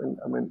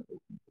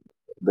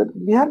 That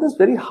we have this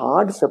very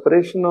hard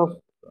separation of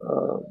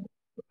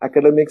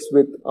academics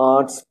with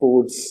arts,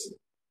 sports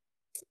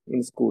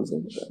in schools.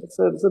 And it's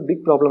a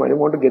big problem. I don't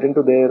want to get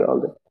into there all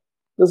that.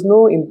 There's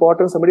no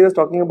importance. Somebody was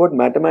talking about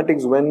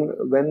mathematics when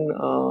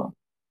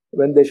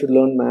they should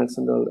learn maths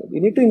and all that.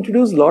 We need to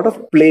introduce a lot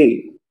of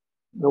play,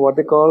 what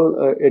they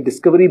call a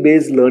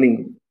discovery-based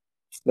learning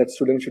that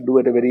students should do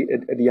at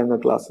younger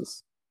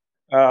classes.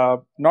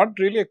 Not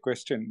really a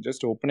question,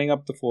 just opening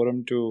up the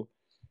forum to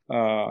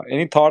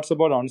any thoughts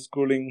about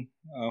unschooling,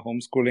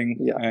 homeschooling,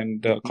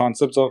 and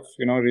concepts of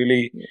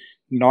really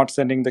not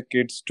sending the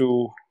kids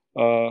to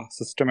a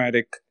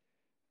systematic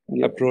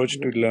approach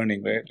to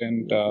learning, right?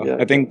 And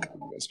I think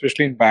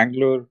especially in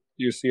Bangalore,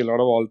 you see a lot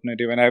of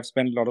alternative, and I've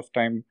spent a lot of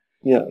time,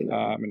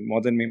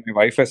 more than me, my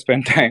wife has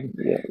spent time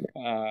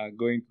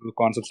going through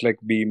concepts like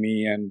Be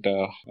Me and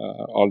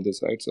all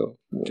this, right? So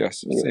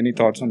just any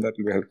thoughts on that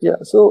will be helpful.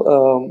 Yeah, so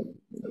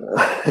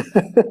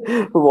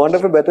for want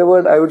of a better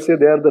word, I would say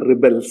they are the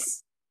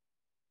rebels.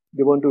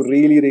 They want to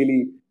really,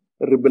 really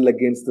rebel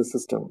against the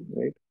system,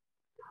 right?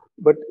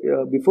 But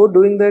before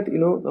doing that,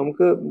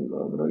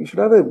 you should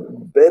have a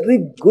very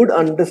good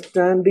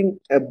understanding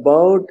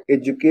about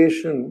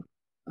education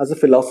as a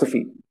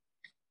philosophy,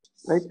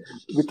 right?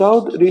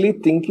 Without really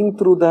thinking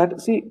through that,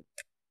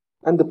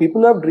 and the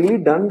people who have really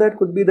done that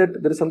could be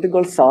that there is something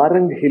called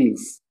Sarang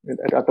Hills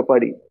at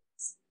Attapadi.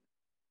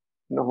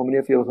 How many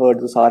of you have heard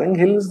the Sarang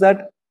Hills?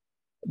 That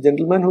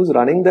gentleman who's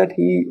running that,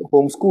 he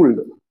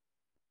homeschooled.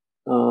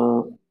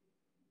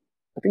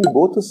 I think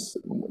both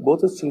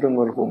his children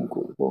were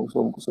homeschooled.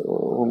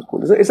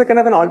 It's a kind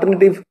of an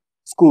alternative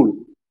school.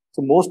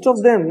 So most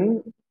of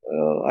them,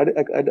 I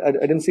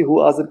didn't see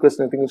who asked that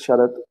question. I think it's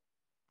Sharath.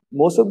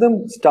 Most of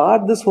them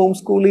start this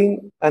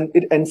homeschooling and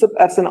it ends up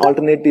as an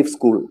alternative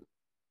school.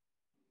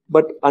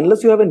 But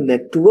unless you have a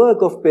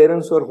network of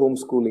parents who are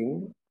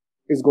homeschooling,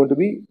 is going to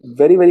be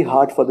very, very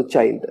hard for the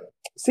child.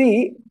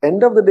 See,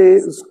 end of the day,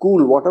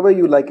 school, whatever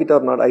you like it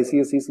or not,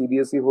 ICSE,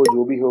 CBSE ho,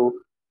 jo bhi ho,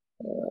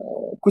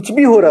 kuch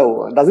bhi ho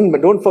raha ho,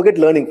 don't forget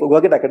learning,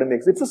 forget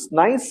academics. It's a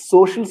nice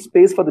social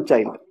space for the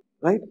child,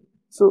 right?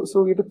 So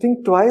you have to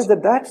think twice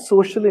that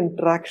social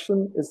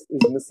interaction is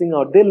missing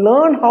out. They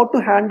learn how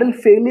to handle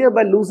failure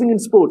by losing in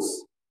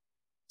sports.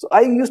 So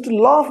I used to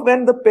laugh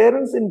when the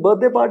parents in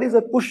birthday parties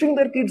are pushing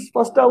their kids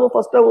first hour,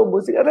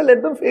 music.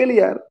 Let them fail,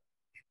 yaar.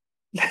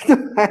 Let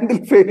them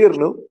handle failure,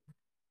 no?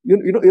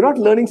 You're not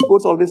learning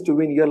sports always to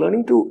win. You're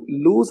learning to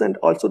lose and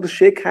also to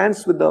shake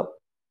hands with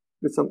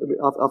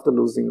after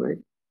losing, right?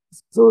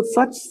 So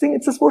such thing,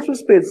 it's a social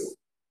space.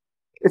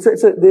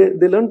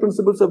 They learn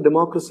principles of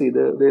democracy.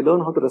 They learn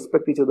how to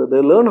respect each other.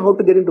 They learn how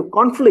to get into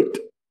conflict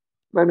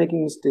by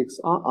making mistakes.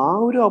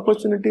 Our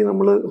opportunity,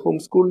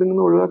 homeschooling,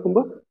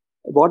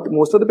 what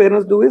most of the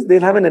parents do is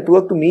they'll have a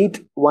network to meet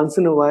once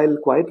in a while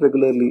quite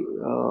regularly.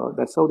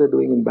 That's how they're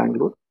doing in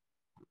Bangalore.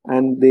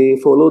 And they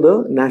follow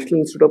the National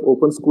Institute of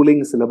Open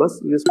Schooling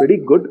syllabus, which is pretty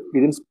good.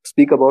 We didn't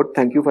speak about,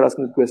 thank you for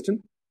asking the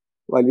question.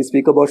 While we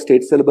speak about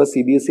state syllabus,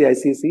 CBSE,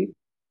 ICSE,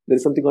 there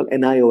is something called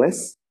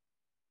NIOS,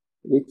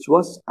 which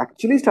was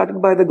actually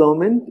started by the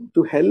government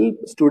to help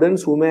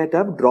students who may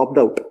have dropped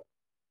out.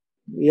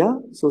 Yeah,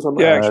 so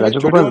actually,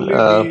 today only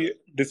we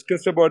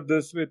discussed about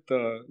this with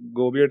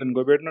Gobiatan.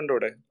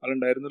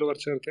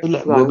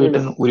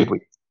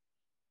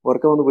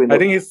 I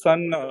think his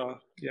son,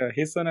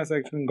 his son has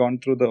actually gone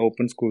through the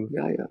open school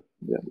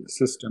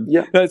system.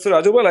 Yeah. So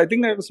Rajagopal, I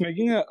think I was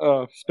making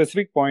a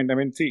specific point. I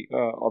mean, see,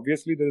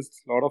 obviously there's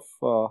a lot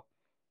of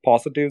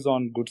positives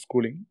on good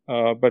schooling,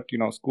 but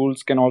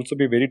schools can also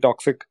be very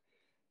toxic,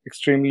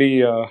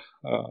 extremely,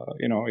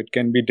 it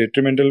can be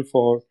detrimental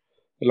for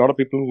a lot of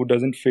people who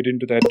doesn't fit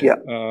into that,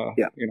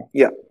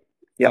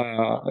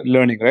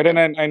 learning, right?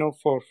 And I know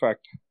for a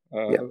fact,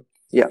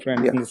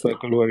 friends in the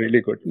circle who are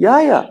really good.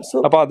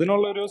 So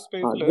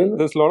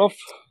there's a lot of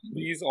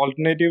these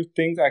alternative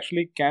things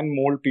actually can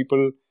mold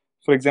people.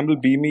 For example,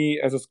 BME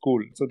as a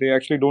school, so they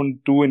actually don't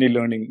do any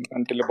learning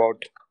until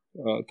about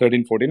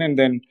 13, 14, and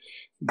then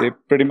they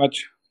pretty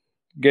much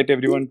get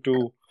everyone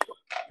to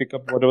pick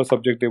up whatever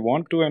subject they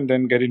want to and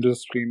then get into the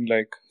stream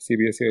like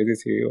CBSE,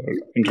 ICSE or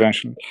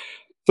international.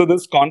 So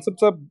these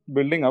concepts are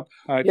building up.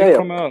 I think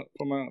from a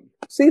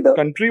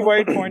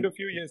countrywide point of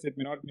view, yes, it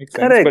may not make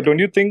sense. Correct. But don't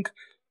you think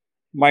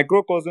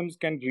microcosms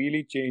can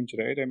really change,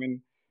 right? I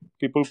mean,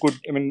 people could,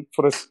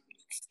 for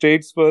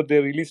states where they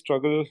really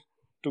struggle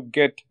to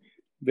get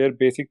their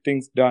basic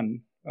things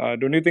done,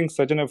 don't you think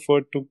such an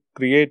effort to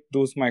create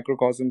those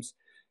microcosms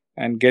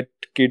and get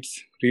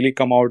kids really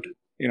come out,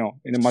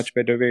 in a much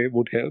better way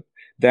would help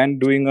than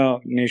doing a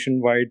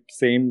nationwide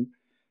same,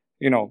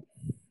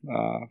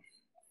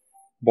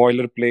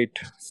 boilerplate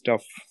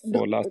stuff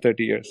for last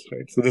 30 years,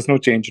 right? So there's no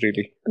change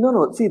really.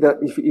 No. See that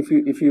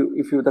if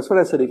you that's what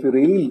I said. If you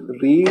really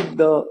read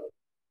the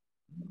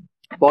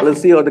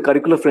policy or the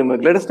curricular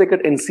framework, let us take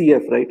it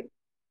NCF, right?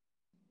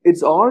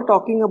 It's all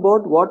talking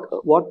about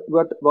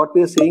what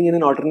we are saying in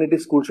an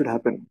alternative school should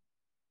happen.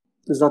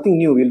 There's nothing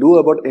new. We'll do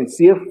about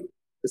NCF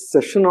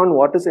session on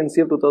what is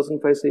NCF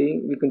 2005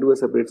 saying. We can do a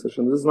separate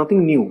session. There's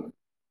nothing new.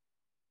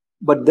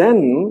 But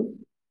then,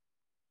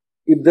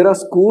 if there are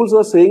schools who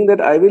are saying that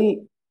I will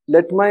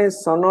let my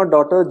son or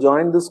daughter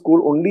join the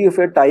school only if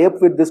I tie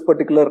up with this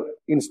particular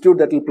institute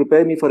that will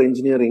prepare me for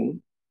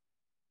engineering,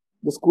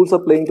 the schools are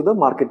playing to the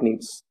market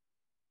needs.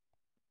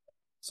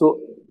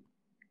 So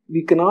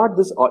we cannot,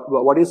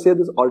 what you say,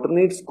 this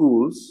alternate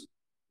schools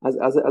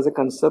as a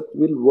concept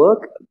will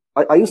work.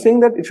 Are you saying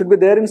that it should be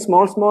there in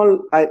small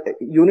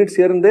units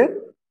here and there?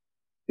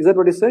 Is that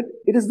what you said?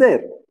 It is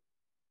there.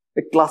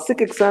 A classic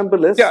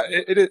example is,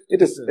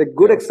 it is a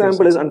good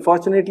example is,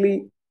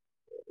 unfortunately,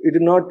 it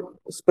did not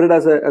spread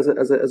as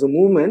a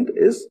movement,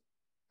 is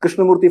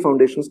Krishnamurti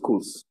Foundation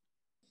schools.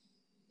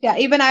 Yeah,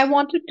 even I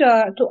wanted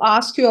to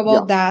ask you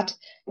about that,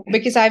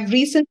 because I've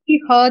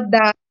recently heard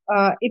that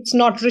it's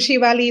not, Rishi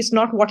Valley is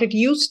not what it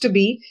used to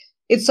be.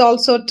 It's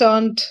also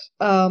turned,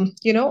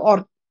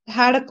 or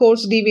had a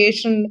course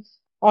deviation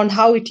on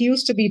how it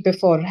used to be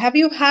before. Have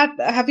you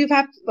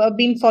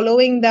been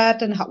following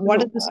that, and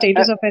what is the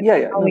status of it?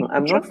 No,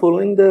 I'm not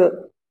following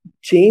the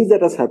change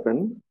that has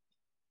happened.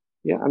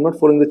 I'm not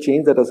following the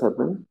change that has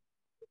happened.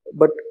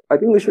 But I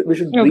think we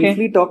should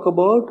briefly talk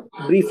about,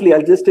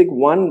 I'll just take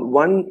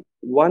one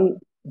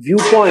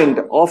viewpoint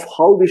of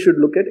how we should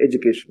look at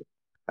education.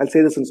 I'll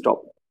say this and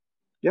stop.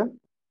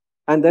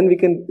 And then we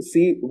can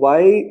see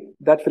why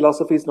that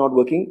philosophy is not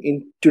working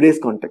in today's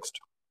context.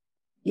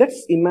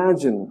 Let's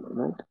imagine,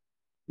 right?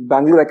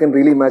 Bangalore I can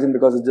really imagine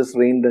because it just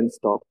rained and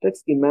stopped.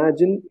 Let's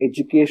imagine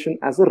education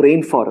as a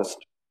rainforest,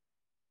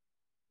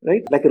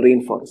 right? Like a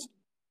rainforest.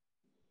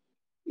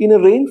 In a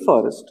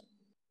rainforest,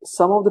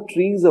 some of the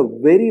trees are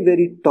very,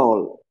 very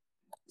tall.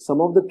 Some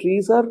of the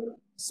trees are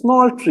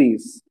small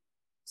trees.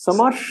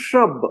 Some are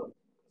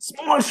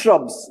small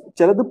shrubs.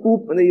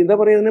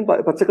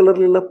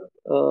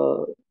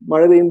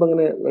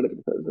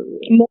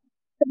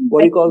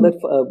 What do you call that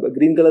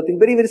green color thing?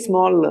 Very, very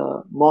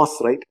small moss,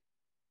 right?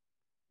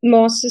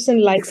 Moses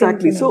and Lycan.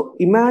 Exactly. So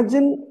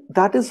imagine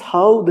that is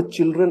how the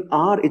children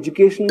are.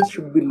 Education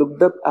should be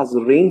looked up as a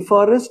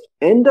rainforest.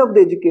 End of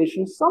the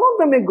education. Some of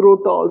them may grow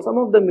tall. Some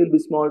of them will be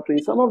small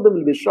trees. Some of them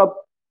will be shrub.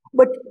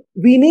 But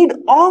we need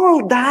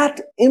all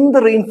that in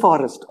the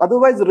rainforest.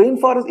 Otherwise, the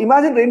rainforest,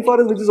 imagine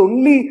rainforest which is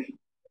only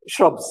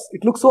shrubs.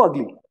 It looks so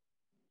ugly.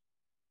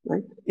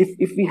 Right?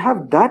 If we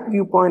have that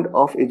viewpoint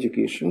of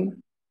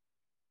education,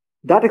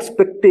 that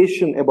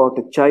expectation about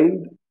a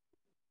child,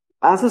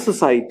 as a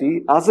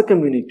society, as a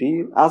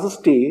community, as a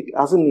state,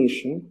 as a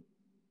nation,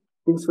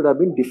 things would have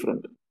been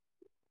different.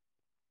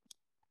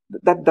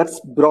 That's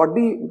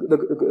broadly,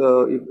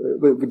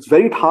 it's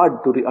very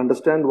hard to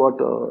understand what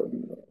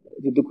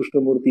Jiddu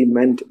Krishnamurti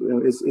meant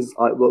is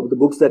the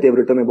books that they have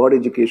written about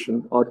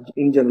education or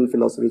in general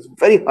philosophy is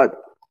very hard.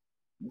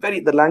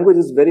 The language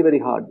is very, very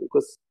hard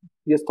because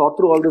he has thought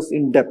through all this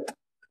in depth.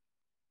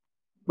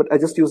 But I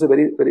just use a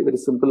very, very, very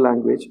simple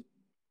language.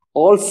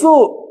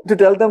 Also, to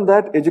tell them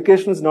that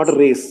education is not a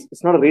race.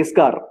 It's not a race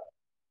car.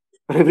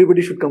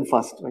 Everybody should come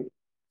fast, right?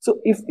 So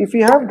if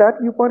we have that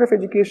viewpoint of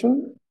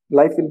education,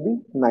 life will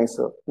be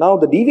nicer. Now,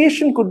 the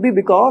deviation could be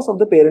because of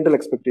the parental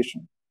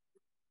expectation.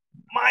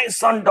 My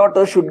son,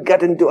 daughter should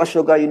get into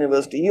Ashoka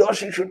University. He or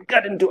she should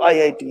get into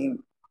IIT.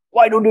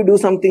 Why don't you do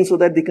something so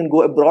that they can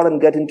go abroad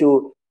and get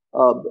into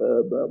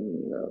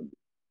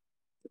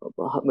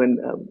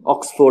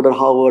Oxford or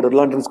Harvard or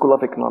London School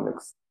of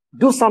Economics?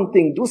 Do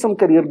something. Do some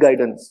career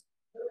guidance.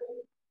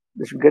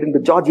 They should get into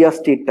Georgia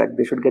State Tech.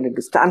 They should get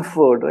into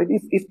Stanford, right?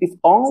 If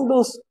all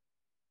those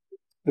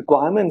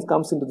requirements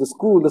comes into the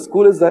school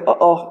is like,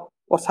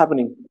 what's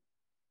happening?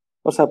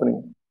 What's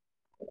happening?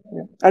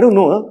 Yeah. I don't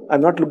know. Huh?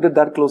 I've not looked at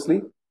that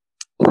closely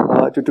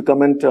to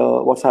comment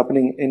what's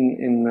happening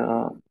in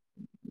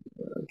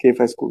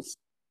KFI schools.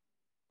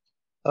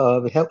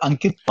 We have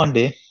Ankit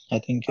Pandey. I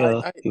think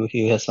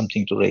he has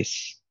something to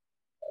raise.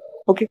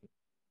 Okay.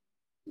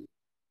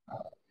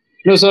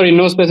 No, sorry,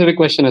 no specific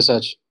question as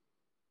such.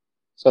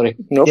 Sorry.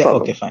 No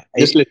problem. Okay, fine.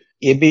 Just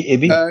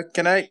AB.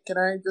 Can I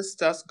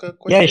just ask a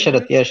question? Yeah,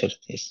 Sharat.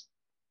 Yes.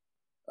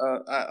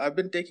 I've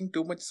been taking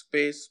too much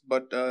space,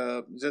 but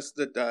just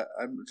that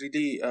I'm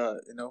really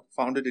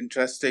found it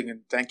interesting,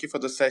 and thank you for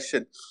the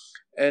session.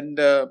 And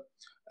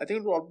I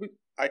think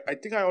I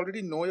think I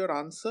already know your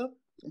answer,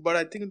 but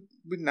I think it'd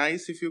be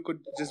nice if you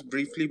could just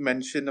briefly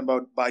mention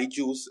about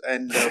Byju's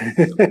and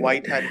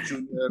White Hat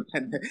Junior.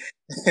 And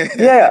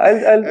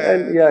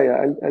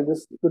I'll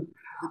just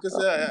because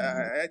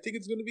I think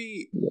it's going to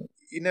be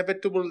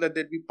inevitable that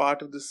they'd be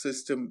part of the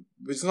system,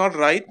 which is not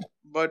right,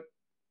 but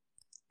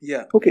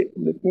yeah. Okay,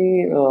 let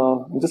me.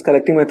 I'm just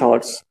collecting my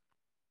thoughts.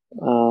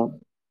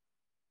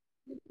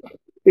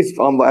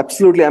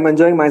 Absolutely. I'm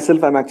enjoying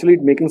myself. I'm actually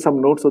making some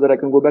notes so that I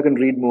can go back and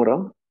read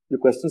more. Your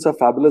questions are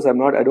fabulous. I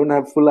don't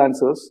have full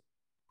answers,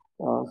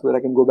 so that I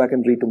can go back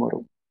and read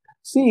tomorrow.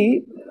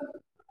 See,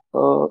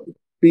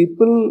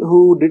 people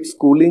who did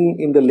schooling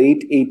in the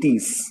late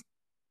 80s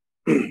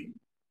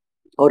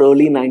or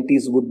early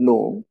 90s would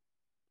know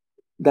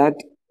that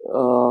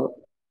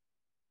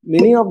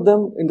many of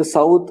them in the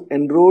South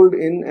enrolled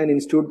in an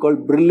institute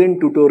called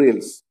Brilliant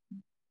Tutorials,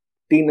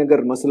 T Nagar,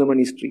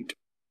 Masalamani Street.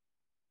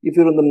 If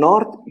you're in the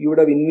North, you would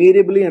have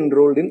invariably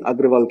enrolled in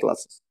Agrawal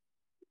classes.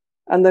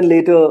 And then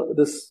later,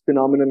 this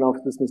phenomenon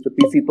of this Mr.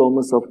 P.C.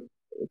 Thomas of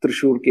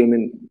Thrissur came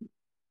in.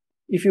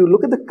 If you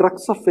look at the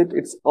crux of it,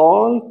 it's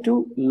all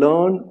to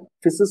learn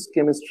physics,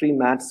 chemistry,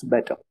 maths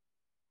better,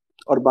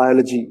 or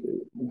biology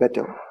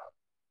better.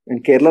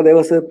 In Kerala, there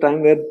was a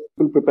time where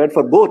people prepared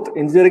for both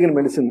engineering and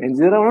medicine.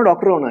 Engineer or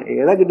doctor,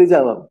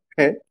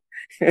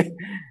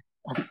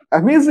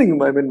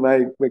 amazing. I mean,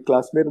 my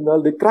classmate and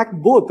all, they cracked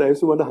both. I used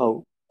to wonder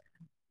how.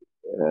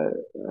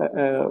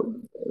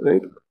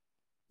 Right?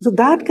 So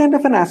that kind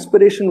of an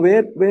aspiration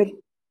where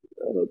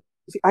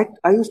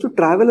I used to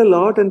travel a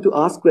lot and to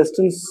ask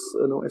questions.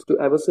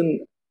 I was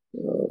in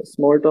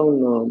small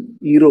town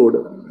E-Road,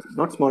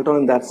 not small town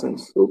in that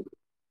sense. So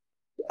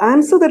the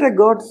answer that I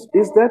got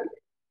is that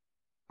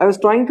I was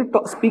trying to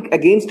speak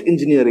against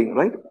engineering,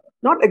 right?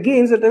 Not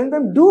against, telling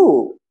them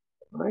do,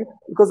 right?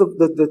 Because of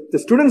the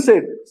student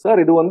said, "Sir,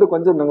 idu vandu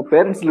konjam nanga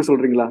parents la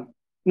solringla."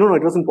 No,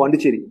 it was in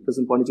Pondicherry. It was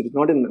in Pondicherry,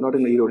 not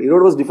in E-Road.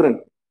 E-Road was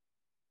different.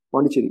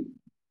 Pondicherry.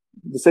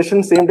 The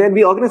session same day, and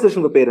we organized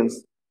session for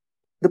parents.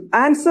 The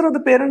answer of the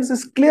parents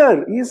is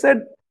clear. He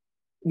said,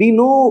 "We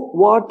know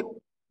what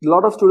a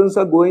lot of students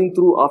are going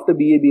through after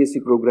BA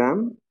BSc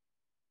program.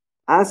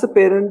 As a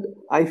parent,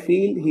 I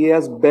feel he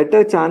has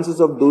better chances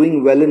of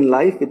doing well in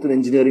life with an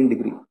engineering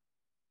degree."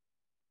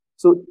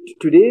 So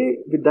today,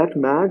 with that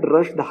mad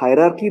rush, the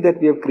hierarchy that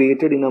we have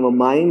created in our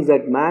minds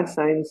that math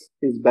science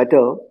is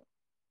better,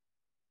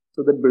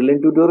 so that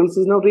Brilliant Tutorials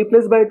is now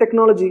replaced by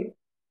technology.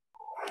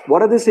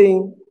 What are they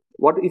saying?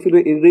 What if you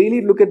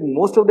really look at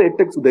most of the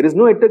edtech, so there is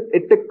no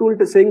edtech tool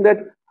saying that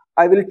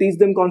I will teach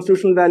them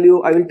constitutional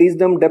value, I will teach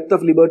them depth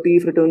of liberty,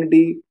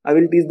 fraternity, I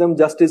will teach them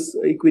justice,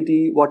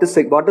 equity, what is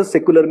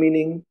secular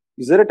meaning?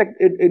 Is there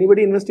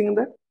anybody investing in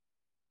that?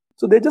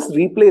 So they just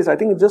replaced. I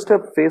think it's just a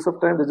phase of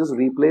time, they just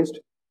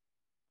replaced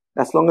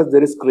as long as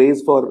there is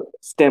craze for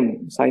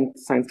STEM,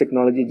 science,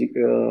 technology,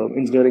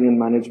 engineering, and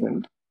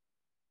management,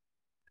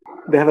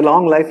 they have a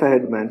long life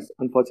ahead, man.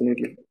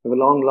 Unfortunately, they have a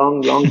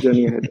long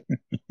journey ahead.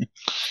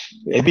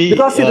 Maybe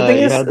because see, the thing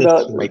is, have the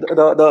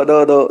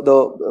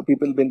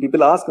people, when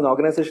people ask an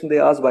organization, they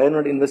ask why are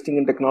not investing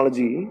in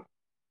technology.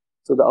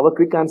 So our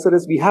quick answer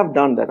is we have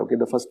done that. Okay,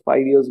 the first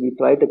 5 years we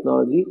tried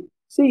technology.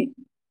 See,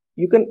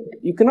 you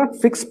cannot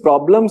fix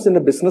problems in a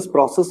business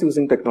process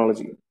using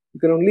technology. You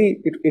can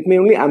only it may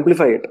only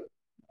amplify it.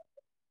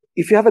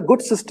 If you have a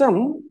good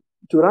system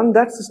to run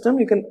that system,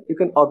 you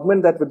can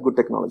augment that with good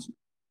technology.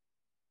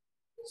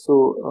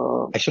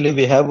 So actually,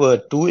 we have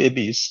 2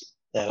 ABs.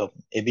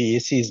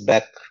 ABAC is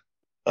back.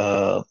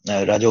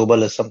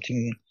 Rajagopal is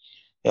something.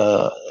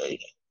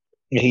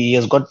 He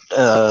has got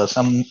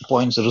some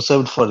points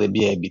reserved for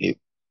AB, I believe,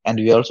 and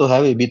we also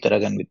have AB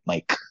Taragan with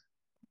Mike.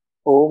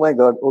 Oh my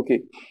God!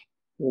 Okay,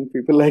 when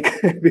people like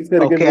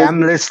okay,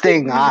 I'm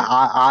listening.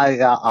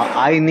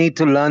 I need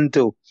to learn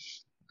too.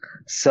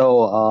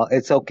 So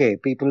it's okay.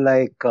 People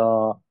like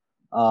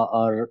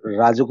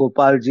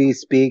Rajagopal ji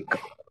speak.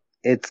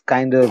 It's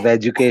kind of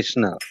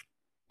educational.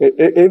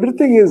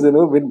 Everything is,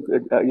 when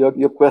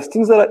your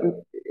questions are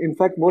in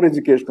fact more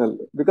educational,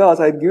 because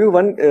I give you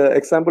one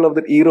example of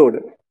the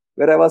E-Road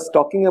where I was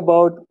talking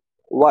about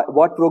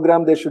what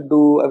program they should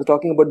do. I was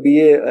talking about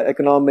BA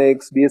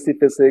economics, BSc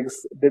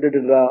physics,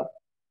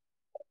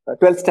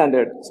 12th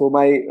standard. So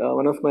my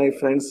one of my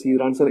friends, he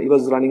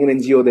was running an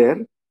NGO there.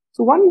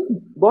 So one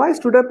boy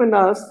stood up and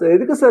asked,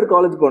 "Edukku sir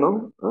college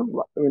ponom?"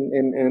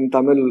 In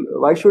Tamil,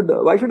 why should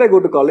I go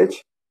to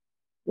college?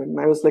 And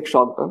I was like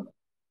shocked.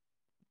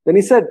 Then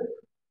he said,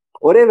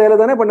 "Ore vela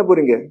thane panna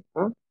poringa."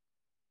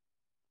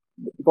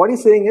 What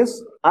he's saying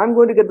is, I'm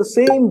going to get the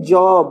same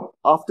job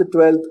after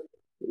 12th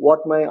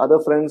what my other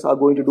friends are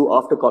going to do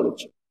after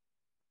college.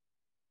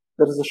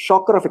 That is a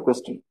shocker of a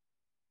question.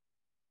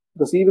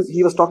 Because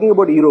he was talking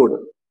about E-Road.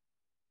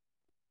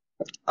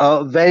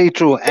 Very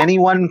true.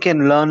 Anyone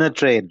can learn a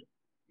trade.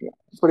 Yeah,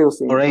 that's what he was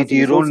saying. All right,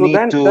 you don't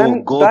need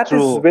to go that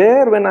through. Is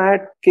where, when I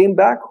came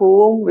back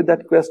home with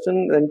that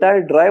question, the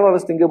entire drive I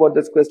was thinking about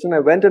this question, I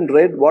went and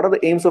read what are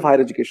the aims of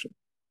higher education.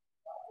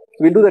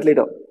 We'll do that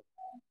later.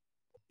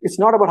 It's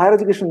not about higher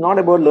education, not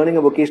about learning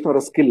a vocation or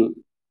a skill.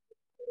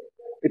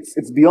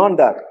 It's beyond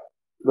that.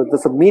 But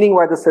there's a meaning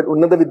why they said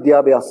Unnata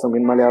Vidyabhyasam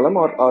in Malayalam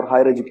or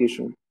higher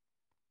education.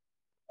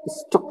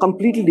 It's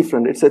completely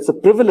different. It's a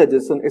privilege.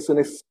 It's an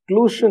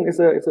exclusion. It's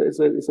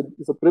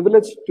a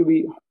privilege to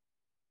be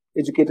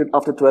educated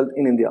after 12th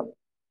in India,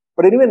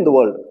 but anywhere in the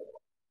world.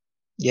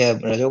 Yeah,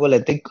 Rajagopal, I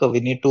think we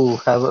need to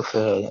have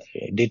a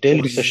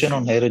detailed session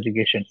on higher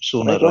education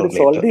sooner or it's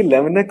later. already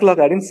 11 o'clock.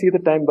 I didn't see the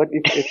time, but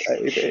if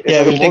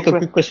yeah, we'll take a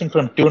quick question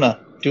from Tuna.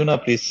 Tuna,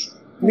 please.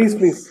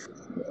 Please.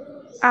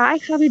 I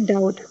have a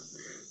doubt.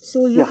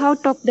 So you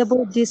have talked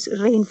about this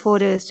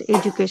rainforest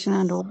education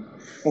and all.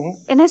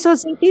 In a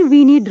society,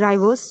 we need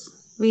drivers,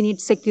 we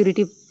need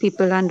security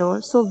people and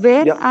all. So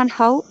where and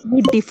how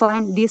we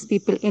define these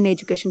people in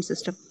education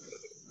system?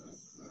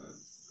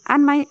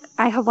 And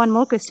I have one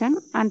more question.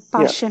 And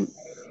passion.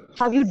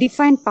 Have you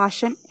defined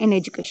passion in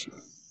education?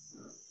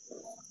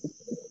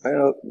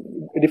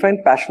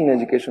 Define passion in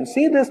education.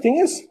 See, this thing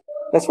is,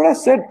 that's what I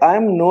said. I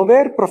am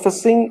nowhere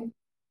professing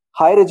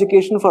higher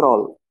education for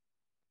all.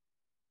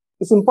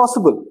 It's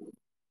impossible.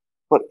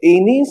 For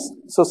any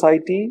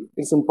society,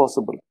 it's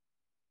impossible.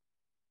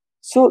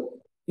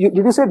 So, did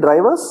you say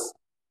drivers?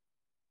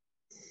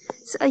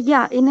 So,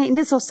 yeah, in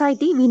the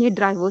society, we need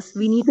drivers.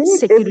 We need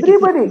security.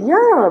 Everybody. People.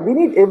 Yeah, we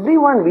need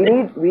everyone. We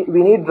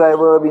need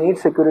driver. We need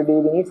security.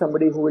 We need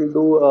somebody who will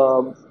do.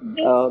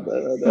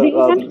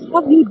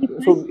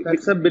 So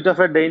that's a bit of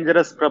a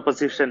dangerous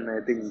proposition,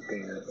 I think.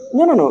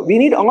 No. We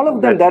need all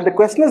of them. The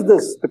question is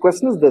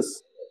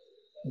this: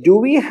 do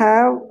we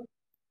have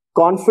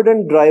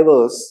confident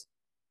drivers?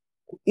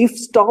 If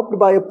stopped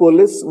by a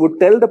police, would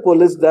tell the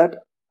police that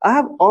I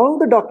have all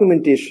the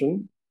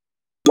documentation.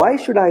 Why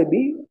should I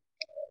be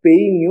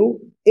paying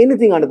you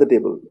anything under the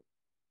table?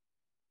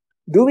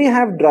 Do we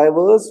have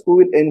drivers who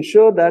will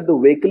ensure that the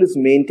vehicle is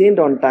maintained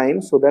on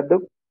time so that the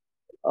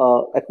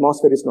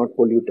atmosphere is not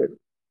polluted?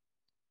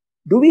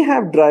 Do we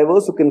have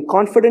drivers who can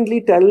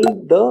confidently tell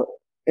the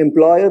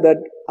employer that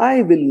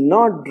I will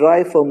not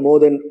drive for more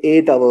than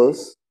 8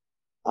 hours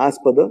as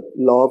per the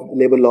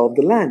labor law of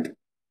the land?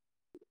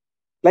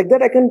 Like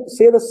that, I can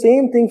say the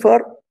same thing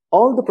for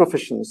all the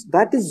professions.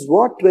 That is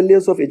what 12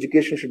 years of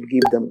education should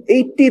give them.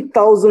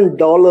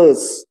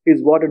 $80,000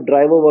 is what a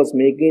driver was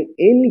making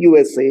in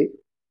USA.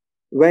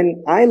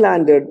 When I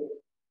landed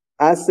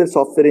as a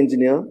software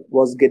engineer,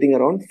 was getting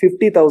around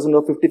 $50,000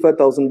 or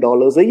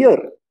 $55,000 a year.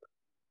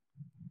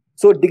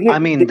 So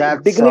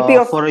that's dignity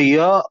of for a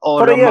year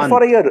or for a year, month?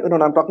 For a year. No,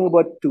 I'm talking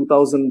about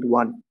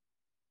 2001.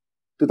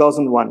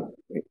 2001.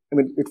 I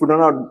mean, it would not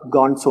have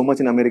gone so much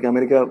in America.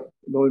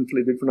 No, it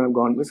would not have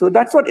gone. So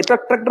that's what a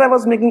truck driver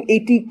was making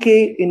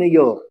 $80K in a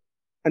year.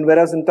 And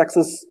whereas in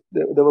Texas,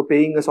 they were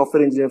paying a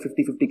software engineer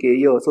 $50K a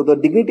year. So the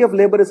dignity of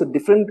labor is a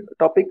different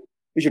topic.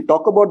 We should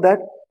talk about that.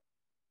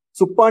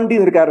 Suppandi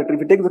is a character.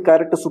 If you take the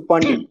character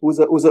Suppandi, who's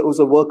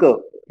a worker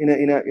in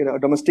a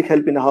domestic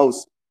help in a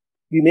house,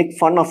 we make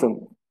fun of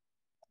him.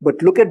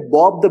 But look at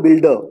Bob the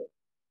Builder,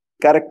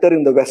 character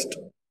in the West.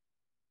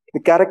 The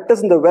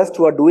characters in the West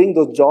who are doing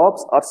those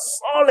jobs are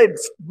solid.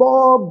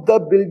 Bob the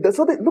Builder.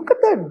 So look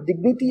at the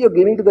dignity you're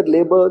giving to that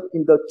labor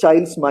in the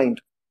child's mind.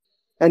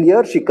 And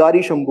here,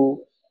 Shikari Shambhu,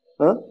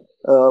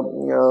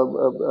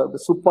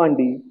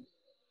 Suppandi.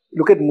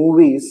 Look at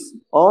movies.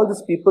 All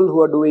these people who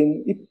are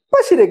doing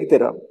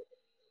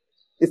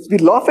we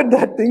laugh at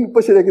that thing,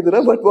 but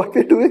what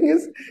we're doing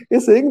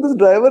is saying this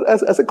driver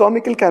as a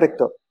comical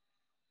character.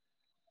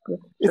 I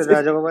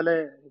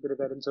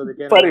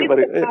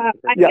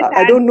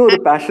don't know the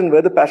passion,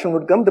 where the passion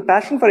would come. The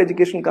passion for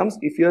education comes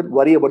if you're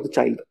worried about the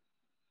child,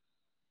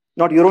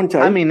 not your own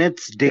child. I mean,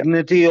 it's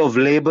dignity of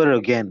labor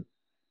again.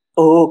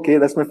 Oh, okay.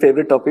 That's my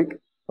favorite topic.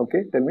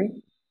 Okay, tell me.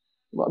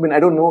 I mean, I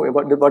don't know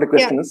what the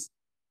question is.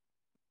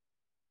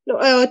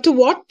 To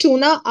what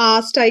Tuna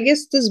asked, I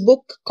guess this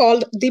book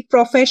called The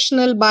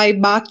Professional by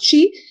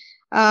Bakshi,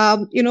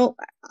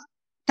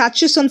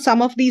 touches on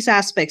some of these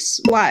aspects.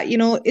 Why,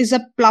 is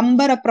a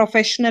plumber a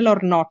professional or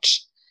not?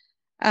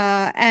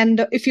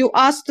 And if you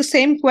ask the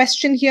same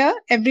question here,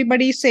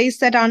 everybody says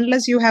that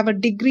unless you have a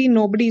degree,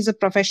 nobody is a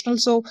professional.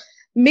 So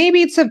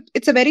maybe it's a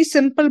very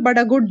simple but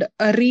a good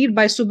read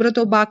by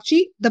Subrato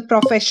Bakshi, The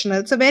Professional.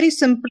 It's a very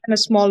simple and a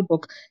small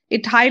book.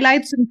 It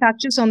highlights and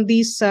touches on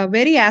these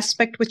very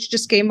aspect which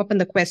just came up in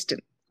the question.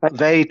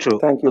 Very true.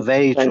 Thank you.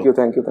 Very true.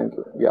 Thank you.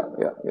 Yeah.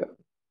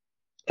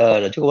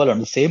 Rajagopal, on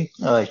the same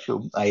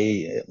issue,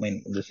 I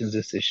mean, this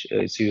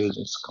issue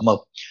has come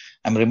up.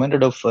 I'm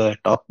reminded of a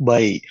talk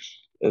by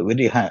a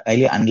very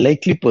highly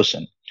unlikely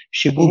person,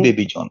 Shibu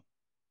Baby John.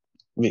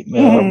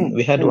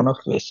 We had one of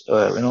his,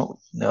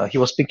 he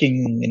was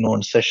speaking in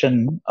one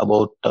session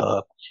about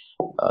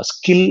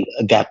skill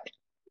gap.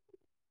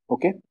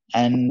 Okay.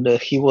 And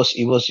he was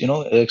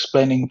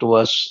explaining to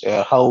us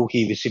how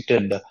he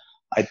visited,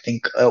 I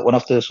think, one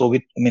of the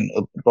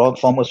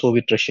former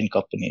Soviet Russian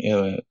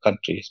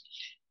countries,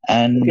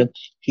 and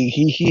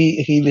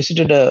he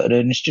visited an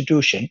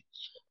institution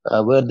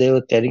where they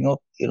were carrying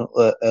out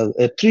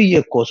a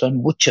 3-year course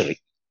on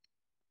butchery.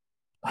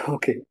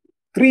 Okay.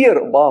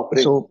 3-year, wow.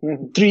 So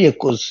 3-year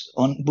course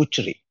on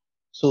butchery.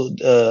 So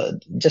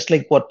just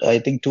like what I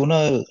think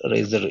Tuna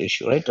raised the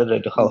issue, right?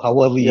 How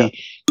are we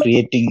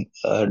creating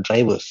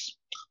drivers?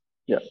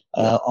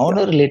 On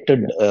a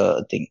related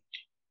thing,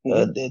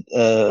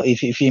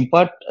 if you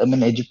impart,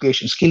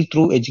 education, skill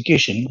through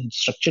education,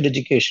 structured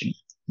education,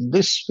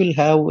 this will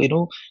have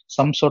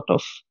some sort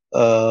of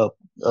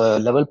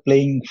level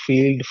playing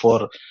field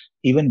for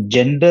even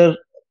gender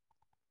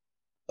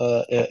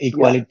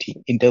equality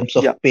in terms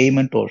of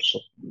payment also.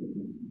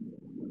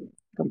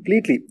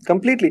 Completely.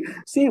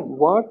 See,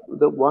 what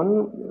the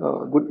one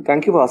good.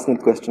 Thank you for asking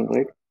the question.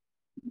 Right,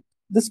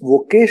 this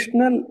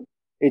vocational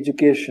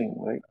education,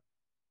 right?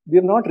 We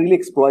have not really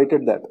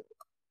exploited that.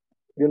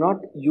 We have not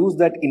used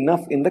that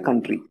enough in the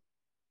country.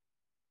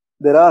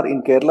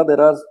 In Kerala, there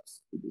are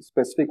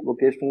specific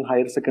vocational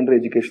higher secondary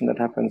education that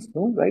happens,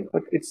 no? Right?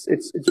 But it's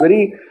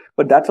very,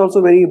 but that's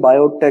also very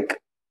biotech,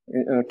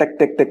 tech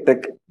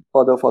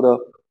for the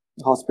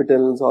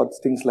hospitals or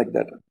things like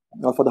that,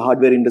 or for the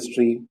hardware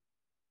industry.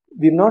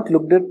 We've not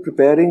looked at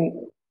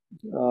preparing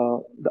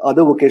the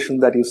other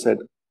vocations that you said.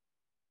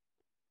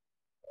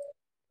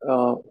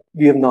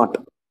 We have not.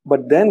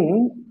 But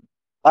then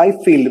I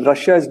feel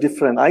Russia is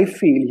different. I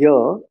feel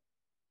here,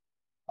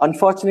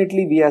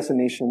 unfortunately, we as a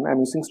nation, I'm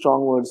using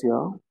strong words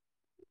here,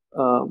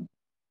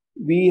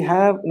 we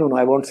have, no,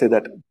 I won't say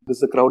that. This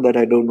is a crowd that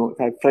I don't know. If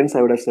I had friends,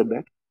 I would have said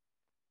that.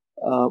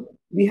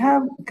 We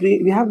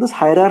have this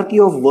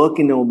hierarchy of work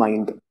in our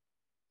mind.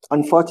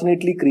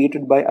 Unfortunately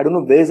created by, I don't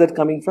know, where is that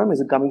coming from?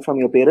 Is it coming from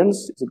your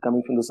parents? Is it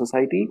coming from the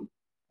society?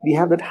 We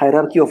have that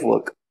hierarchy of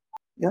work.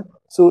 Yeah.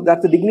 So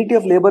that's the dignity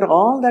of labor.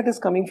 All that is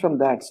coming from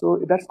that.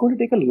 So that's going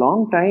to take a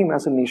long time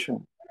as a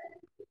nation.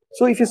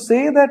 So if you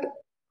say that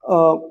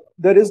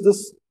there is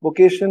this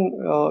vocation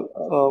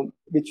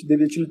which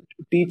will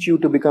teach you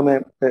to become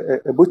a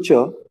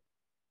butcher,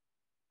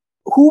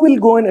 who will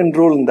go and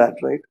enroll in that,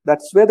 right?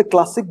 That's where the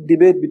classic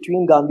debate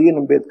between Gandhi and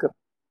Ambedkar.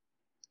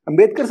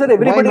 Ambedkar said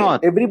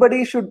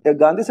everybody should,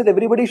 Gandhi said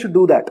everybody should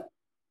do that.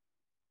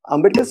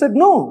 Ambedkar said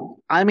no.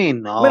 I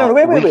mean,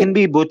 we can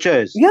be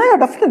butchers. Yeah,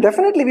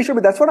 definitely we should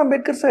be. That's what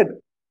Ambedkar said.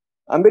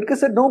 Ambedkar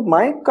said, no,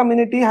 my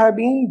community have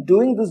been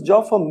doing this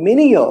job for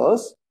many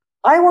years.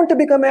 I want to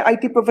become an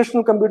IT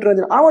professional computer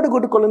engineer. I want to go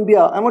to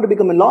Columbia. I want to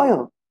become a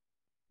lawyer.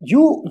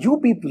 You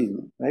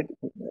people, right?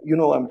 You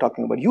know what I'm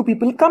talking about. You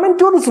people come and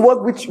do this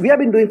work which we have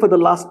been doing for the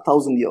last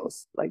 1,000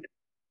 years, right?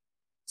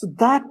 So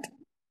that,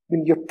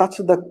 when you touch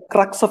the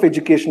crux of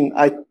education,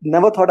 I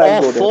never thought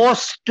I'd go there.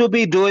 Forced to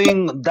be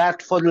doing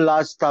that for the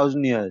last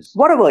 1,000 years.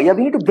 Whatever. Yeah,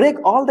 we need to break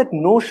all that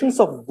notions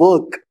of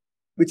work,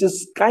 which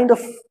is kind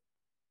of,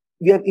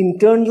 we have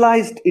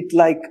internalized it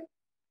like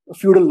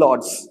feudal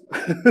lords.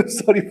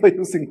 Sorry for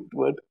using that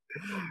word.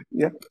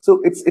 Yeah.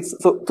 So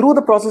so through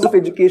the process of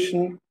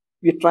education,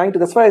 we're trying to,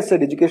 that's why I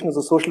said education is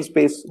a social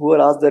space. Who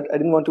are asked that, I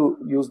didn't want to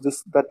use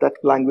that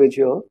language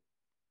here.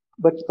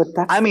 But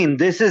that's, I mean,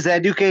 this is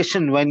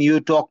education. When you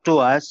talk to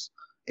us,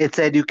 it's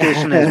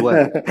education as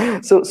well.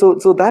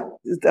 So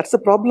that's the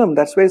problem.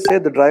 That's why I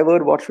said the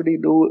driver, what should he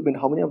do? I mean,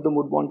 how many of them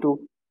would want to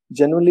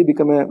genuinely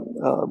become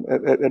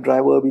a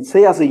driver? We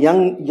say as a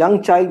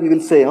young child, we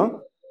will say,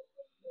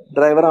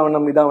 driver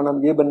avanam, ida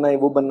avanam, ye banna hai,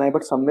 wo banna hai.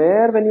 But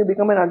somewhere when you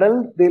become an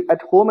adult,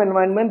 at home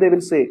environment, they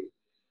will say,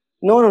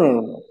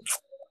 no.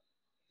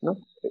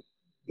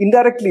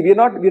 Indirectly, we're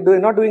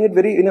not doing it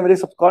in a very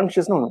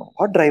subconscious. No.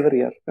 What driver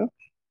here?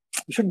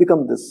 You should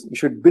become this. You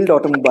should build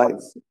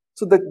automobiles.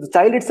 So the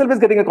child itself is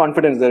getting a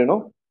confidence there,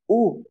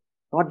 Oh,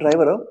 not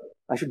driver.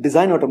 I should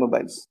design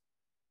automobiles.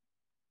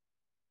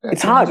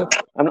 It's hard.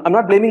 I'm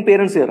not blaming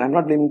parents here. I'm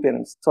not blaming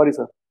parents. Sorry,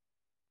 sir.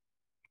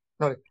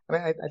 No, I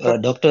mean, I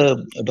thought...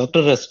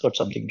 Doctor has got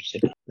something to say.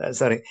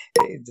 Sorry.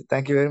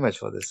 Thank you very much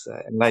for this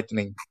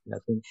enlightening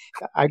thing.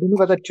 I don't know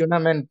whether Tuna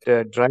meant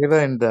driver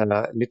in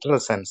the literal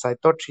sense. I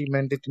thought she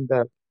meant it in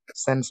the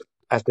sense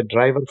as the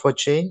driver for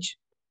change.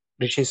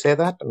 Did she say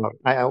that?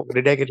 Or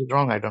did I get it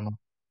wrong? I don't know.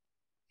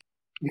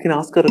 You can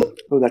ask her.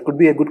 Oh, that could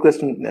be a good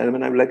question. I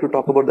mean, I would like to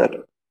talk about that.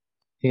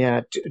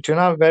 Yeah.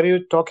 Tuna, were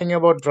you talking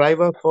about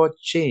driver for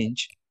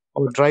change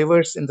or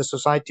drivers in the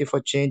society for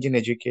change in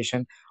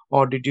education?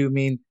 Or did you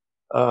mean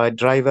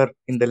driver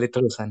in the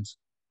literal sense?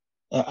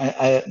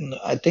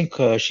 I think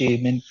she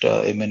meant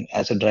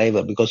as a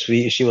driver, because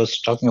she was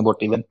talking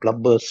about even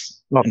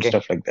plumbers and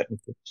stuff like that.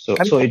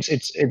 Okay. So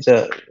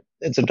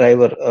it's a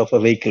driver of a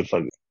vehicle for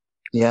you.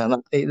 Yeah,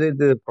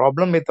 the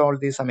problem with all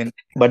this, I mean,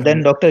 but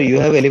then doctor, you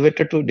have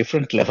elevated to a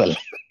different level.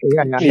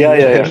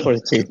 Yeah. For a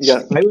change.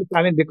 Yeah.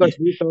 I mean, because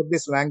we talk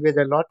this language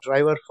a lot,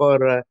 driver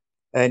for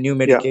new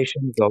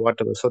medications or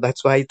whatever. So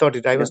that's why I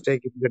thought I was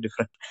taking it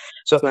different.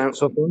 So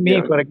for me,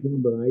 for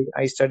example,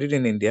 I studied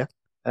in India,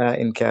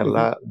 in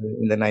Kerala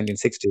in the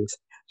 1960s.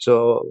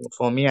 So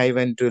for me, I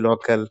went to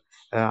local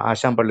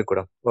Asham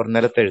Pallikudam or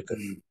Nelatheluthu.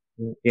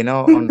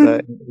 On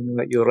the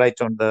you write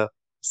on the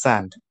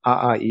sand,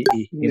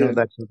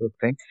 that sort of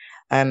thing.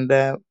 And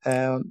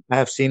I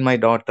have seen my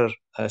daughter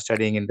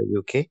studying in the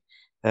UK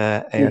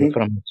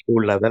from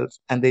school levels,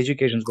 and the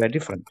educations were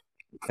different,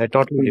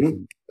 totally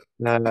different.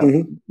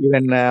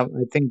 Even I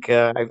think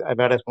I've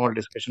had a small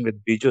discussion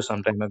with Biju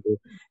some time ago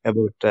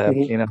about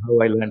how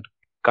I learned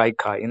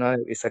Kaika.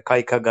 It's a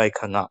Kaika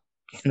Gaika Nga.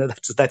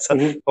 That's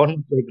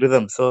almost like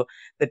rhythm. So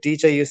the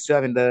teacher used to,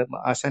 the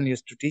Ashan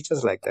used to teach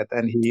us like that,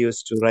 and he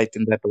used to write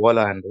in that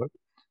Ola and all.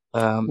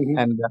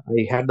 And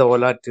I had the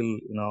Ola till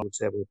I would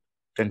say about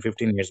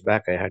 10-15 years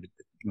back. I had it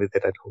with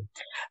it at home.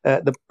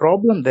 The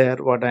problem there,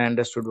 what I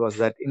understood was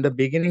that in the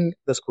beginning,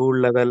 the school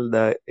level,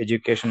 the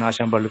education,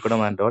 Asham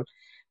Pallikudam and all,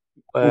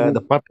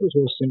 the purpose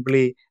was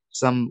simply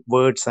some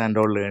words and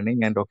all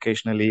learning, and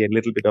occasionally a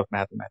little bit of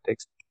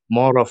mathematics,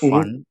 more of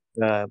fun,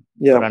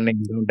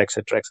 running around,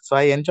 etc. So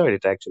I enjoyed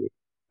it actually.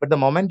 But the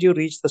moment you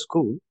reach the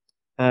school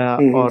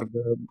or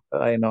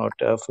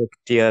the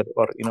first year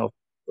or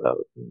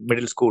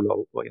middle school,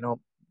 or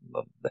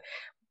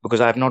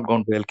because I have not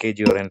gone to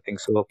LKG or anything,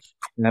 so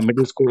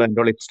middle school and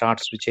all, it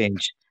starts to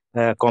change.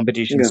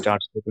 Competition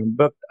starts to come.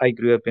 But I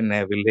grew up in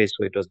a village,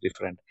 so it was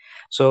different.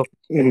 So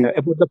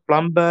about the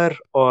plumber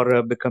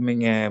or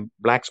becoming a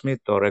blacksmith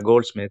or a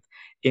goldsmith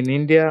in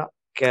India,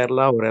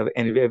 Kerala, or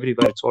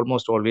everywhere, it's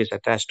almost always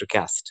attached to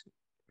caste.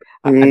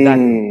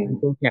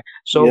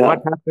 So what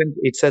happens?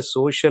 It's a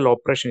social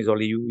oppression. Is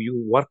only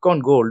you work on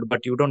gold,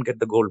 but you don't get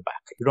the gold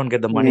back. You don't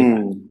get the money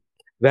back.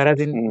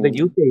 Whereas in the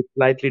UK, it's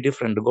slightly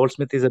different. The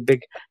goldsmith is a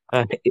big.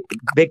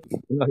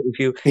 If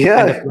you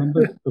and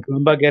the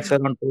plumber gets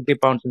around 40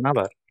 pounds an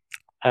hour.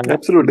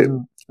 Absolutely.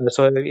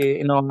 So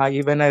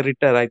even I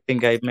retire, I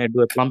think I may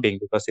do a plumbing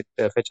because it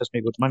fetches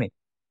me good money.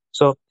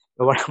 So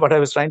what I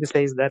was trying to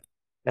say is that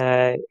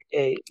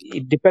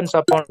it depends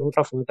upon a lot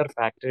of other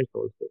factors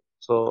also.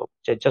 So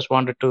I just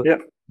wanted to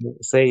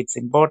say it's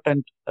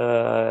important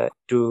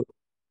to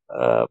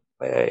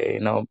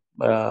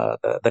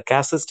the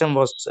caste system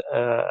was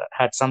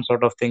had some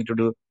sort of thing to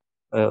do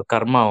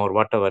karma or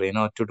whatever,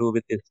 to do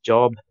with its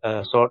job.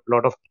 So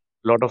lot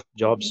of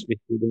jobs which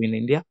we do in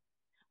India,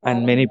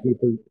 and many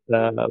people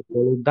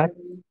followed that,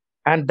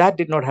 and that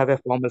did not have a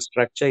formal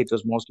structure. It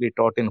was mostly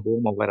taught in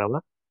home or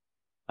wherever.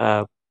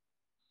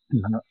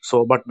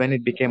 So, but when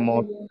it became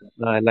more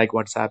like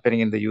what's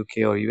happening in the UK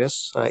or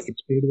US,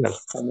 it's pretty well.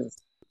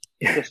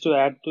 Just to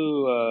add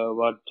to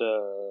what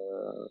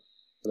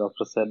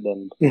Doctor said,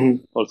 and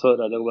also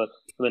Rajagopal,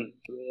 when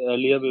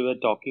earlier we were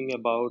talking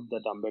about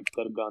that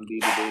Ambedkar Gandhi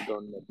debate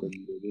on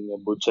being a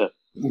butcher.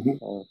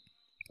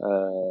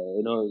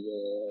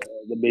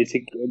 The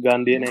basic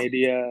Gandhian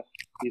idea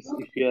is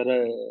if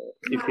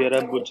you're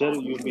a butcher,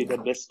 you be the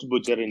best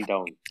butcher in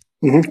town.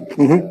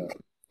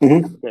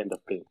 Kind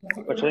of thing.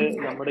 പക്ഷെ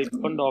നമ്മുടെ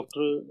ഇപ്പം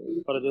doctor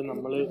പറഞ്ഞത്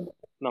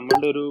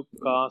നമ്മളുടെ ഒരു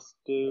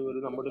cast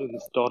നമ്മുടെ ഒരു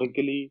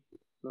historically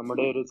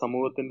നമ്മുടെ ഒരു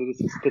സമൂഹത്തിന്റെ ഒരു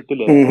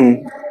സിസ്റ്റത്തില്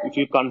if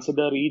you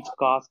consider each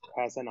caste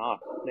has an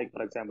art, like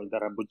for example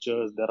there are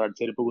butchers, there are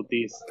ചെരുപ്പ്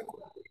കുത്തീസ്,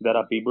 there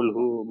are people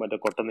who മറ്റേ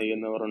കൊട്ട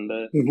നെയ്യുന്നവരുണ്ട്.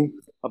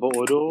 അപ്പൊ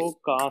ഓരോ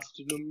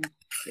കാസ്റ്റിനും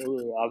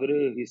അവര്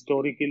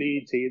ഹിസ്റ്റോറിക്കലി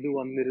ചെയ്തു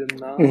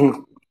വന്നിരുന്ന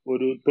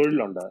ഒരു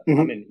തൊഴിലുണ്ട്.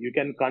 I mean you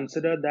can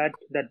consider that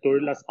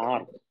തൊഴിൽ as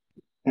art.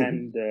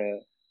 And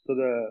so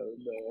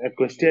a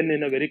question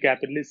in a very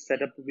capitalist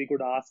setup we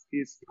could ask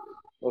is,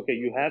 okay,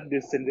 you have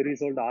this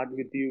centuries old art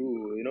with you,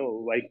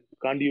 why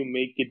can't you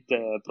make it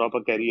a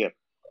proper career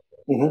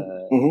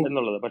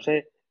എന്നുള്ളത്. പക്ഷെ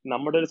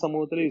നമ്മുടെ ഒരു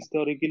സമൂഹത്തിൽ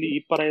historically ഈ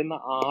പറയുന്ന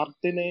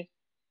ആർട്ടിനെ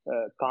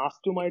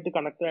കാസ്റ്റുമായിട്ട്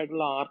connect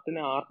ആയിട്ടുള്ള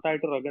ആർട്ടിനെ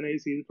ആർട്ടായിട്ട്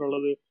recognise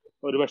ചെയ്തിട്ടുള്ളത്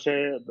ഒരുപക്ഷെ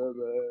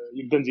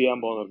യുദ്ധം ചെയ്യാൻ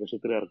പോകുന്നവർക്ക്,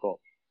 ക്ഷത്രിയർക്കോ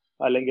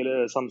അല്ലെങ്കിൽ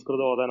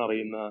സംസ്കൃതം ഓതാൻ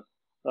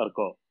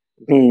അറിയുന്നവർക്കോ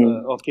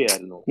ഒക്കെ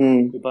ആയിരുന്നു.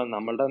 ഇപ്പൊ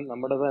നമ്മുടെ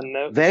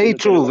തന്നെ very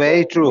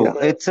true.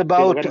 It's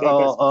about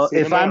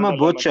if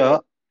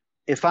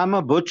I'm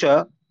a butcher,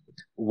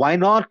 why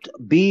not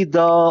be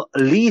the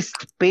least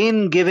pain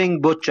giving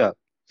butcher?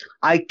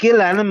 I kill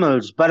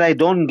animals, but I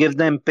don't give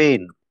them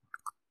pain.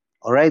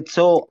 All right,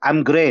 so I'm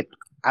great.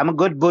 I'm a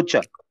good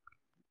butcher.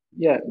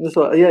 Yeah. So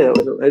yeah.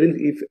 I didn't.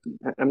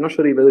 I'm not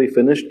sure whether he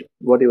finished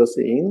what he was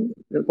saying.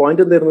 The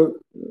point is there.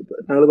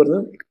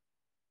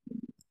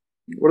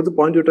 What is the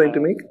point you're trying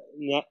to make?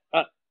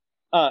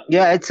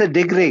 Yeah, it's a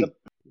degree.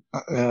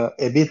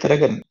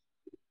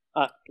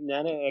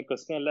 ഞാൻ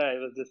question അല്ല, I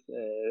was just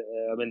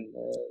I mean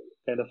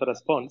kind of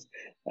response.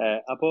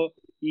 അപ്പോ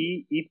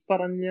ഈ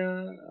പറഞ്ഞ,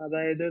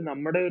 അതായത്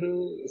നമ്മുടെ ഒരു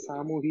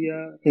സാമൂഹിക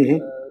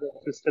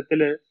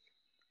സിസ്റ്റത്തില്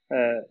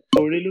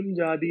തൊഴിലും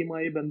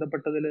ജാതിയുമായി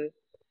ബന്ധപ്പെട്ടതില്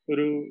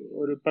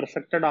ഒരു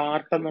പെർഫെക്റ്റഡ്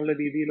ആർട്ട് എന്നുള്ള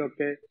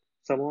രീതിയിലൊക്കെ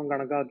സമൂഹം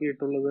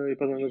കണക്കാക്കിയിട്ടുള്ളത്.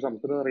 ഇപ്പൊ നിങ്ങൾക്ക്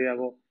സംസ്കൃതം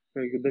അറിയാവോ,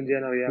 യുദ്ധം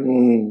ചെയ്യാൻ അറിയാമോ,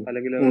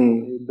 അല്ലെങ്കിൽ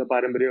യുദ്ധ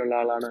പാരമ്പര്യമുള്ള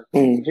ആളാണ്.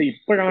 പക്ഷെ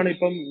ഇപ്പോഴാണ്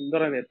ഇപ്പം എന്താ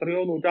പറയുന്നത്,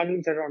 എത്രയോ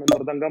നൂറ്റാണ്ടിന് ശേഷമാണ്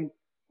മൃദംഗം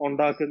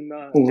ഉണ്ടാക്കുന്ന,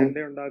 ചെണ്ട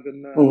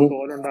ഉണ്ടാക്കുന്ന,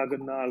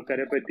 തോലുണ്ടാക്കുന്ന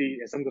ആൾക്കാരെ പറ്റി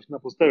എസ് എം കൃഷ്ണ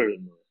പുസ്തകം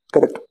എഴുതുന്നത്.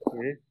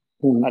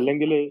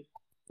 അല്ലെങ്കിൽ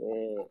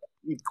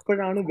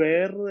ഇപ്പോഴാണ്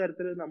വേറൊരു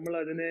തരത്തില് നമ്മൾ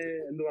അതിനെ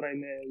എന്താ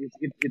പറയുന്നത്,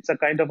 it's A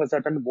kind of A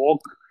certain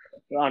walk,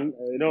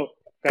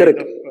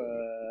 kind of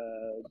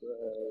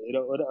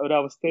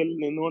ഒരവസ്ഥയിൽ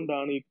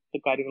നിന്നുകൊണ്ടാണ് ഈ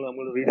കാര്യങ്ങൾ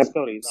നമ്മൾ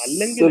റീഡിസ്കവർ ചെയ്യുന്നത്.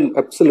 അല്ലെങ്കിൽ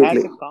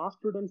ആസ് എ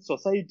കാസ്റ്റ്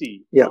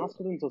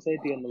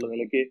സൊസൈറ്റി എന്നുള്ള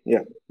നിലയ്ക്ക്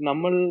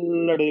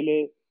നമ്മളുടെ ഇടയില്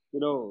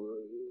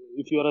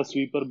if you are A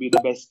sweeper B the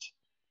best.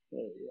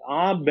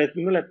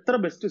 നിങ്ങൾ എത്ര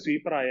ബെസ്റ്റ്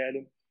സ്വീപ്പർ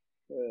ആയാലും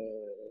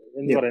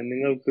എന്താ പറയാ,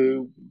 നിങ്ങൾക്ക്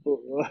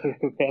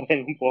വേറെ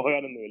എങ്ങും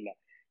പോകാനൊന്നുമില്ല.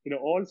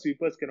 all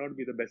sweepers cannot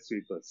be the best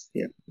sweepers.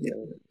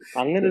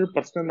 അങ്ങനെ ഒരു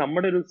പ്രശ്നം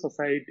നമ്മുടെ ഒരു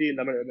സൊസൈറ്റി,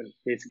 നമ്മുടെ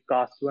ബേസിക്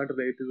കാസ്റ്റുമായിട്ട്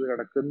റിലേറ്റ് ചെയ്ത്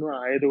കിടക്കുന്നു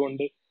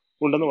ആയതുകൊണ്ട്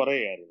ഉണ്ടെന്ന്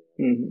പറയുകയായിരുന്നു.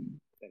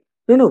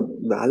 No,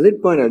 valid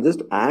point. I'll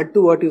just add to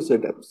what you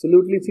said.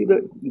 Absolutely. See,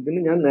 ഇതിന്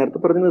ഞാൻ നേരത്തെ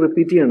പറഞ്ഞത്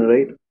റിപ്പീറ്റ് ചെയ്യാണ്,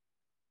 right?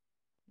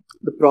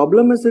 The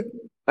problem is that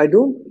I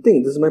don't think,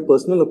 this is my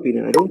personal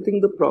opinion, I don't think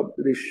the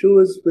issue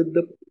is with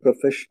the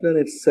profession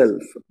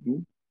itself.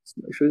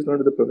 The issue is not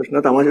with the profession.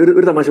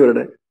 ഒരു തമാശ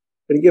പറയട്ടെ.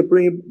 എനിക്ക്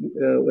എപ്പോഴും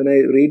when I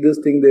read this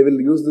thing, they will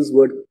use this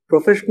word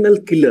professional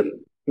killer,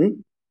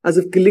 as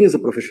if killing is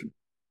a profession.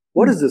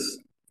 What is this?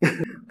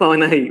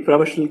 Pavanai,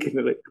 professional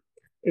killer. Right?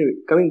 Anyway,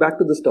 coming back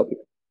to this topic.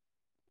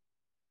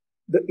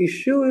 The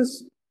issue is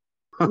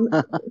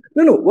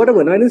no,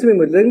 whatever. No,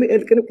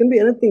 it can be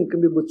anything. It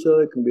can be a butcher,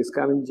 it can be a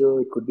scavenger,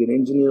 it could be an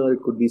engineer,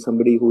 it could be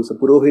somebody who's a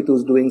purohit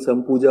who's doing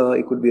some puja,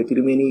 it could be a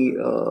tirumeni,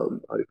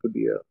 or it could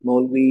be a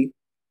maulvi.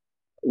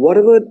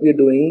 Whatever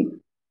we're doing,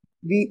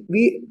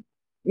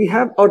 we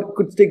have, or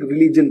could take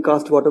religion,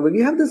 caste, whatever.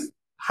 We have this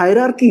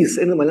hierarchies.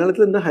 In the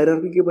Malayalam, the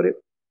hierarchy,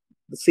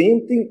 the same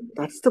thing.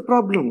 That's the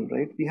problem,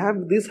 right? We have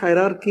these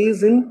hierarchies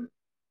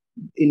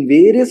in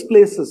various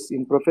places,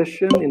 in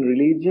profession, in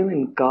religion,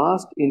 in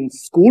caste, in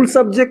school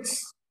subjects.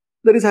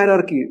 There is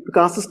hierarchy. The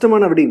caste system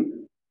on avadi.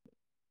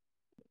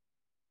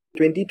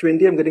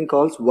 2020, I'm getting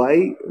calls. Why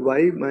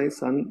my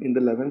son in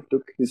the 11th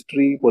took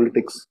history,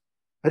 politics?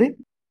 Are?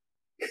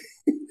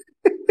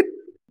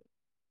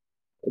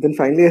 Then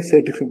finally I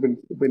said to him,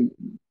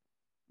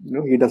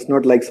 he does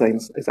not like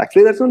science.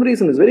 Actually, that's one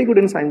reason. He's very good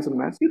in science and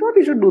maths. He thought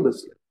he should do this.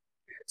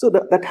 So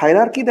that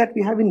hierarchy that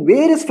we have in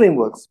various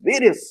frameworks,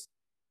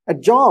 a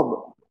job,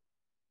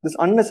 this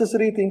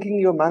unnecessary thinking,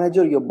 your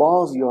manager, your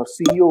boss, your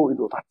CEO,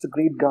 that's a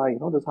great guy.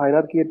 This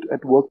hierarchy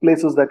at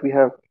workplaces that we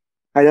have,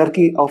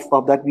 hierarchy of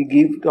that we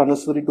give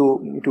unnecessary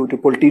to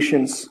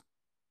politicians,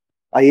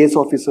 IAS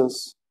officers,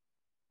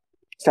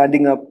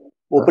 standing up,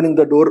 opening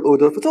the door.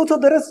 So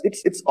there is,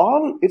 it's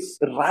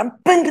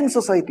rampant in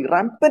society,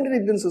 rampant in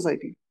Indian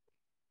society.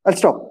 I'll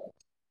stop.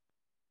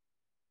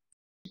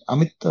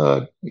 Amit,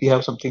 you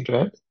have something to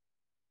add?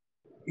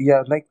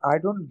 Yeah, like I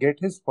don't get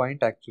his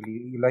point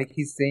actually. Like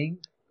he's saying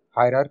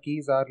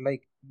hierarchies are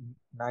like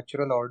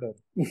natural order.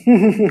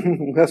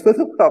 That's what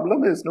the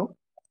problem is, no?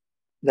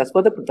 That's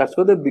what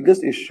the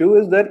biggest issue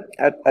is, that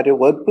at a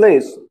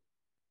workplace,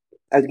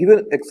 I'll give you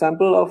an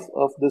example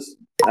of this.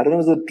 I don't know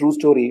if it's a true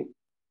story.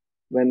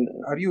 When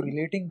are you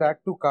relating that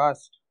to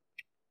caste?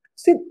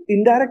 See,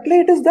 indirectly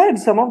it is that.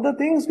 Some of the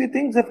things we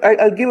think,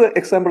 I'll give an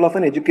example of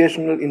an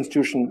educational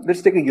institution.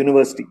 Let's take a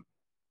university.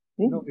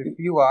 No, if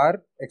you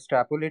are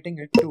extrapolating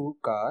it to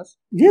caste,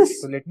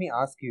 yes. So let me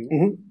ask you,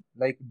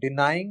 like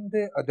denying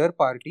the other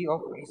party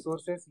of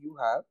resources you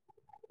have,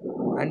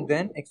 and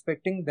then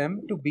expecting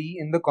them to be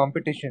in the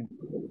competition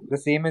the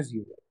same as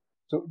you.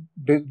 So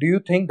do you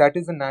think that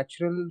is a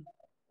natural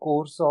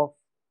course of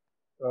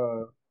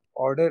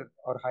order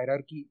or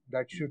hierarchy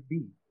that should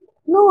be?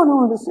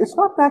 No, it's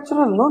not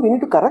natural. No, we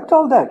need to correct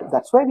all that.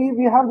 That's why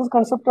we have this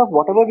concept of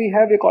whatever we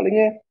have, we're calling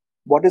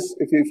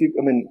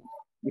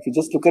if you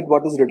just look at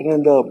what is written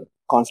in the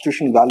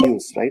constitution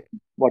values, right?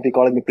 What we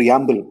call in the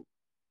preamble.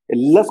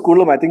 Ella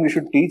school, I think we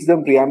should teach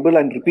them preamble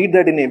and repeat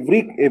that in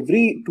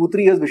every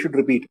 2-3 years we should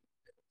repeat.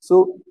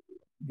 So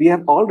we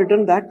have all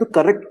written that to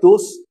correct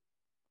those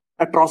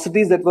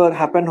atrocities that were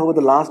happened over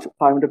the last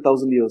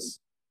 500,000 years.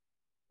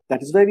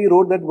 That is why we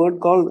wrote that word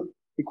called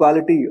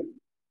equality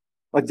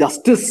or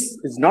justice.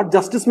 It's not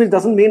justice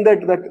doesn't mean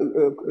that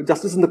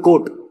justice in the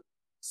court.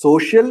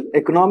 Social,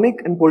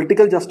 economic, and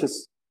political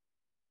justice.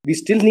 We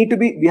still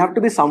we have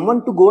to be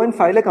someone to go and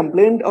file a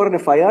complaint or an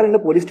FIR in the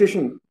police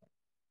station.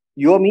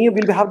 You or me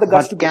will have the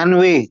guts to. Can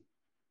we?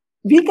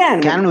 We can.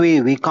 Can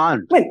we? We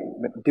can't. It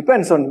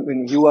depends on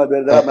when you are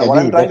there. What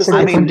I'm trying to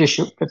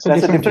say. That's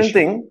a different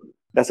thing.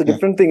 That's a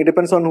different thing. It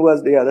depends on who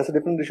has. Yeah, that's a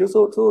different issue.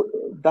 So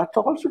that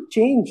all should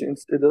change.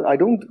 I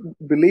don't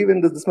believe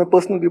in this. This is my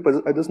personal view.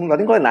 There's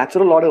nothing called a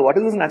natural order. What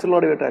is this natural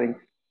order you're telling?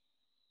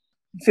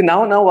 See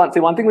now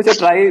one thing which I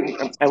try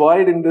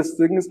avoid in this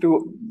thing is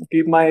to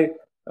keep my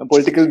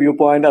political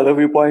viewpoint, other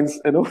viewpoints,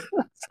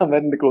 somewhere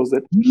in the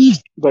closet.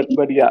 But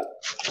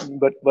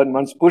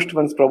once pushed,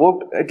 once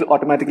provoked, it will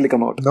automatically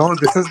come out. No,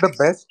 this is the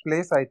best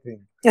place, I think.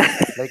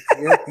 Like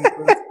here,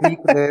 people speak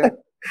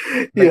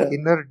their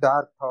inner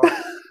dark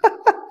thoughts.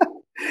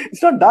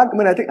 It's not dark.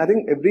 I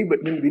think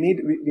everybody. We need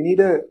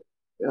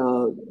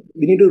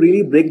to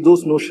really break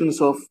those notions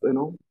of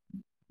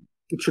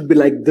it should be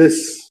like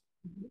this.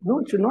 No,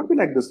 it should not be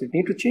like this. It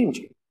need to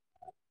change.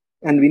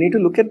 And we need to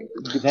look at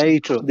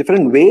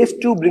different ways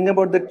to bring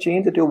about that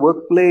change at your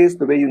workplace,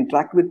 the way you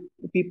interact with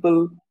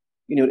people,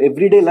 in your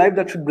everyday life.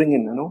 That should bring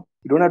in, You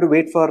don't have to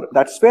wait for.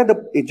 That's where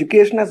the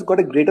education has got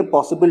a greater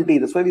possibility.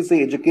 That's why we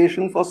say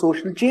education for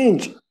social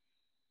change.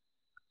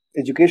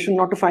 Education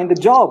not to find a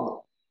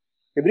job.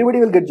 Everybody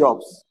will get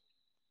jobs.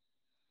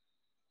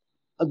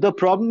 The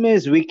problem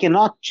is we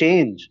cannot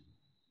change.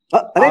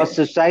 Our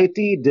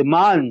society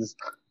demands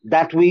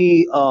that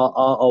we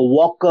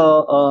walk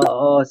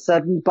a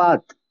certain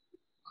path.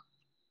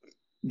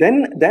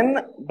 Then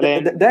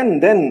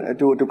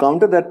to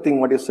counter that thing,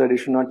 what you said, it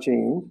should not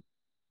change.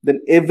 Then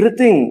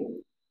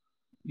everything,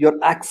 your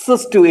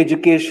access to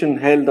education,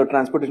 health, or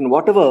transportation,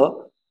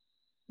 whatever,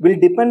 will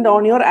depend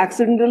on your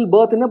accidental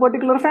birth in a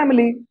particular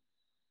family.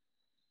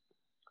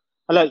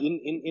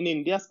 In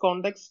India's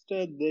context,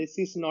 this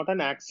is not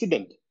an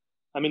accident.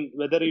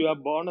 Whether you are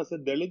born as a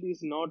Dalit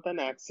is not an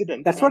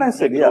accident. That's what I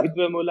said. Yeah.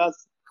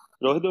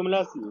 Rohit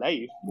Vemula's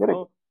life,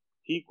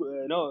 he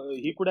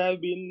could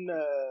have been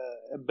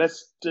a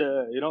best,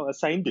 a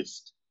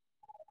scientist.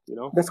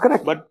 That's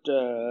correct. But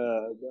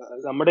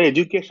our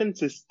education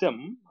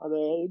system,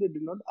 they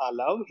did not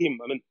allow him.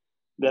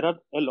 There are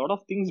a lot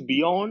of things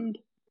beyond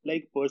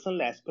like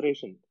personal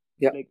aspiration.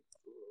 Yeah. Like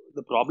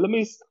the problem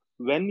is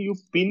when you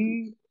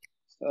pin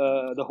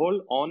the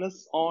whole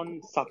onus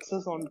on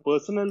success on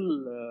personal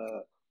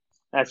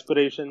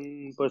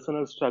aspiration,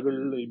 personal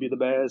struggle, be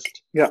the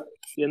best. Yeah.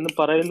 എന്ന്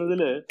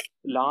പറയുന്നതില്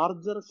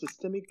larger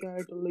systemic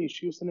ആയിട്ടുള്ള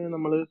ഇഷ്യൂസിനെ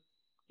നമ്മൾ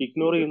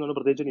ignore ചെയ്യുന്നുണ്ട്,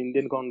 പ്രത്യേകിച്ച്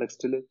Indian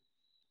കോണ്ടെക്സ്റ്റിൽ.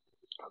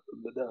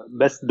 The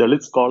best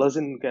Dalit scholars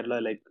in Kerala,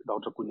 like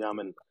Dr.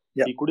 Kunyaman,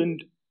 he couldn't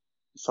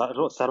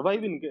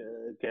survive in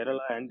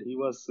Kerala, and he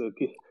was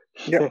he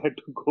had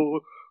to go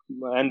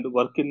and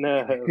work in a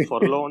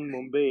forlorn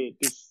Mumbai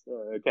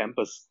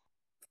campus.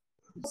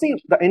 See,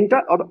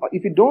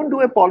 if you don't do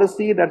a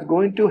policy that's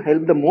going to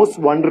help the most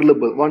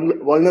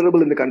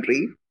vulnerable in the country,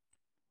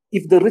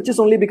 if the rich is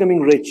only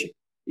becoming rich,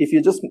 if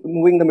you're just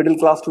moving the middle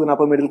class to an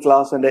upper middle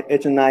class and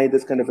HNI,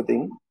 this kind of a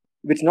thing,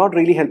 which not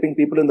really helping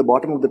people in the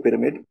bottom of the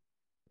pyramid.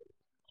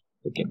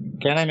 Okay.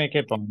 Can I make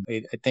a point?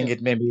 I think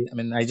it may be.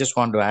 I just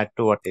want to add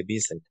to what Ebi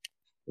said.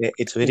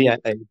 It's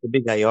it's a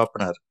big eye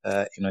opener.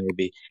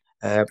 Ebi.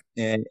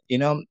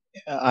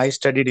 I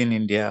studied in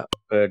India,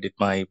 did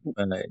my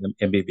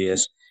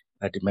MBBS,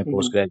 did my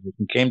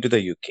postgraduation, came to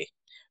the UK.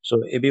 So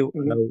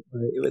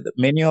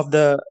many of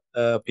the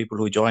people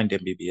who joined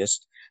MBBS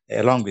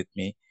along with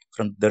me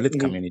from the Dalit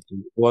community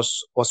was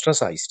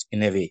ostracized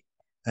in a way.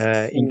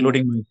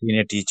 Including my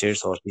senior teachers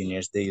or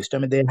seniors, they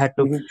had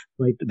to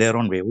fight their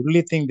own way.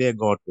 Only thing they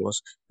got was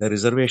the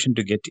reservation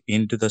to get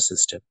into the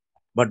system.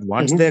 But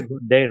once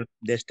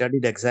they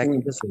studied exactly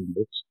the same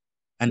books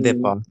and they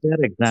passed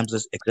their exams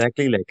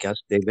exactly like us,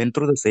 they went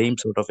through the same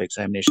sort of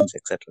examinations,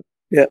 etc.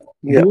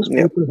 Those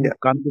people who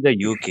come to the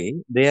UK,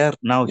 they are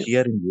now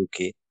here in UK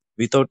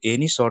without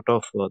any sort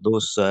of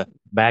those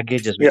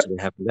baggages which they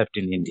have left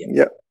in India.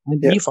 And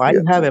if I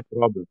have a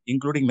problem,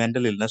 including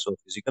mental illness or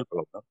physical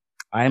problem,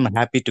 I am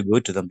happy to go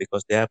to them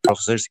because they are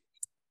professors.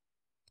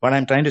 What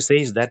I'm trying to say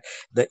is that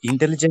the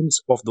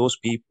intelligence of those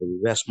people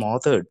were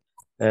smothered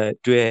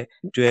to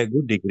a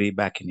good degree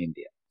back in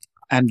India.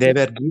 And they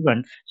were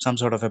given some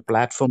sort of a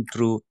platform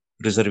through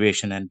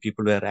reservation, and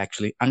people were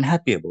actually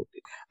unhappy about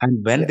it. And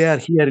when they are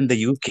here in the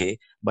UK,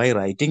 by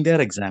writing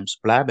their exams,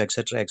 PLAB,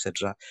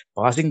 etc.,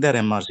 passing their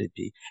MRCP,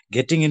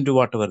 getting into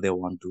whatever they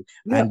want to,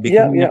 and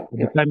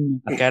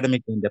becoming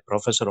academic and a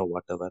professor or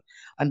whatever.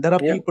 And there are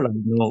people I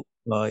know,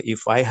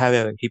 if I have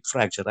a hip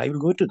fracture, I will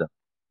go to them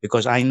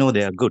because I know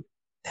they are good.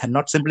 They're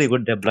not simply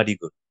good, they're bloody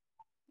good.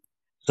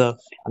 So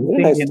I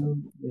think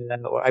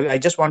I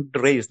just want to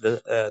raise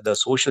the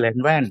social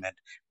environment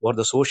or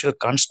the social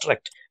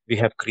construct we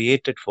have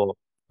created for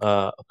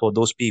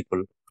those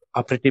people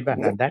are pretty bad,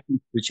 and that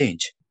needs to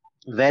change.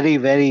 Very,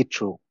 very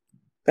true.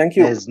 Thank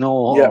you. There's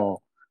no.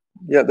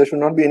 There should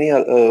not be any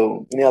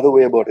other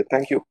way about it.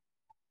 Thank you.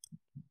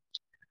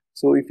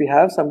 So if we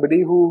have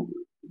somebody who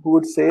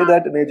would say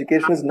that an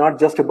education is not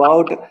just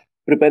about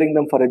preparing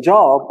them for a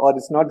job, or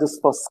it's not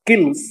just for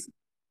skills,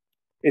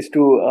 is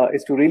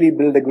to really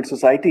build a good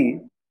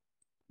society.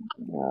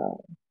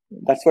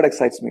 That's what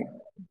excites me.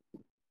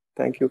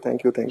 Thank you.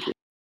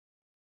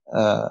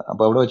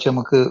 അപ്പോൾ അവിടെ വെച്ച്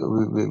നമുക്ക്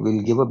will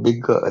give A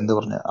big എന്താ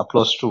പറഞ്ഞ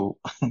applause to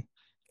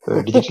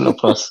digital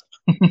applause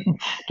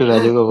to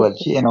Rajagopal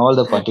and all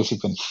the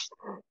participants.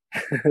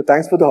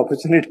 Thanks for the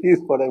opportunity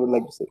is what I would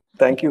like to say.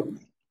 Thank you.